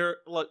look like her,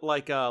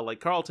 like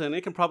Carlton.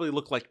 It can probably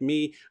look like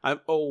me.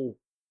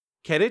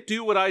 Can it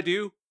do what I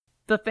do?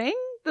 The thing,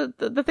 the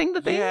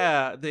thing.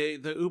 Yeah, the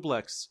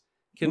Ublex.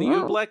 Can the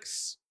Whoa.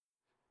 Ublex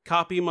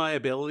copy my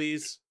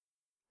abilities,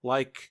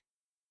 like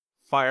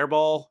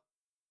Fireball?"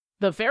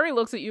 The fairy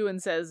looks at you and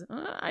says,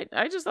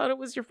 "I just thought it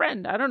was your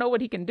friend. I don't know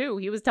what he can do.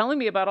 He was telling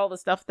me about all the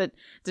stuff that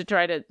to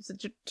try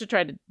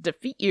to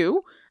defeat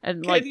you."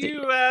 And Can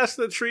you ask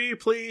the tree,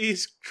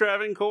 please,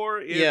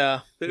 Travancore,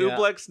 if the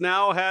Ublex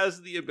now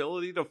has the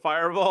ability to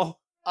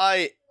Fireball?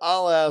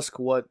 I'll ask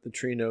what the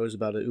tree knows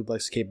about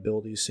Ublex's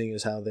capabilities, seeing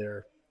as how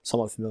they're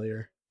somewhat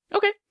familiar.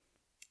 Okay.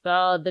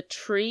 The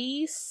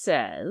tree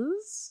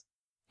says,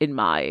 "In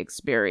my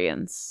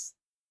experience,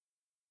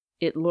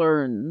 it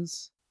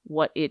learns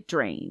what it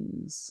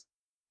drains,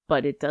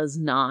 but it does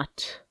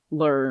not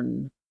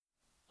learn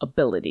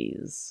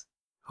abilities."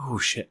 Oh,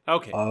 shit.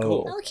 Okay, Oh.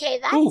 cool. Okay,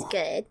 that's Ooh.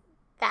 good.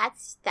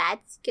 That's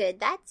good.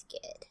 That's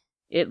good.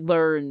 It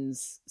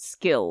learns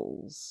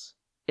skills.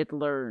 It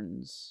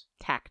learns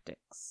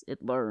tactics.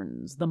 It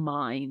learns the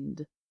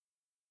mind.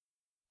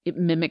 It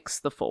mimics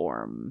the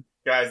form.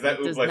 Guys, that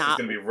It does Ooblex is not-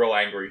 going to be real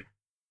angry.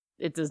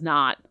 It does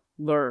not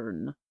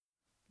learn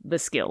the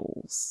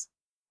skills.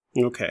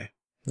 Okay.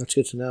 That's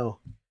good to know.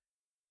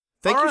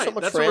 Thank All you so right,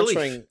 much that's for a relief.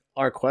 answering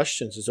our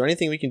questions. Is there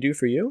anything we can do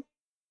for you?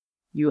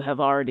 You have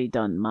already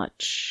done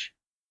much.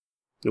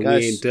 We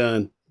Guys. ain't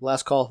done.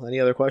 Last call. Any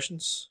other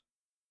questions?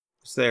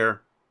 Is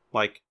there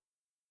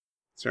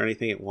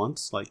anything at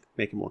once? Like,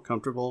 make it more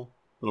comfortable?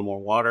 A little more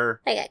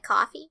water? I got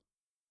coffee.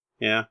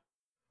 Yeah.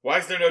 Why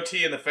is there no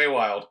tea in the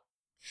Feywild?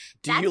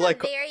 Do That's you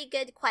like? a very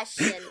good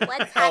question.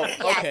 Let's Oh, have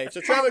yes. okay.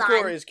 So Hold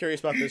Travancore on. is curious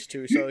about this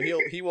too. So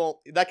he won't.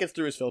 That gets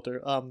through his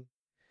filter.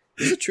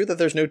 Is it true that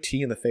there's no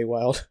tea in the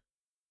Feywild?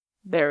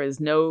 There is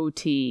no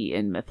tea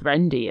in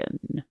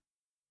Mithrandian.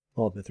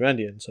 Well,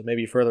 Mithrandian, so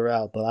maybe further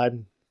out. But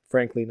I'm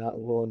frankly not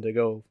willing to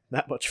go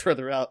that much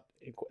further out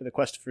in the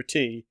quest for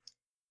tea.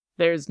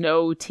 There's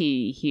no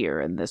tea here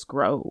in this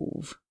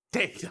grove.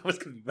 Dang, that was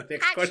going to be my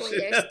next Actually,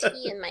 question. there's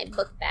tea in my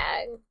book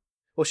bag.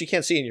 Well, she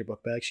can't see in your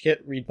book bag. She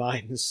can't read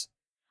minds.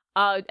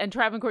 And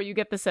Travancore, you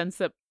get the sense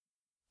that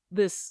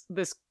this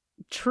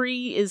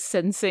tree is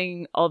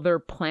sensing other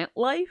plant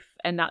life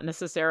and not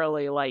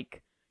necessarily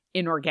like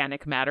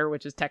inorganic matter,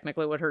 which is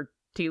technically what her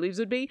tea leaves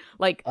would be.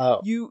 Like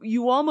Oh.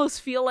 you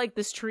almost feel like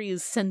this tree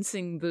is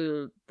sensing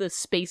the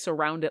space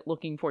around it,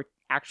 looking for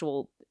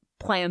actual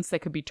plants that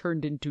could be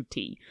turned into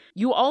tea.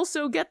 You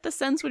also get the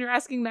sense when you're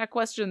asking that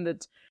question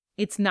that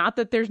it's not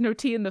that there's no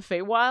tea in the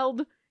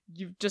Feywild.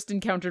 You've just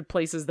encountered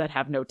places that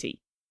have no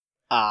tea.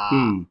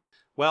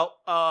 Well,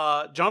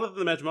 Jonathan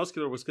the Mad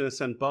Muscular was going to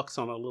send Bucks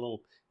on a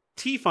little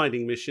tea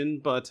finding mission,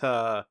 but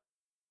I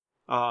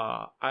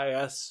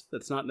guess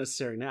that's not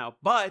necessary now.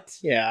 But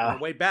Yeah. on our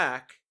way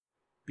back,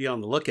 be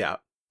on the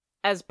lookout.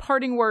 As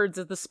parting words,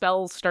 as the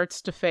spell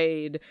starts to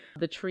fade,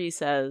 the tree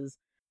says,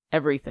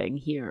 "Everything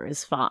here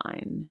is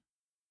fine,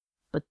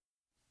 but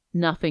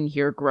nothing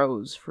here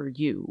grows for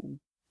you.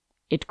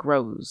 It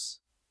grows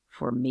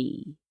for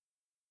me."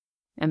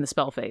 And the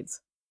spell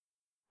fades.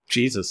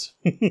 Jesus.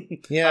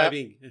 Yeah. I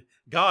mean,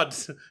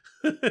 gods.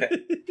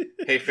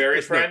 Hey, fairy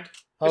It's friend.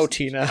 Oh,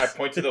 Tina. I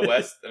point to the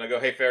west and I go,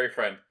 "Hey, fairy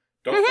friend,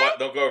 don't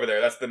don't go over there.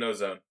 That's the no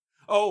zone."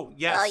 Oh,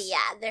 yes. Oh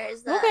yeah,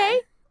 there's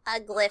Okay. a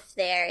glyph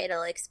there.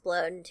 It'll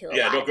explode into a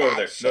Yeah, lot don't of go bad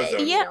there. No shit.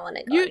 zone. You don't want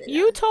to go You in the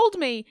you zone. told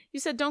me. You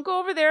said don't go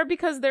over there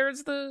because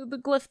there's the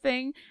glyph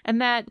thing, and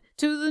that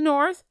to the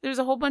north there's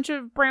a whole bunch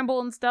of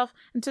bramble and stuff,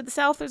 and to the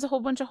south there's a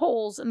whole bunch of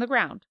holes in the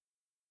ground.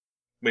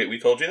 Wait, we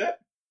told you that?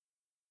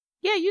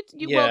 Yeah, you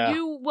Yeah.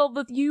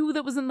 the you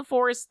that was in the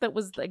forest that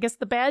was, I guess,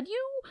 the bad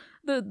you,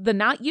 the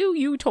not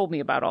you told me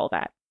about all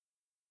that.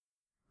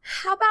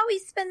 How about we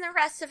spend the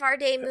rest of our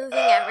day moving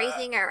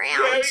everything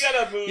around? Yeah, we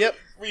gotta move. Yep.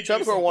 redo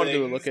Travancore some wanted to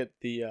things. look at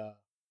the.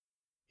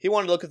 He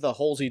wanted to look at the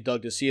holes he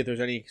dug to see if there's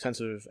any sense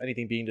of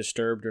anything being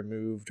disturbed or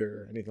moved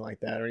or anything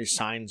like that, or any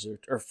signs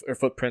or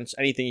footprints,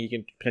 anything you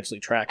can potentially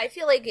track. I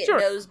feel like it Sure.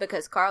 knows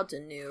because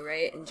Carlton knew,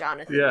 right? And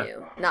Jonathan Yeah.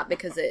 knew. Not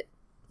because it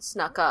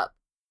snuck up.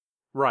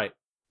 Right.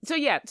 So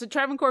yeah, so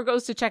Travancore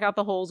goes to check out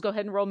the holes. Go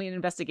ahead and roll me an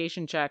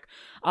investigation check.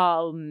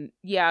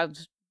 Yeah.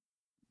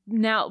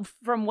 Now,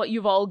 from what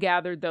you've all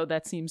gathered, though,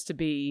 that seems to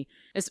be,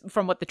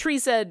 from what the tree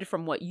said,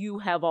 from what you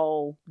have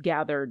all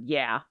gathered,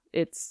 yeah,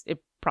 it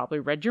probably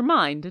read your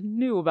mind and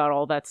knew about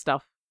all that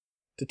stuff.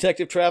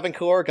 Detective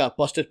Travancore got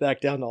busted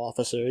back down to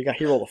officer.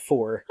 He rolled a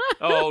 4.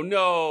 Oh,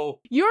 no.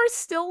 You're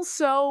still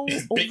so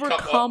Beat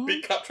overcome.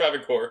 Cop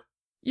Travancore.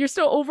 You're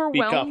still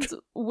overwhelmed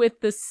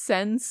with the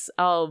sense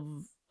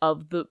of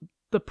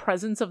the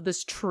presence of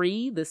this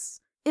tree.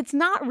 It's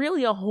not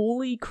really a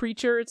holy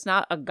creature. It's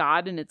not a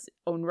god in its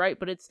own right,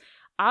 but it's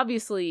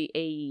obviously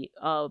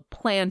a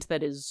plant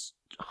that is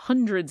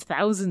hundreds,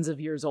 thousands of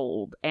years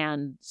old,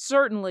 and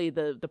certainly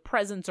the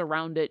presence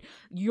around it,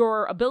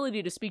 your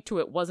ability to speak to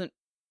it wasn't.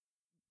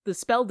 The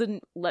spell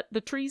didn't let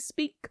the tree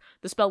speak.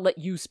 The spell let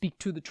you speak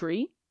to the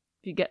tree.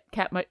 If you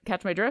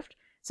catch my drift.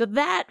 So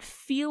that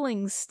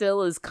feeling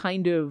still is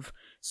kind of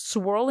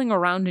swirling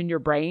around in your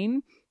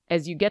brain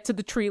as you get to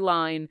the tree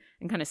line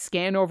and kind of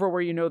scan over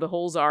where you know the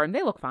holes are, and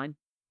they look fine.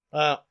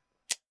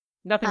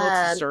 Nothing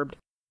looks disturbed.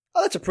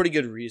 Oh, that's a pretty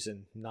good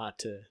reason not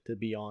to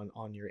be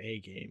on your A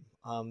game.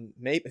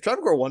 Maybe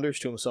Travancore wonders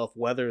to himself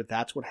whether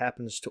that's what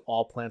happens to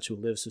all plants who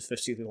live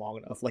sufficiently long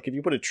enough. Like if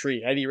you put a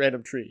tree, any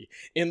random tree,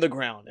 in the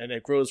ground and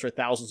it grows for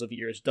thousands of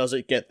years, does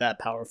it get that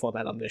powerful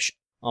and that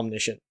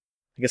omniscient?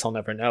 I guess I'll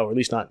never know, or at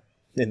least not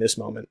in this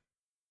moment.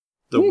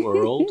 The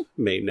world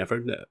may never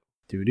know.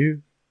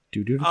 Doo-doo.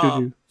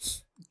 Doo-doo-doo-doo.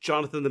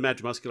 Jonathan the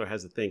Mad Muscular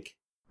has a think.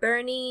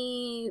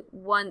 Bernie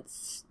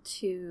wants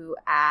to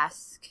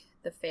ask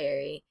the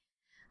fairy,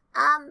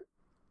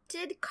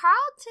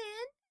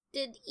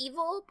 did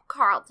evil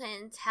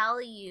Carlton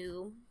tell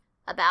you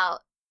about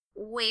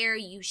where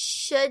you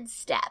should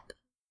step?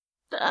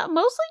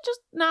 Mostly just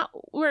not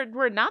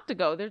where not to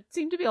go. There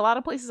seemed to be a lot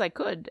of places I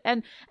could,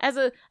 and as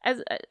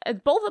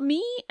both of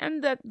me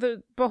and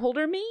the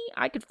beholder me,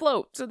 I could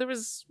float. So there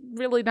was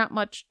really not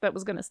much that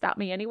was going to stop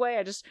me anyway.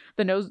 I just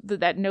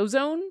that no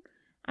zone.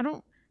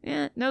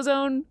 no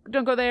zone,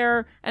 don't go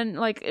there. And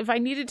like, if I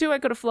needed to, I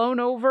could have flown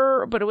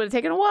over, but it would have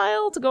taken a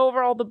while to go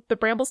over all the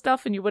bramble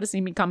stuff, and you would have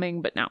seen me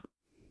coming. But no,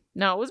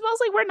 it was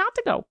mostly where not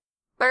to go.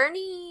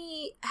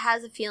 Bernie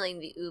has a feeling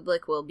the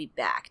Oobleck will be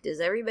back. Does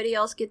everybody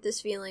else get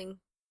this feeling?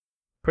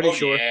 Pretty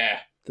sure. Yeah.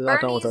 They're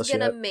not done with Bernie's us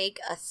gonna yet. make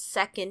a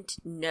second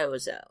no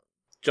zone.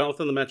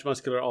 Jonathan the Match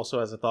Muscular also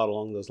has a thought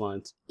along those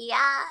lines.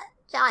 Yeah,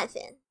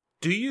 Jonathan.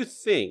 Do you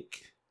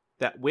think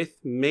that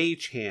with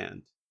Mage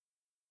Hand,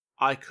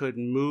 I could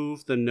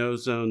move the no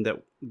zone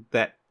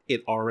that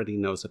it already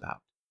knows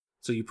about?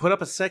 So you put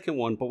up a second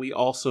one, but we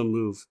also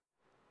move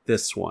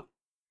this one.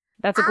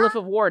 That's a glyph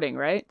of warding,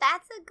 right?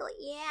 That's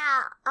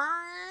yeah.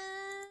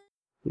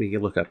 We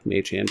can look up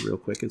Mage Hand real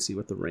quick and see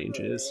what the range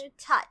is.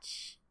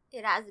 Touch.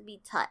 It has to be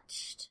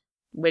touched.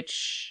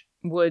 Which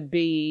would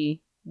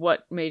be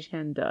what Mage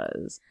Hand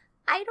does.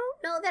 I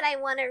don't know that I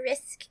want to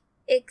risk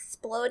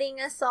exploding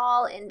us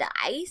all into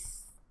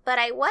ice, but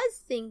I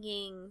was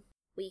thinking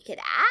we could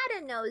add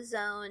a no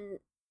zone,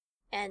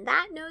 and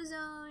that no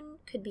zone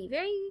could be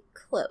very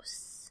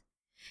close.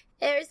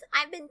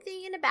 I've been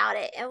thinking about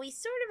it, and we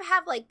sort of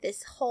have like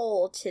this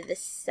hole to the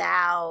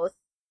southwest.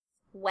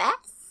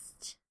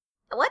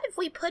 What if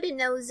we put a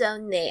no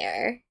zone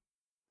there?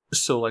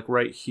 So like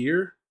right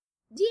here?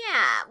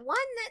 Yeah, one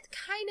that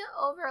kind of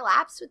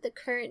overlaps with the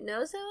current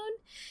no zone.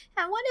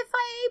 And what if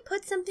I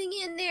put something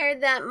in there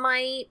that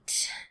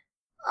might...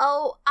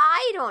 Oh,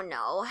 I don't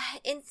know.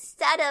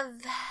 Instead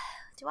of...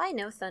 Do I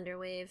know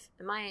Thunderwave?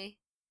 Am I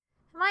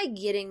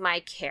getting my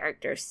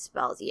character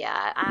spells?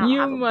 Yeah, I don't You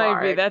have a might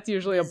bard. be. That's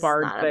usually a This is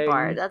bard not thing. A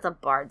bard. That's a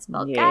bard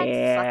spell.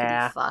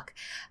 Yeah. God fuck.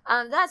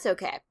 That's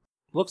okay.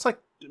 Looks like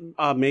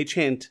Mage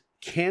Hand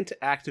can't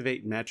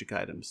activate magic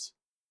items.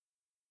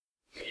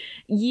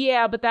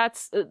 Yeah, but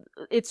that's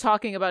it's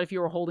talking about if you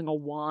were holding a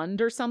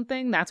wand or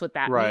something. That's what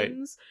that Right.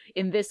 means.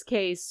 In this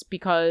case,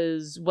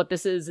 because what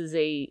this is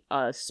a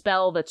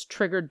spell that's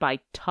triggered by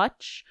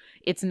touch.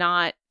 It's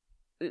not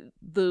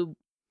the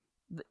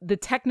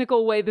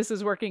technical way this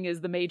is working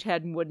is the Mage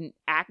Hand wouldn't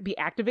be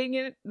activating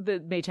it. The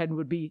Mage Hand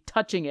would be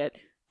touching it.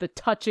 The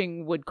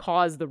touching would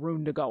cause the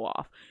rune to go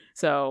off.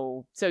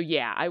 So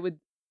yeah, I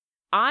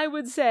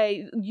would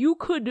say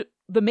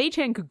the Mage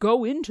Hand could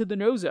go into the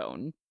no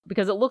zone.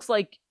 Because it looks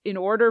like in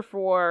order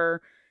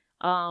for,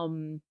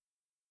 so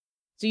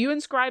you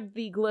inscribed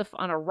the glyph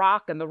on a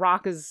rock, and the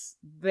rock is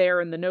there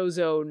in the no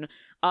zone.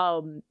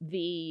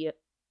 The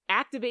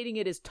activating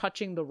it is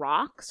touching the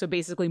rock, so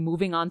basically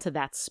moving onto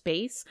that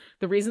space.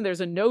 The reason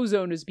there's a no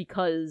zone is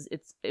because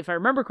it's, if I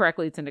remember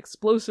correctly, it's an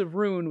explosive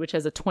rune which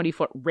has a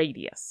 20-foot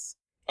radius.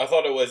 I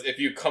thought it was if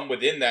you come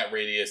within that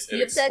radius, it You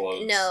have explodes.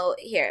 to, no,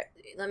 here,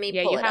 let me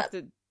Yeah, pull you it have up.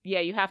 to.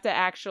 Yeah, you have to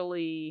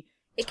actually.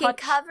 It touch-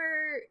 can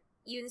cover.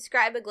 You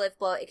inscribe a glyph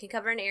below. It can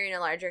cover an area no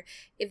larger.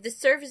 If the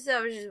surface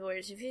of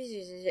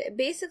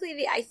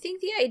basically, I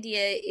think the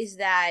idea is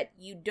that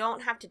you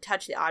don't have to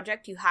touch the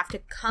object. You have to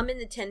come in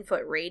the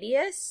 10-foot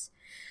radius,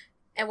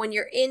 and when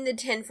you're in the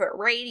 10-foot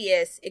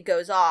radius, it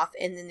goes off,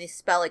 and then the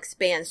spell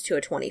expands to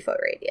a 20-foot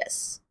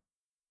radius.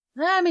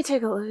 Let me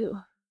take a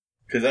look.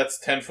 Because that's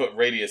 10-foot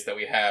radius that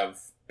we have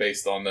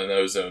based on the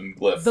no zone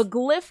glyph. The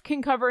glyph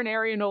can cover an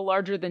area no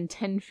larger than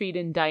 10 feet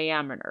in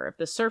diameter. If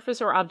the surface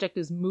or object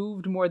is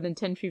moved more than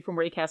 10 feet from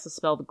where you cast the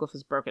spell, the glyph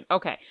is broken.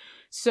 Okay,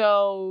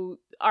 so,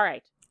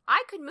 alright.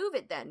 I could move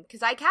it then,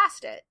 because I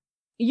cast it.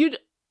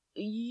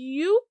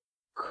 You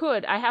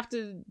could. I have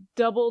to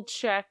double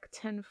check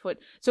 10 foot.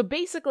 So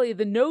basically,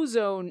 the no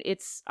zone,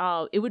 it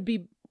would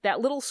be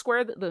that little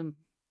square let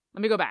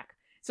me go back.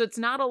 So it's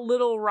not a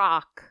little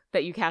rock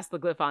that you cast the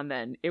glyph on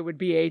then. It would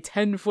be a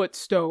 10-foot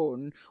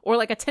stone, or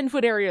like a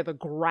 10-foot area of the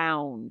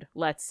ground,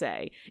 let's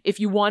say, if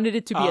you wanted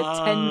it to be a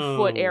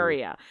 10-foot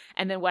area.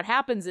 And then what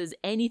happens is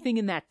anything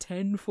in that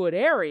 10-foot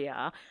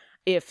area,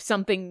 if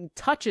something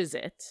touches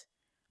it,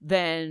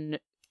 then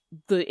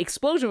the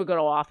explosion would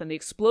go off, and the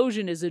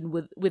explosion is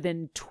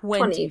within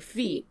 20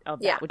 feet of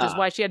that, Yeah. which is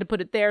why she had to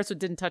put it there so it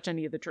didn't touch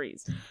any of the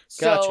trees.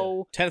 Gotcha.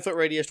 So 10-foot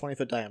radius,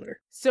 20-foot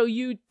diameter. so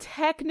you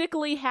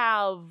technically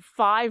have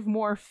 5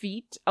 more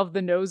feet of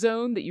the no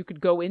zone that you could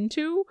go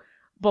into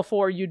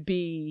before you'd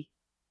be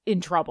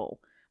in trouble.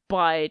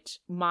 But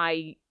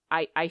I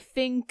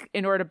think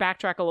in order to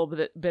backtrack a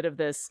little bit of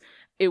this,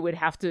 it would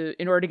have to,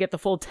 in order to get the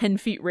full 10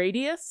 feet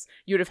radius,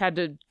 you'd have had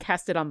to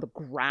cast it on the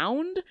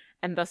ground,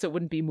 and thus it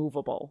wouldn't be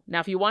movable. Now,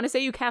 if you want to say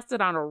you cast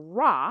it on a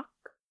rock,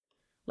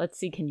 let's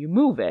see, can you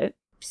move it?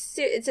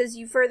 So it says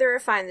you further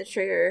refine the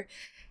trigger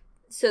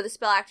so the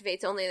spell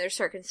activates only under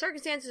certain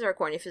circumstances or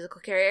according to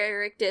physical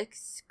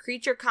characteristics,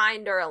 creature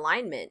kind, or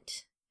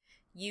alignment.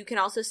 You can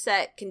also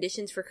set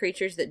conditions for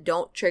creatures that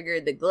don't trigger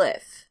the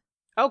glyph.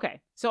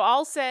 Okay, so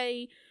I'll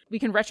say we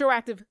can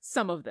retroactive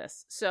some of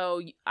this.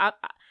 So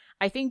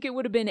I think it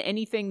would have been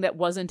anything that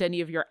wasn't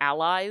any of your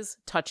allies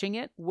touching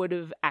it would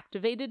have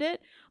activated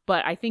it.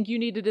 But I think you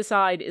need to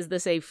decide, is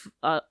this a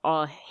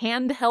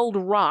handheld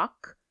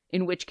rock,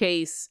 in which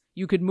case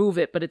you could move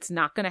it, but it's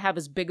not going to have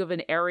as big of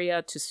an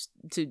area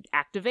to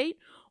activate.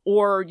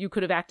 Or you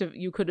could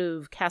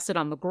have cast it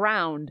on the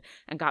ground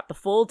and got the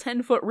full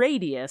 10-foot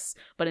radius,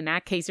 but in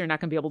that case, you're not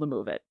going to be able to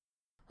move it.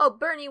 Oh,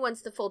 Bernie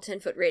wants the full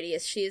 10-foot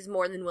radius. She is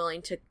more than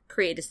willing to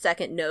create a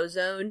second no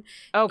zone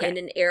in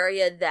an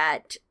area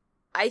that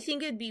I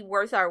think it'd be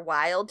worth our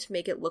while to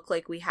make it look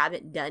like we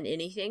haven't done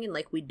anything and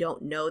like we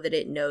don't know that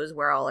it knows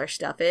where all our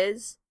stuff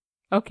is.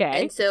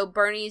 Okay. And so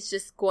Bernie's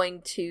just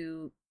going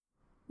to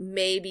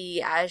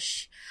maybe I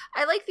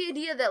like the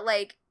idea that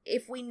like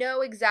if we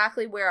know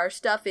exactly where our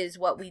stuff is,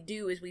 what we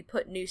do is we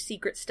put new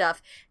secret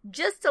stuff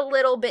just a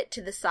little bit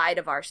to the side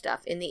of our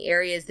stuff in the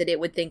areas that it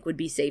would think would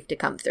be safe to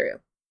come through.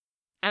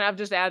 And I've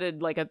just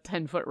added like a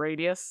 10-foot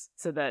radius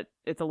so that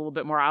it's a little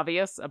bit more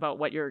obvious about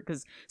what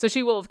so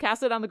she will have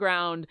cast it on the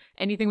ground.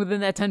 Anything within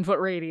that 10-foot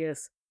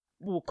radius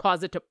will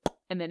cause it to,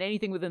 and then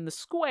anything within the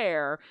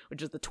square,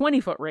 which is the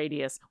 20-foot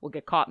radius, will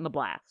get caught in the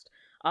blast.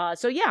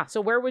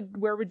 So where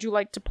would you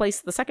like to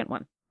place the second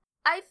one?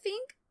 I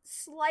think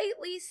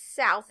slightly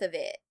south of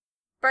it.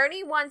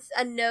 Bernie wants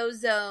a no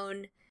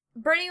zone.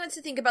 Bernie wants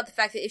to think about the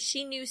fact that if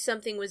she knew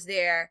something was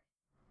there,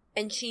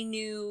 and she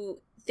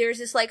knew there's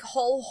this like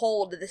whole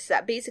hole to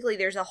the basically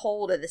there's a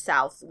hole to the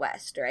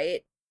southwest,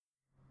 right?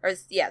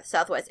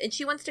 Southwest, and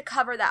she wants to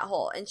cover that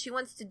hole, and she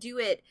wants to do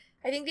it.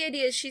 I think the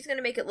idea is she's going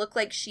to make it look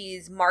like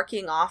she's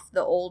marking off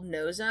the old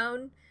no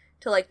zone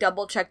to like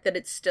double check that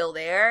it's still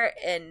there,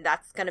 and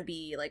that's going to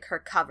be like her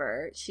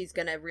cover. She's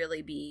going to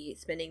really be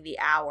spending the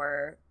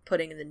hour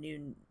putting in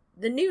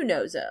the new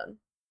no zone.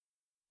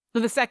 For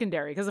the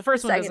secondary, because the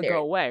first one doesn't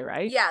go away,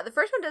 right? Yeah, the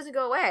first one doesn't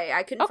go away.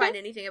 I couldn't find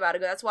anything about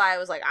it. That's why I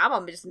was like, I'm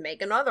going to just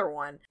make another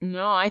one.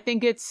 No, I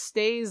think it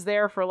stays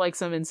there for like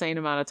some insane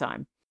amount of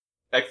time.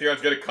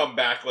 Ecthion's going to come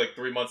back like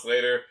 3 months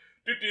later.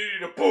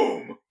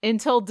 Boom!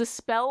 Until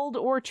dispelled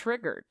or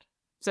triggered.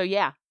 So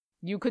yeah,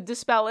 you could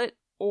dispel it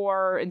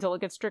or until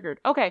it gets triggered.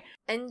 Okay.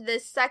 And the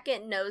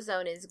second no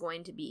zone is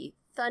going to be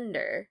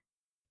thunder.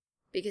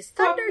 Because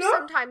thunder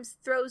sometimes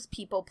throws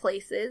people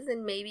places,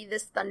 and maybe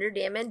this thunder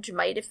damage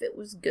might, if it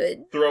was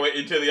good, throw it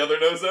into the other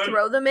no zone?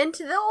 Throw them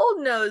into the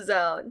old no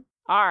zone.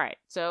 All right,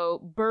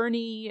 so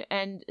Bernie,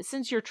 and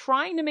since you're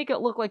trying to make it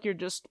look like you're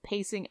just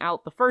pacing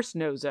out the first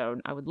no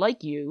zone, I would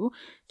like you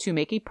to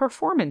make a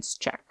performance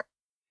check.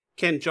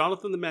 Can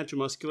Jonathan the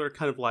Magimuscular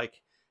kind of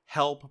like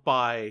help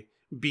by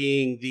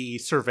being the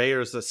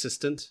surveyor's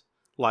assistant?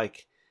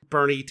 Like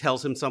Bernie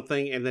tells him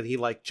something, and then he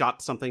like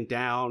jots something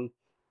down.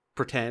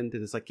 Pretend,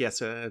 and it's like,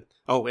 yes, and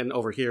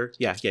over here,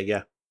 yeah.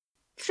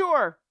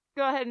 Sure.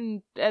 Go ahead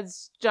and,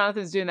 as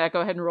Jonathan's doing that,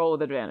 go ahead and roll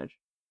with advantage.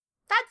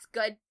 That's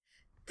good.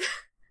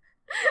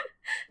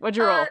 What'd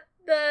you roll?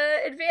 The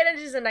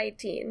advantage is a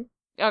 19.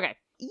 Okay.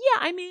 Yeah,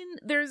 I mean,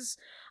 there's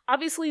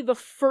obviously the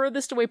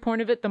furthest away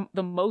point of it,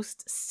 the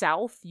most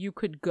south you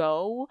could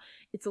go.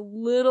 It's a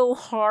little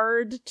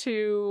hard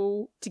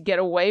to get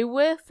away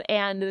with,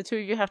 and the two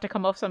of you have to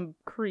come up with some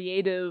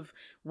creative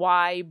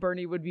why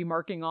Bernie would be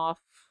marking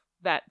off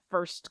that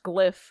first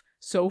glyph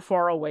so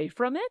far away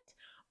from it.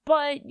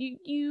 But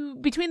you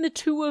between the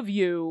two of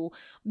you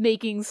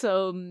making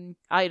some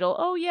idle,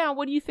 oh yeah,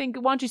 what do you think?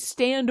 Why don't you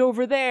stand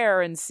over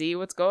there and see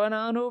what's going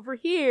on over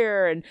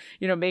here, and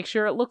make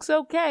sure it looks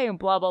okay, and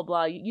blah blah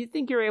blah. You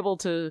think you're able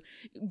to,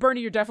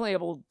 Bernie? You're definitely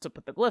able to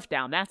put the glyph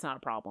down. That's not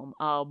a problem.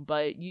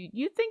 But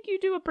you think you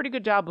do a pretty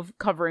good job of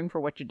covering for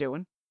what you're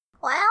doing.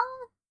 Well,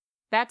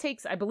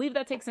 I believe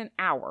that takes an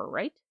hour,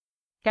 right?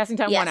 Casting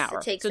time, yes, 1 hour.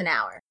 It takes an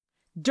hour.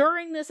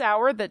 During this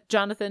hour that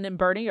Jonathan and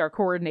Bernie are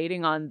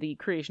coordinating on the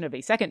creation of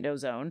a second no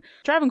zone,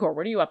 Travancore,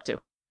 what are you up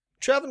to?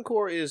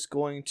 Travancore is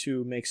going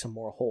to make some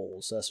more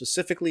holes,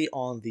 specifically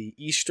on the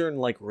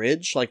eastern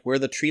ridge, where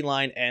the tree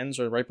line ends,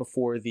 or right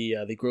before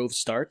the grove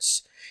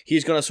starts.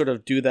 He's going to sort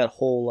of do that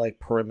whole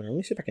perimeter. Let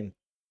me see if I can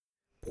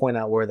point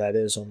out where that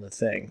is on the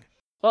thing.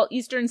 Well,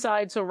 eastern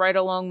side, so right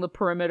along the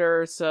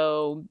perimeter,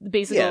 so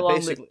basically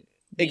along the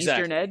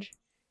eastern edge.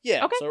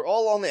 Yeah, okay. So we're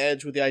all on the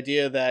edge with the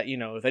idea that,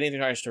 if anything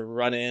tries to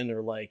run in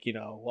or,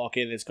 walk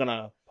in, it's going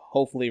to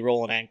hopefully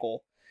roll an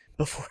ankle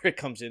before it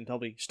comes in. He'll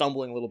be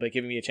stumbling a little bit,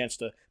 giving me a chance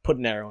to put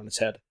an arrow in its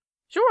head.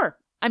 Sure.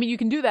 I mean, you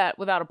can do that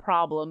without a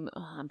problem.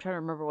 I'm trying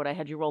to remember what I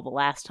had you roll the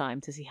last time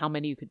to see how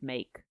many you could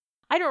make.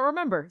 I don't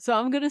remember, so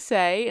I'm going to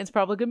say it's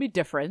probably going to be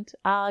different.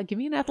 Give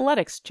me an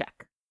athletics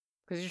check.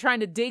 Because you're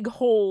trying to dig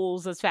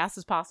holes as fast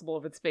as possible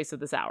over the space of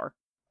this hour.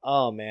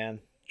 Oh, man.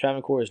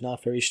 Travancore is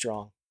not very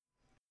strong.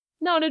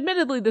 No, and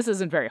admittedly, this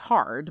isn't very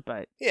hard,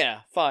 but...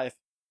 Yeah, 5.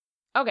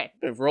 Okay.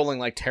 Been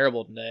rolling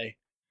terrible today.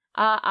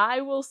 I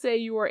will say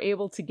you were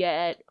able to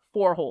get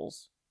 4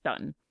 holes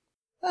done.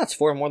 That's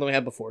 4 more than we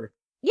had before.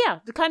 Yeah,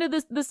 kind of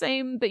the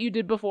same that you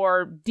did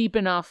before, deep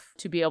enough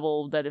to be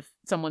able that if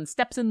someone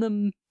steps in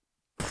them,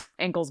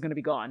 ankle's gonna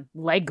be gone.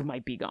 Leg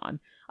might be gone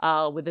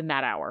within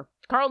that hour.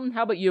 Carlton,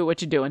 how about you?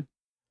 What you doing?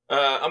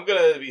 I'm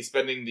gonna be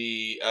spending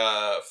the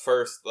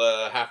first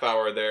half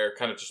hour there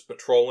kind of just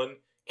patrolling,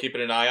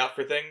 keeping an eye out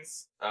for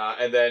things.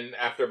 And then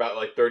after about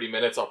 30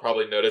 minutes, I'll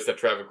probably notice that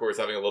Travancore is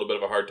having a little bit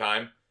of a hard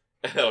time.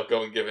 And I'll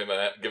go and give him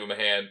a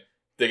hand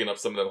digging up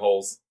some of them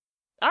holes.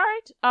 All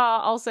right.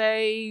 I'll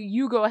say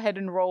you go ahead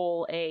and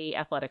roll a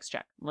athletics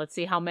check. Let's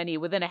see how many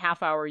within a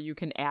half hour you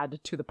can add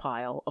to the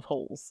pile of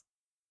holes.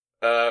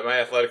 My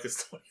athletic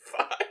is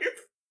 25.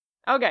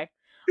 Okay.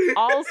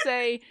 I'll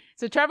say,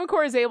 so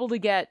Travancore is able to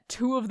get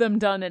 2 of them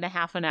done in a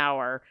half an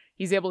hour.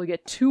 He's able to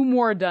get 2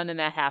 more done in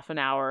that half an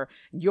hour.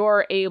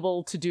 You're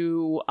able to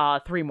do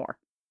 3 more.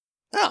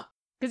 Oh.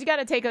 Because you got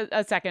to take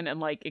a second and,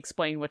 like,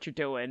 explain what you're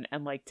doing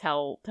and, like,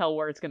 tell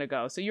where it's going to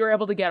go. So you're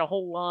able to get a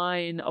whole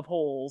line of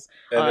holes.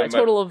 A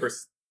total of...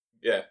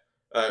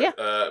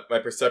 my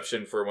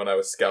perception for when I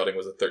was scouting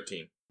was a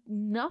 13.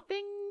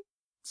 Nothing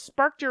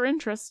sparked your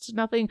interest.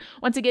 Nothing.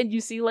 Once again, you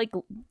see, like,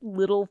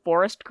 little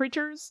forest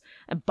creatures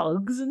and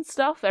bugs and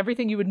stuff.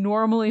 Everything you would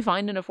normally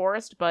find in a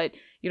forest, but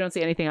you don't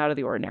see anything out of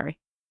the ordinary.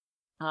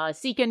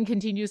 Seekin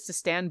continues to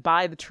stand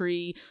by the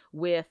tree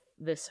with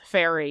this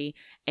fairy,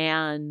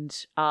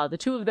 and the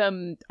 2 of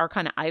them are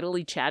kind of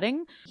idly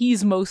chatting.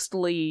 He's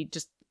mostly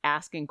just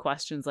asking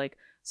questions like,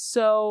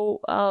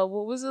 so,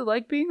 what was it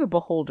like being a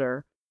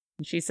beholder?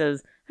 And she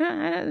says,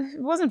 it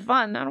wasn't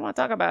fun. I don't want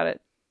to talk about it.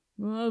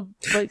 But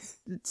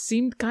it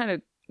seemed kind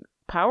of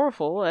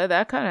powerful.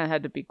 That kind of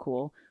had to be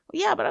cool.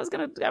 Yeah, but I was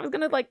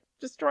gonna like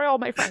destroy all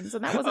my friends,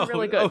 and that wasn't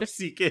really good.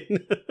 Seekin.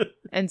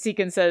 And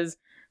Seekin says,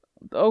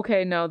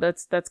 okay, no,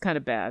 that's kind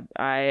of bad.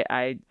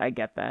 I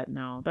get that.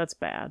 No, that's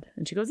bad.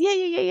 And she goes,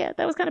 yeah,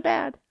 that was kind of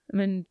bad. And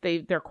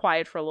then they're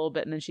quiet for a little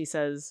bit, and then she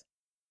says,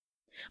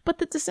 but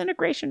the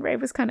disintegration ray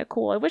was kind of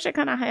cool. I wish I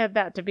kind of had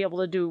that to be able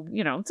to do,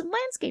 some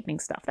landscaping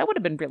stuff. That would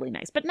have been really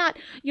nice, but not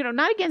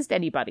against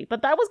anybody,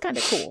 but that was kind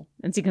of cool.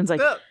 And Seekin's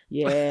like,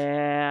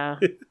 yeah,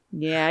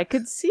 I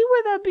could see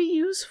where that'd be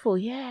useful.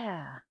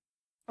 Yeah.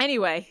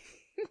 Anyway,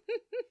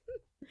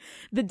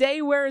 the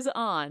day wears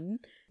on.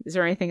 Is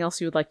there anything else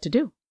you would like to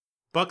do?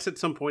 Bucks at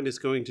some point is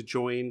going to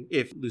join.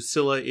 If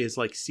Lucilla is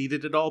like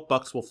seated at all,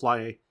 Bucks will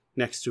fly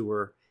next to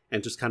her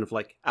and just kind of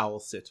like owl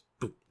sit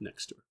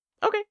next to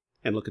her. Okay.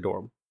 And look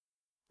adorable.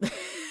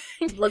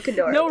 Look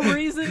adorable. No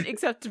reason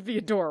except to be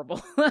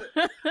adorable.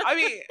 I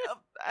mean,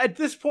 at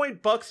this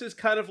point, Bucks is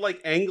kind of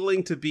like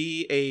angling to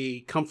be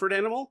a comfort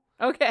animal.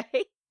 Okay.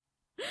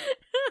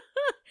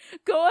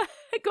 Go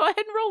ahead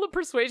and roll a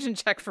persuasion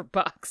check for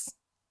Bucks.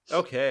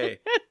 Okay.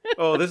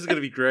 Oh, this is going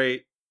to be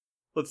great.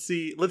 Let's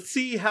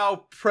see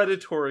how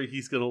predatory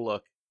he's going to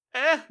look.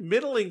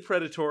 Middling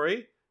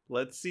predatory.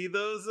 Let's see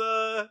those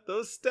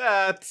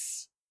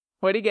stats.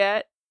 What'd he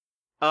get?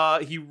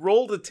 He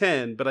rolled a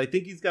 10, but I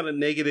think he's got a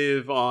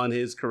negative on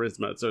his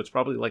charisma, so it's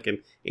probably like an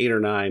 8 or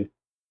 9.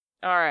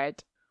 All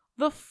right.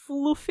 The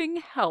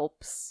floofing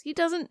helps. He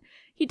doesn't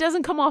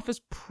come off as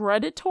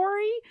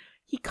predatory.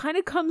 He kind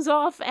of comes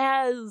off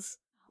as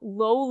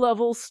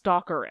low-level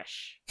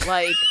stalkerish.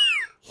 Like,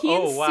 he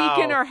and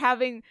Seekin are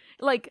having,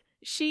 like,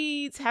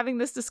 she's having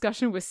this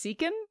discussion with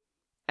Seekin,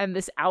 and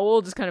this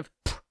owl just kind of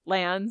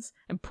lands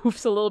and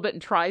poofs a little bit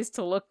and tries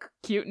to look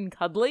cute and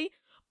cuddly.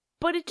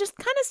 But it just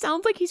kind of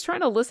sounds like he's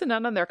trying to listen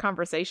in on their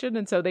conversation,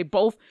 and so they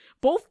both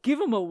give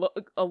him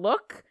a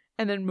look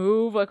and then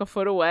move like a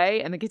foot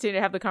away and then continue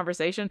to have the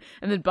conversation.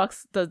 And then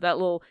Bucks does that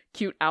little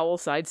cute owl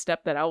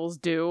sidestep that owls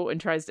do and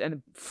tries to,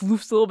 and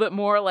floofs a little bit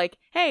more like,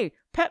 hey,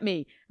 pet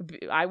me.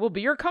 I will be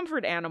your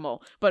comfort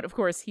animal. But of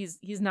course, he's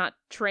not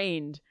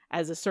trained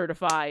as a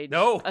certified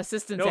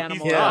assistance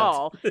animal at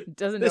all.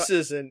 This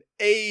is an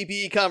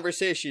A-B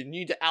conversation.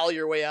 You need to owl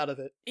your way out of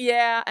it.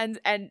 Yeah,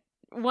 and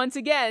once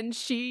again,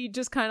 she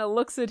just kind of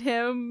looks at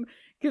him,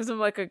 gives him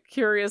like a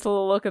curious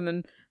little look, and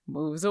then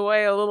moves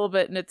away a little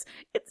bit. And it's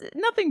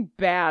nothing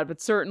bad,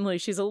 but certainly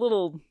she's a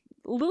little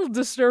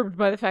disturbed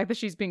by the fact that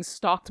she's being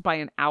stalked by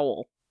an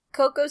owl.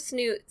 Coco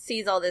Snoot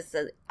sees all this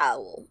as,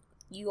 owl,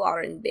 you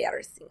are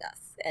embarrassing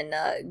us,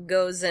 and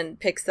goes and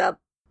picks up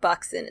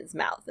Bucks in his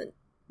mouth and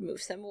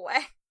moves him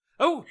away.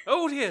 Oh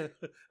dear.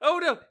 Oh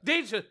no,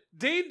 danger.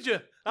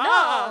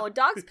 No,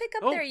 dogs pick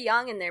up their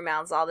young in their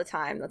mouths all the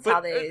time. That's how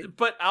they...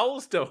 But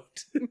owls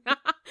don't.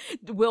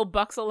 Will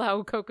Bucks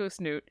allow Coco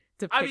Snoot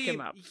to pick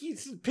him up?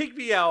 He's a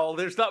pygmy owl.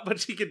 There's not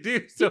much he can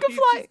do. So he can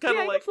fly. He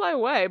can fly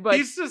away, but...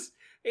 He's just...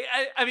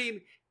 I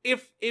mean,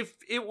 if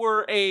it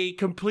were a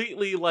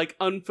completely, like,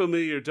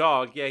 unfamiliar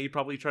dog, yeah, he'd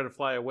probably try to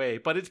fly away.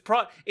 But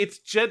it's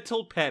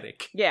gentle petting.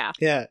 Yeah.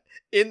 Yeah.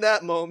 In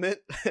that moment,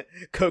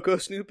 Coco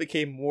Snoot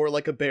became more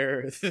like a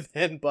bear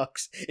than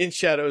Bucks in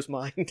Shadow's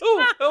mind.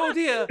 Oh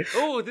dear.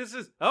 Oh, this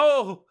is...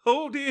 Oh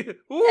dear.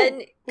 Ooh,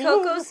 and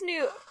Coco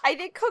Snoot... I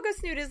think Coco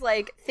Snoot is,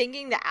 like,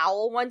 thinking the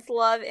owl wants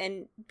love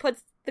and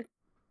puts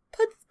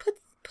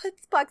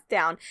Bucks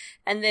down.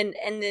 And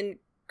then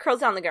curls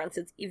down on the ground and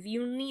says, if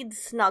you need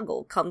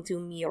snuggle, come to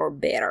me or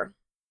bear.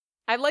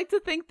 I'd like to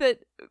think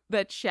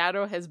that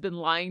Shadow has been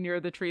lying near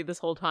the tree this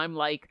whole time,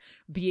 like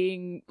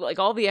being like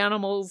all the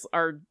animals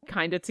are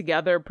kind of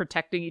together,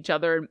 protecting each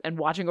other and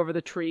watching over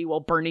the tree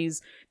while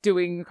Bernie's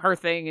doing her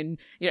thing, and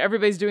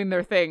everybody's doing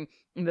their thing.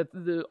 And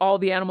all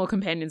the animal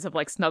companions have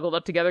like snuggled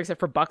up together, except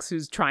for Bucks,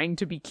 who's trying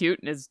to be cute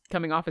and is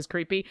coming off as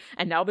creepy.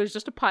 And now there's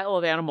just a pile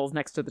of animals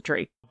next to the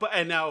tree.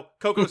 And now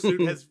Coco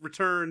Snoot has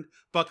returned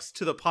Bucks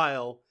to the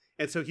pile,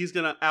 and so he's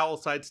gonna owl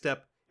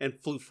sidestep and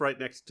floof right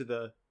next to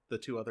the the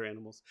two other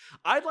animals.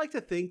 I'd like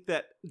to think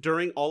that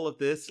during all of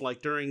this,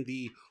 like during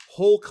the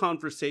whole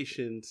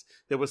conversations,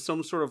 there was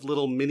some sort of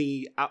little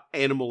mini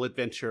animal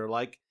adventure,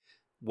 like,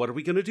 what are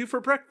we going to do for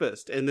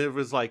breakfast? And there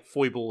was like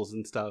foibles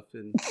and stuff.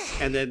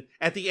 And then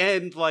at the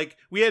end, like,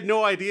 we had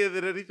no idea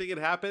that anything had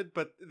happened,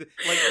 but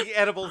like the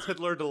animals had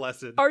learned a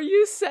lesson. Are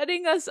you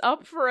setting us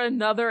up for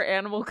another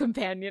animal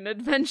companion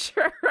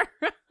adventure?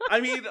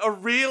 I mean, a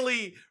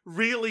really,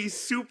 really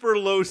super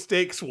low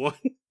stakes one.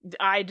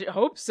 I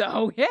hope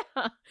so,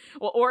 yeah.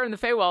 Well, or in the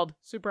Feywild,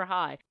 super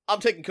high. I'm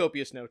taking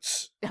copious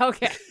notes.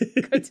 Okay,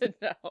 good to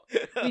know.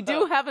 We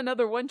do have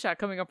another one-shot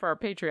coming up for our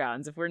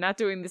Patreons. If we're not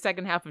doing the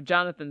second half of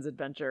Jonathan's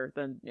adventure,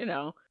 then, you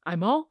know,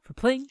 I'm all for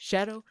playing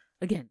Shadow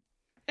again.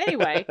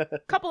 Anyway, a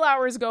couple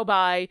hours go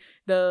by,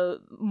 the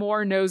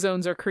more no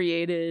zones are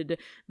created,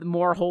 the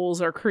more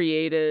holes are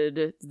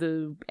created,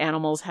 the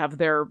animals have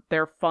their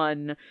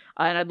fun,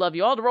 and I'd love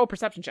you all to roll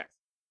perception checks.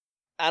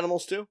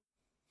 Animals too?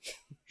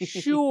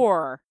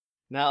 Sure.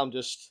 Now I'm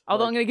just...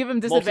 Although I'm going to give them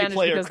disadvantage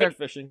because they're...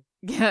 fishing.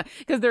 Yeah,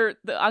 because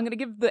I'm going to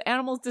give the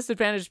animals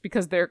disadvantage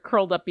because they're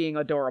curled up being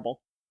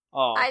adorable.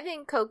 Oh. I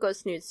think Coco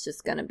Snoot's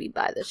just gonna be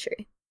by the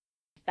tree.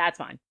 That's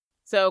fine.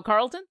 So,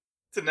 Carlton?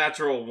 It's a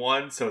natural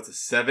 1, so it's a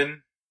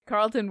 7.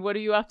 Carlton, what are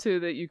you up to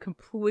that you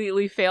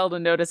completely fail to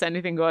notice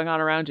anything going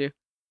on around you?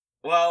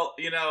 Well,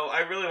 you know, I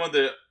really wanted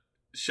to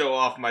show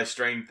off my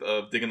strength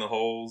of digging the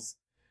holes,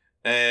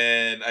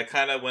 and I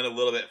kind of went a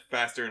little bit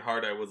faster and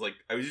harder. I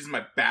was using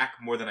my back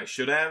more than I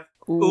should have.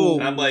 Ooh.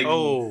 And I'm like,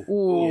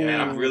 Ooh. man,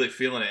 I'm really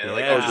feeling it. And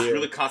like, Yeah. I was just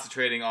really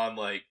concentrating on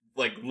like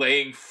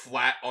laying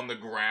flat on the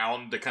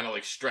ground to kind of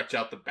like stretch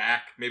out the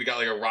back. Maybe got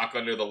like a rock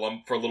under the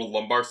for a little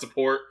lumbar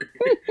support.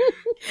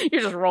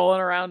 You're just rolling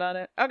around on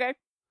it. Okay.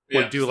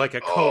 Or do like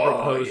a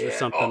cobra pose or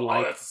something like.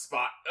 Oh, that's the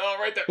spot. Oh,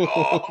 right there.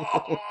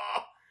 Oh.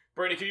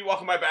 Bernie, can you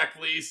walk on my back,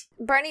 please?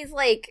 Bernie's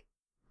like,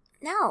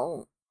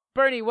 no.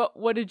 Bernie,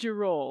 what did you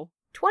roll?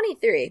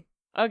 23.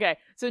 Okay,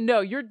 so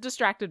no, you're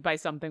distracted by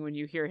something when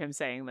you hear him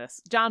saying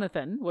this.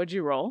 Jonathan, what'd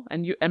you roll?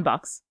 And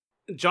Bucks?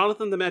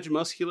 Jonathan the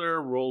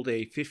Magimuscular rolled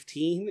a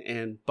 15,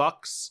 and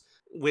Bucks,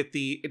 with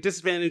the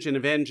disadvantage and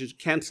advantage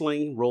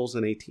canceling, rolls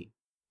an 18.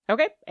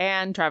 Okay,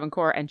 and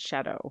Travancore and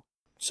Shadow.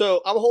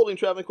 So I'm holding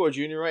Travancore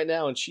Jr. right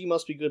now, and she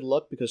must be good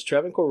luck because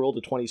Travancore rolled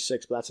a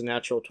 26, but that's a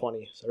natural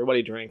 20. So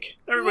everybody drink.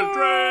 Everybody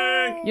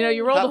drink! You know,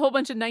 you rolled a whole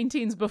bunch of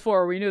 19s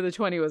before. We knew the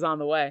 20 was on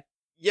the way.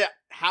 Yeah,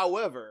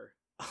 however,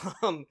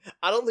 I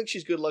don't think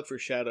she's good luck for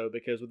Shadow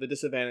because with the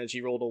disadvantage,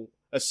 he rolled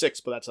a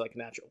 6, but that's like a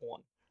natural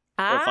 1.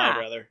 Or 5,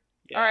 rather.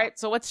 Yeah. All right,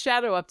 so what's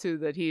Shadow up to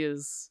that he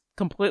is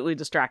completely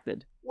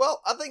distracted?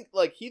 Well, I think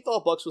like he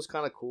thought Bucks was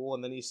kind of cool,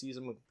 and then he sees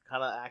him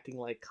kind of acting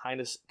like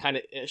kind of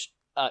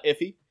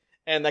iffy,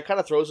 and that kind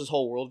of throws his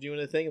whole worldview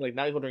into the thing. Like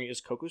now he's wondering,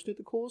 is Coco Snoot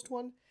the coolest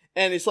one?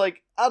 And it's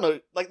like, I don't know,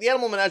 like the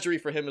animal menagerie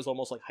for him is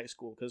almost like high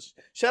school because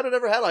Shadow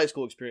never had a high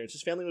school experience.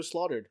 His family was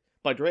slaughtered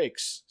by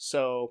drakes,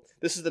 so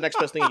this is the next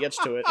best thing he gets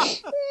to it.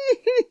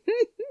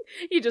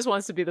 He just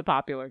wants to be the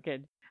popular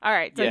kid. All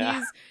right, so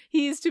Yeah.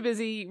 he's too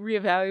busy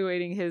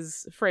reevaluating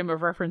his frame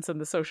of reference in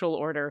the social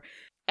order.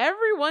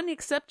 Everyone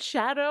except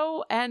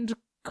Shadow and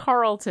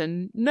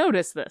Carlton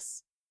notice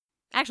this.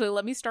 Actually,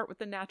 let me start with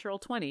the natural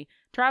 20.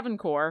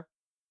 Travancore,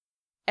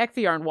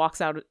 Ecthiarn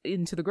walks out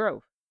into the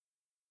grove.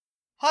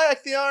 Hi,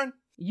 Ecthiarn!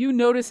 You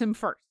notice him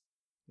first.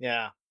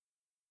 Yeah.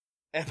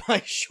 Am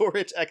I sure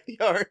it's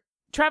Ecthiarn?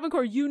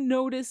 Travancore, you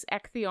notice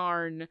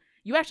Ecthiarn.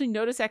 You actually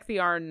notice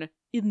Ecthiarn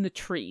in the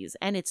trees,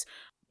 and it's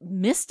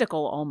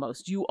mystical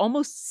almost. You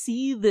almost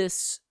see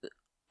this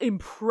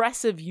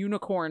impressive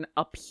unicorn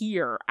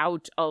appear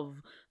out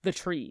of the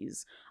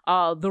trees.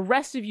 The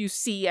rest of you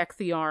see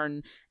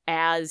Ecthiarn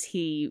as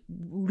he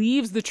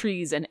leaves the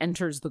trees and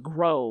enters the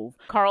grove.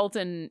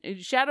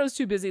 Shadow's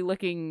too busy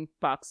licking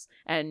Bucks,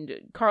 and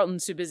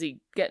Carlton's too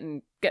busy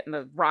getting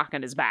the rock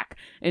on his back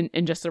in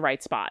just the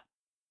right spot.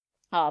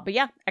 But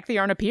yeah,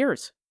 Ecthiarn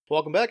appears.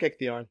 Welcome back,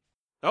 Ecthiarn.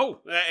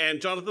 Oh,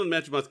 and Jonathan the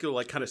Magimuscular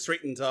like kind of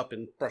straightens up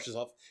and brushes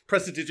off,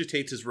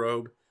 prestidigitates his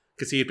robe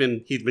because he'd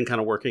been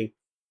kind of working.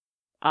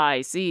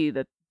 I see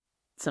that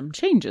some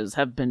changes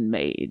have been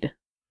made.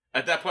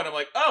 At that point, I'm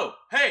like, oh,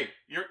 hey,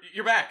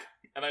 you're back.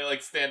 And I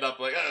like stand up,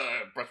 like,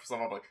 brush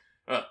myself off,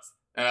 like,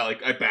 and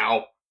I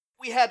bow.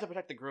 We had to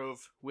protect the grove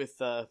with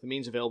the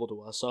means available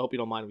to us, so I hope you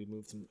don't mind we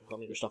move some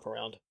of your stuff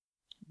around.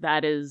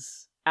 That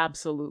is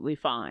absolutely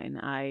fine.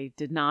 I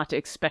did not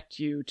expect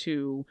you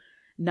to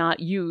not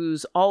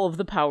use all of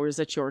the powers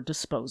at your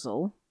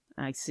disposal.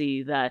 I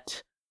see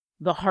that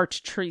the heart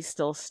tree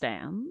still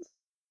stands.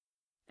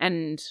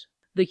 And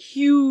the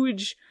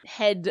huge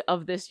head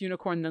of this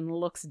unicorn then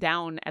looks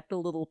down at the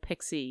little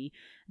pixie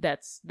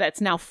that's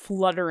now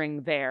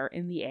fluttering there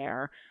in the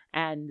air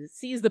and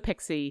sees the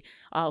pixie,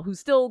 who's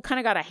still kind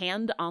of got a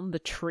hand on the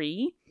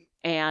tree.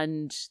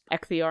 And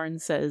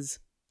Ecthiarn says,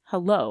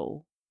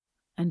 "Hello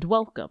and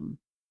welcome."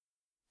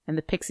 And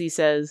the pixie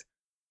says,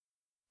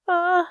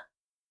 and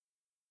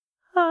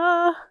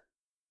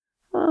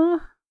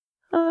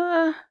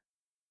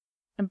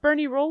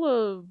Bernie,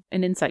 roll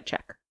an insight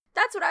check.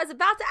 That's what I was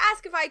about to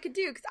ask if I could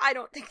do, because I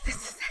don't think this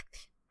is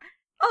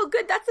Oh,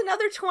 good. That's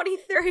another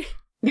 23.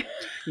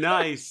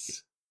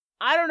 Nice.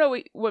 I don't know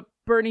what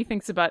Bernie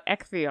thinks about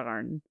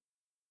Ecthiarn,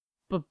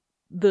 but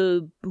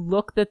the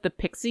look that the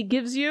pixie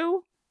gives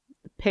you,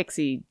 the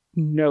pixie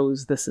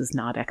knows this is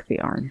not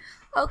Ecthiarn.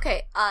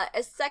 Okay,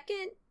 a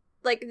second,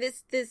 like,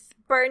 this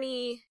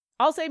Bernie...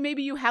 I'll say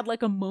maybe you had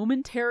like a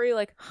momentary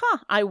like,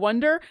 I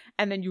wonder,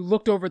 and then you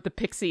looked over at the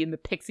pixie and the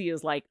pixie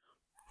is like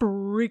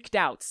freaked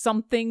out.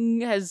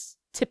 Something has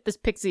tipped this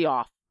pixie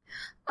off.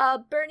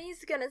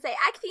 Bernie's gonna say,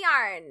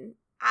 Ecthiarn!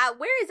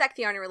 Where is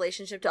Ecthiarn in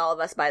relationship to all of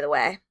us, by the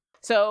way?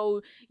 So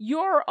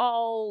you're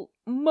all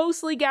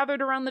mostly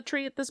gathered around the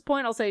tree at this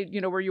point. I'll say,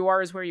 where you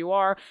are is where you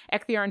are.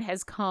 Ecthiarn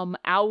has come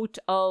out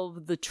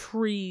of the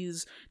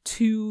trees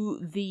to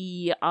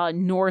the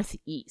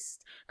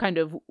northeast, kind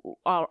of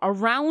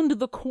around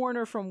the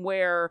corner from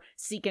where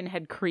Seekin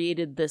had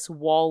created this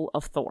wall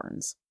of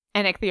thorns.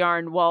 And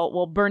Ecthiarn,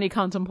 while Bernie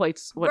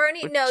contemplates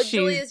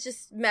Julia's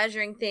just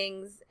measuring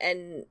things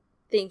and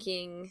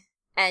thinking,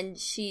 and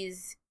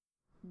she's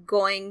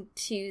going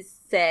to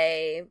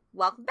say,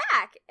 welcome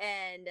back,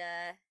 and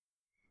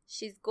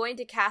she's going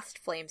to cast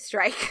Flame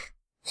Strike.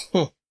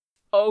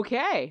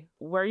 Okay,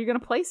 where are you going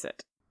to place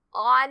it?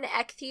 On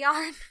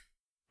Ecthiarn.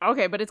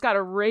 Okay, but it's got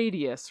a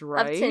radius,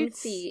 right? Of 10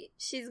 feet.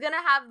 She's going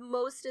to have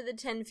most of the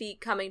 10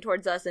 feet coming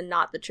towards us and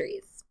not the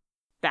trees.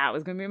 That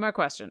was going to be my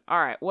question. All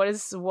right, what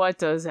does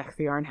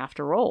Ecthiarn have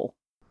to roll?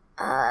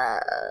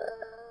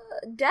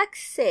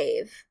 Dex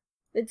save.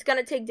 It's going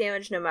to take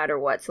damage no matter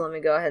what, so let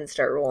me go ahead and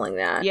start rolling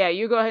that. Yeah,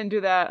 you go ahead and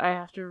do that. I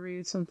have to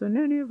read something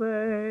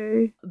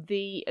anyway.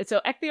 So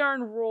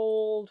Ecthiarn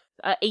rolled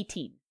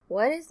 18.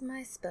 What is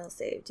my spell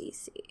save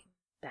DC?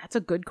 That's a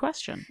good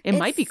question. It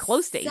might be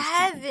close to 18.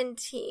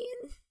 17.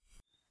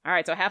 All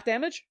right, so half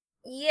damage?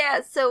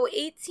 Yeah, so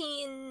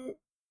 18...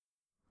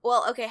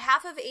 Well, okay,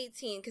 half of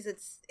 18, because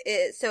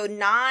so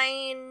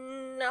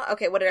 9...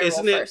 Okay, what did I roll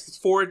first?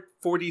 Isn't it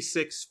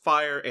 46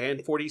 fire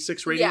and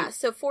 46 radiant? Yeah,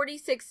 so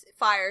 46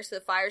 fire, so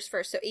the fire's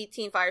first, so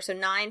 18 fire, so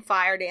 9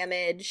 fire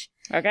damage.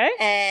 Okay.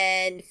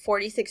 And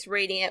 46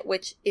 radiant,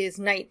 which is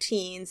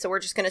 19, so we're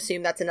just going to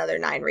assume that's another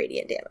 9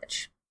 radiant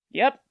damage.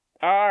 Yep.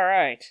 All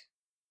right.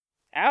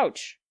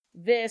 Ouch.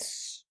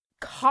 This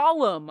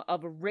column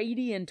of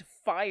radiant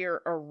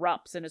fire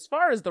erupts, and as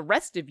far as the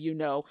rest of you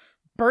know,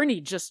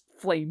 Bernie just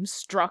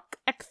flame-struck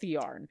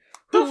Ecthiarn.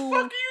 The fuck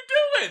are you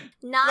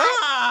doing?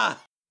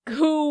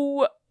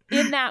 Who,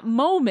 in that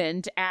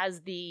moment,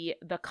 as the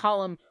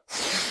column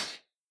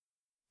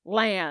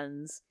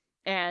lands,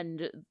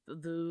 and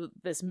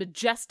this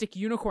majestic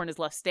unicorn is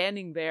left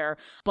standing there,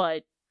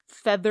 but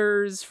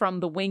feathers from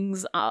the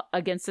wings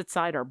against its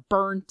side are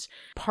burnt.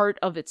 Part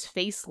of its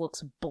face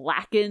looks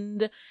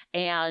blackened,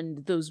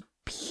 and those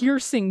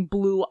piercing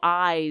blue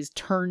eyes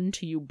turn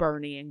to you,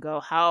 Bernie, and go,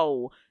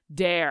 how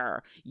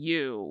dare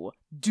you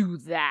do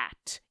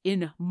that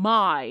in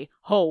my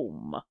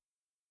home?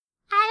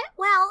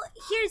 Well,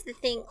 here's the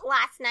thing.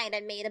 Last night I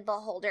made a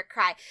beholder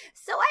cry.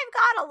 So I've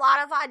got a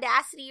lot of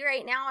audacity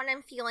right now, and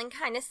I'm feeling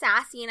kind of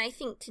sassy, and I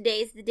think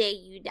today's the day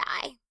you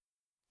die.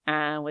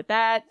 And with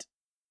that,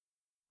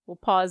 we'll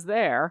pause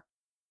there.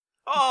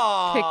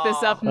 Aww. Pick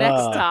this up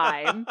next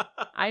time.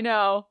 I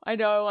know, I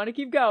want to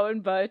keep going,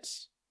 but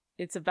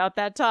it's about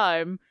that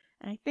time.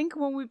 And I think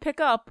when we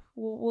pick up,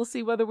 we'll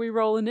see whether we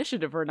roll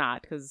initiative or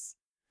not, because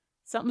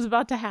something's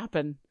about to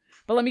happen.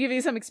 But let me give you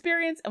some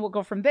experience, and we'll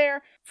go from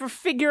there for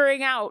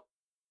figuring out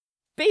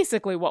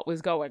basically what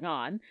was going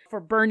on. For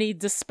Bernie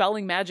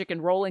dispelling magic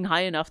and rolling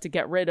high enough to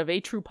get rid of a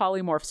true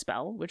polymorph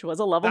spell, which was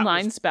a level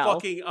 9 spell.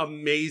 Fucking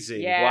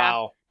amazing. Yeah.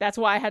 Wow. That's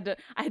why I had to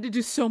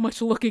do so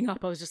much looking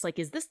up. I was just like,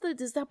 is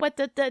that what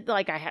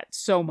like I had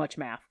so much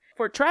math.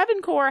 For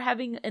Travancore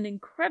having an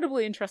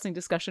incredibly interesting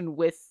discussion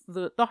with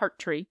the heart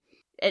tree,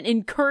 and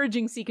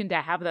encouraging Seekin to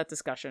have that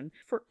discussion.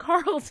 For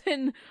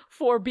Carlton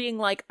for being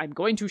like, I'm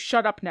going to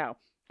shut up now.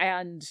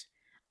 And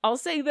I'll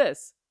say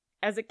this,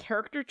 as a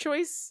character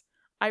choice,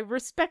 I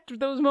respect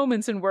those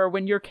moments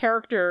when your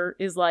character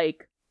is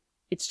like,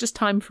 it's just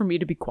time for me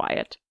to be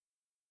quiet.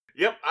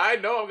 Yep, I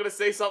know I'm going to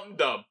say something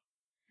dumb.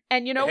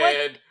 And you know what?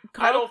 And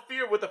I don't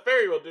fear what the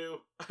fairy will do.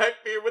 I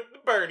fear what the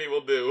Bernie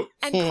will do.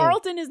 And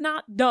Carlton is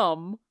not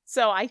dumb,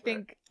 so I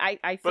think I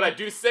think... But I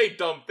do say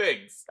dumb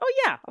things. Oh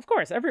yeah, of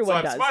course,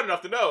 everyone does. So I'm smart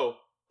enough to know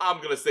I'm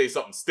going to say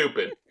something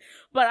stupid.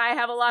 But I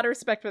have a lot of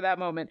respect for that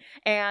moment.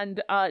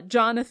 And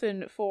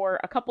Jonathan for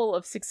a couple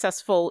of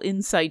successful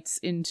insights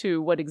into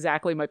what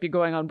exactly might be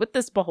going on with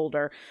this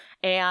beholder.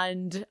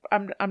 And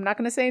I'm not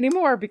going to say any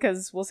more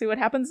because we'll see what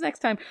happens next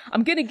time.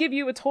 I'm going to give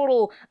you a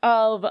total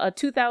of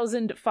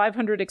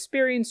 2,500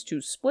 experience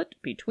to split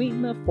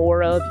between the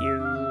four of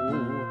you.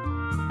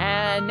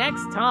 And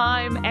next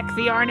time,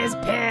 Ecthiarn is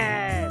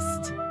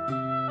pissed.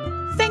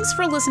 Thanks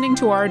for listening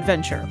to our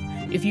adventure.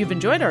 If you've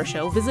enjoyed our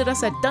show, visit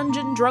us at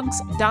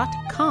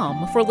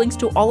dungeondrunks.com for links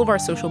to all of our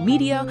social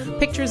media,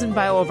 pictures and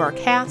bio of our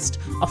cast,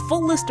 a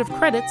full list of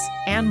credits,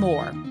 and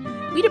more.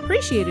 We'd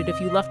appreciate it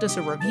if you left us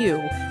a review,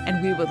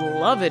 and we would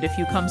love it if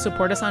you come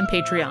support us on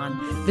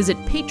Patreon. Visit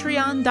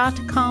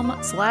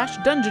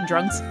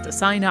patreon.com/dungeondrunks to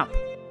sign up.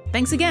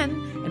 Thanks again,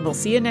 and and we'll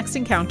see you next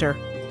encounter.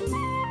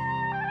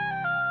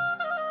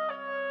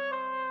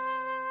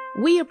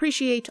 We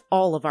appreciate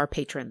all of our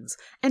patrons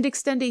and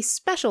extend a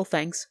special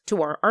thanks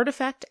to our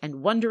Artifact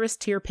and Wondrous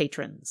tier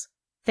patrons.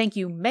 Thank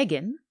you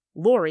Megan,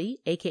 Lori,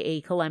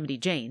 aka Calamity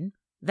Jane,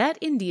 That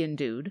Indian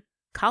Dude,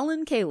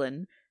 Colin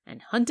Kalin,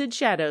 and Hunted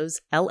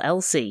Shadows,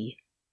 LLC.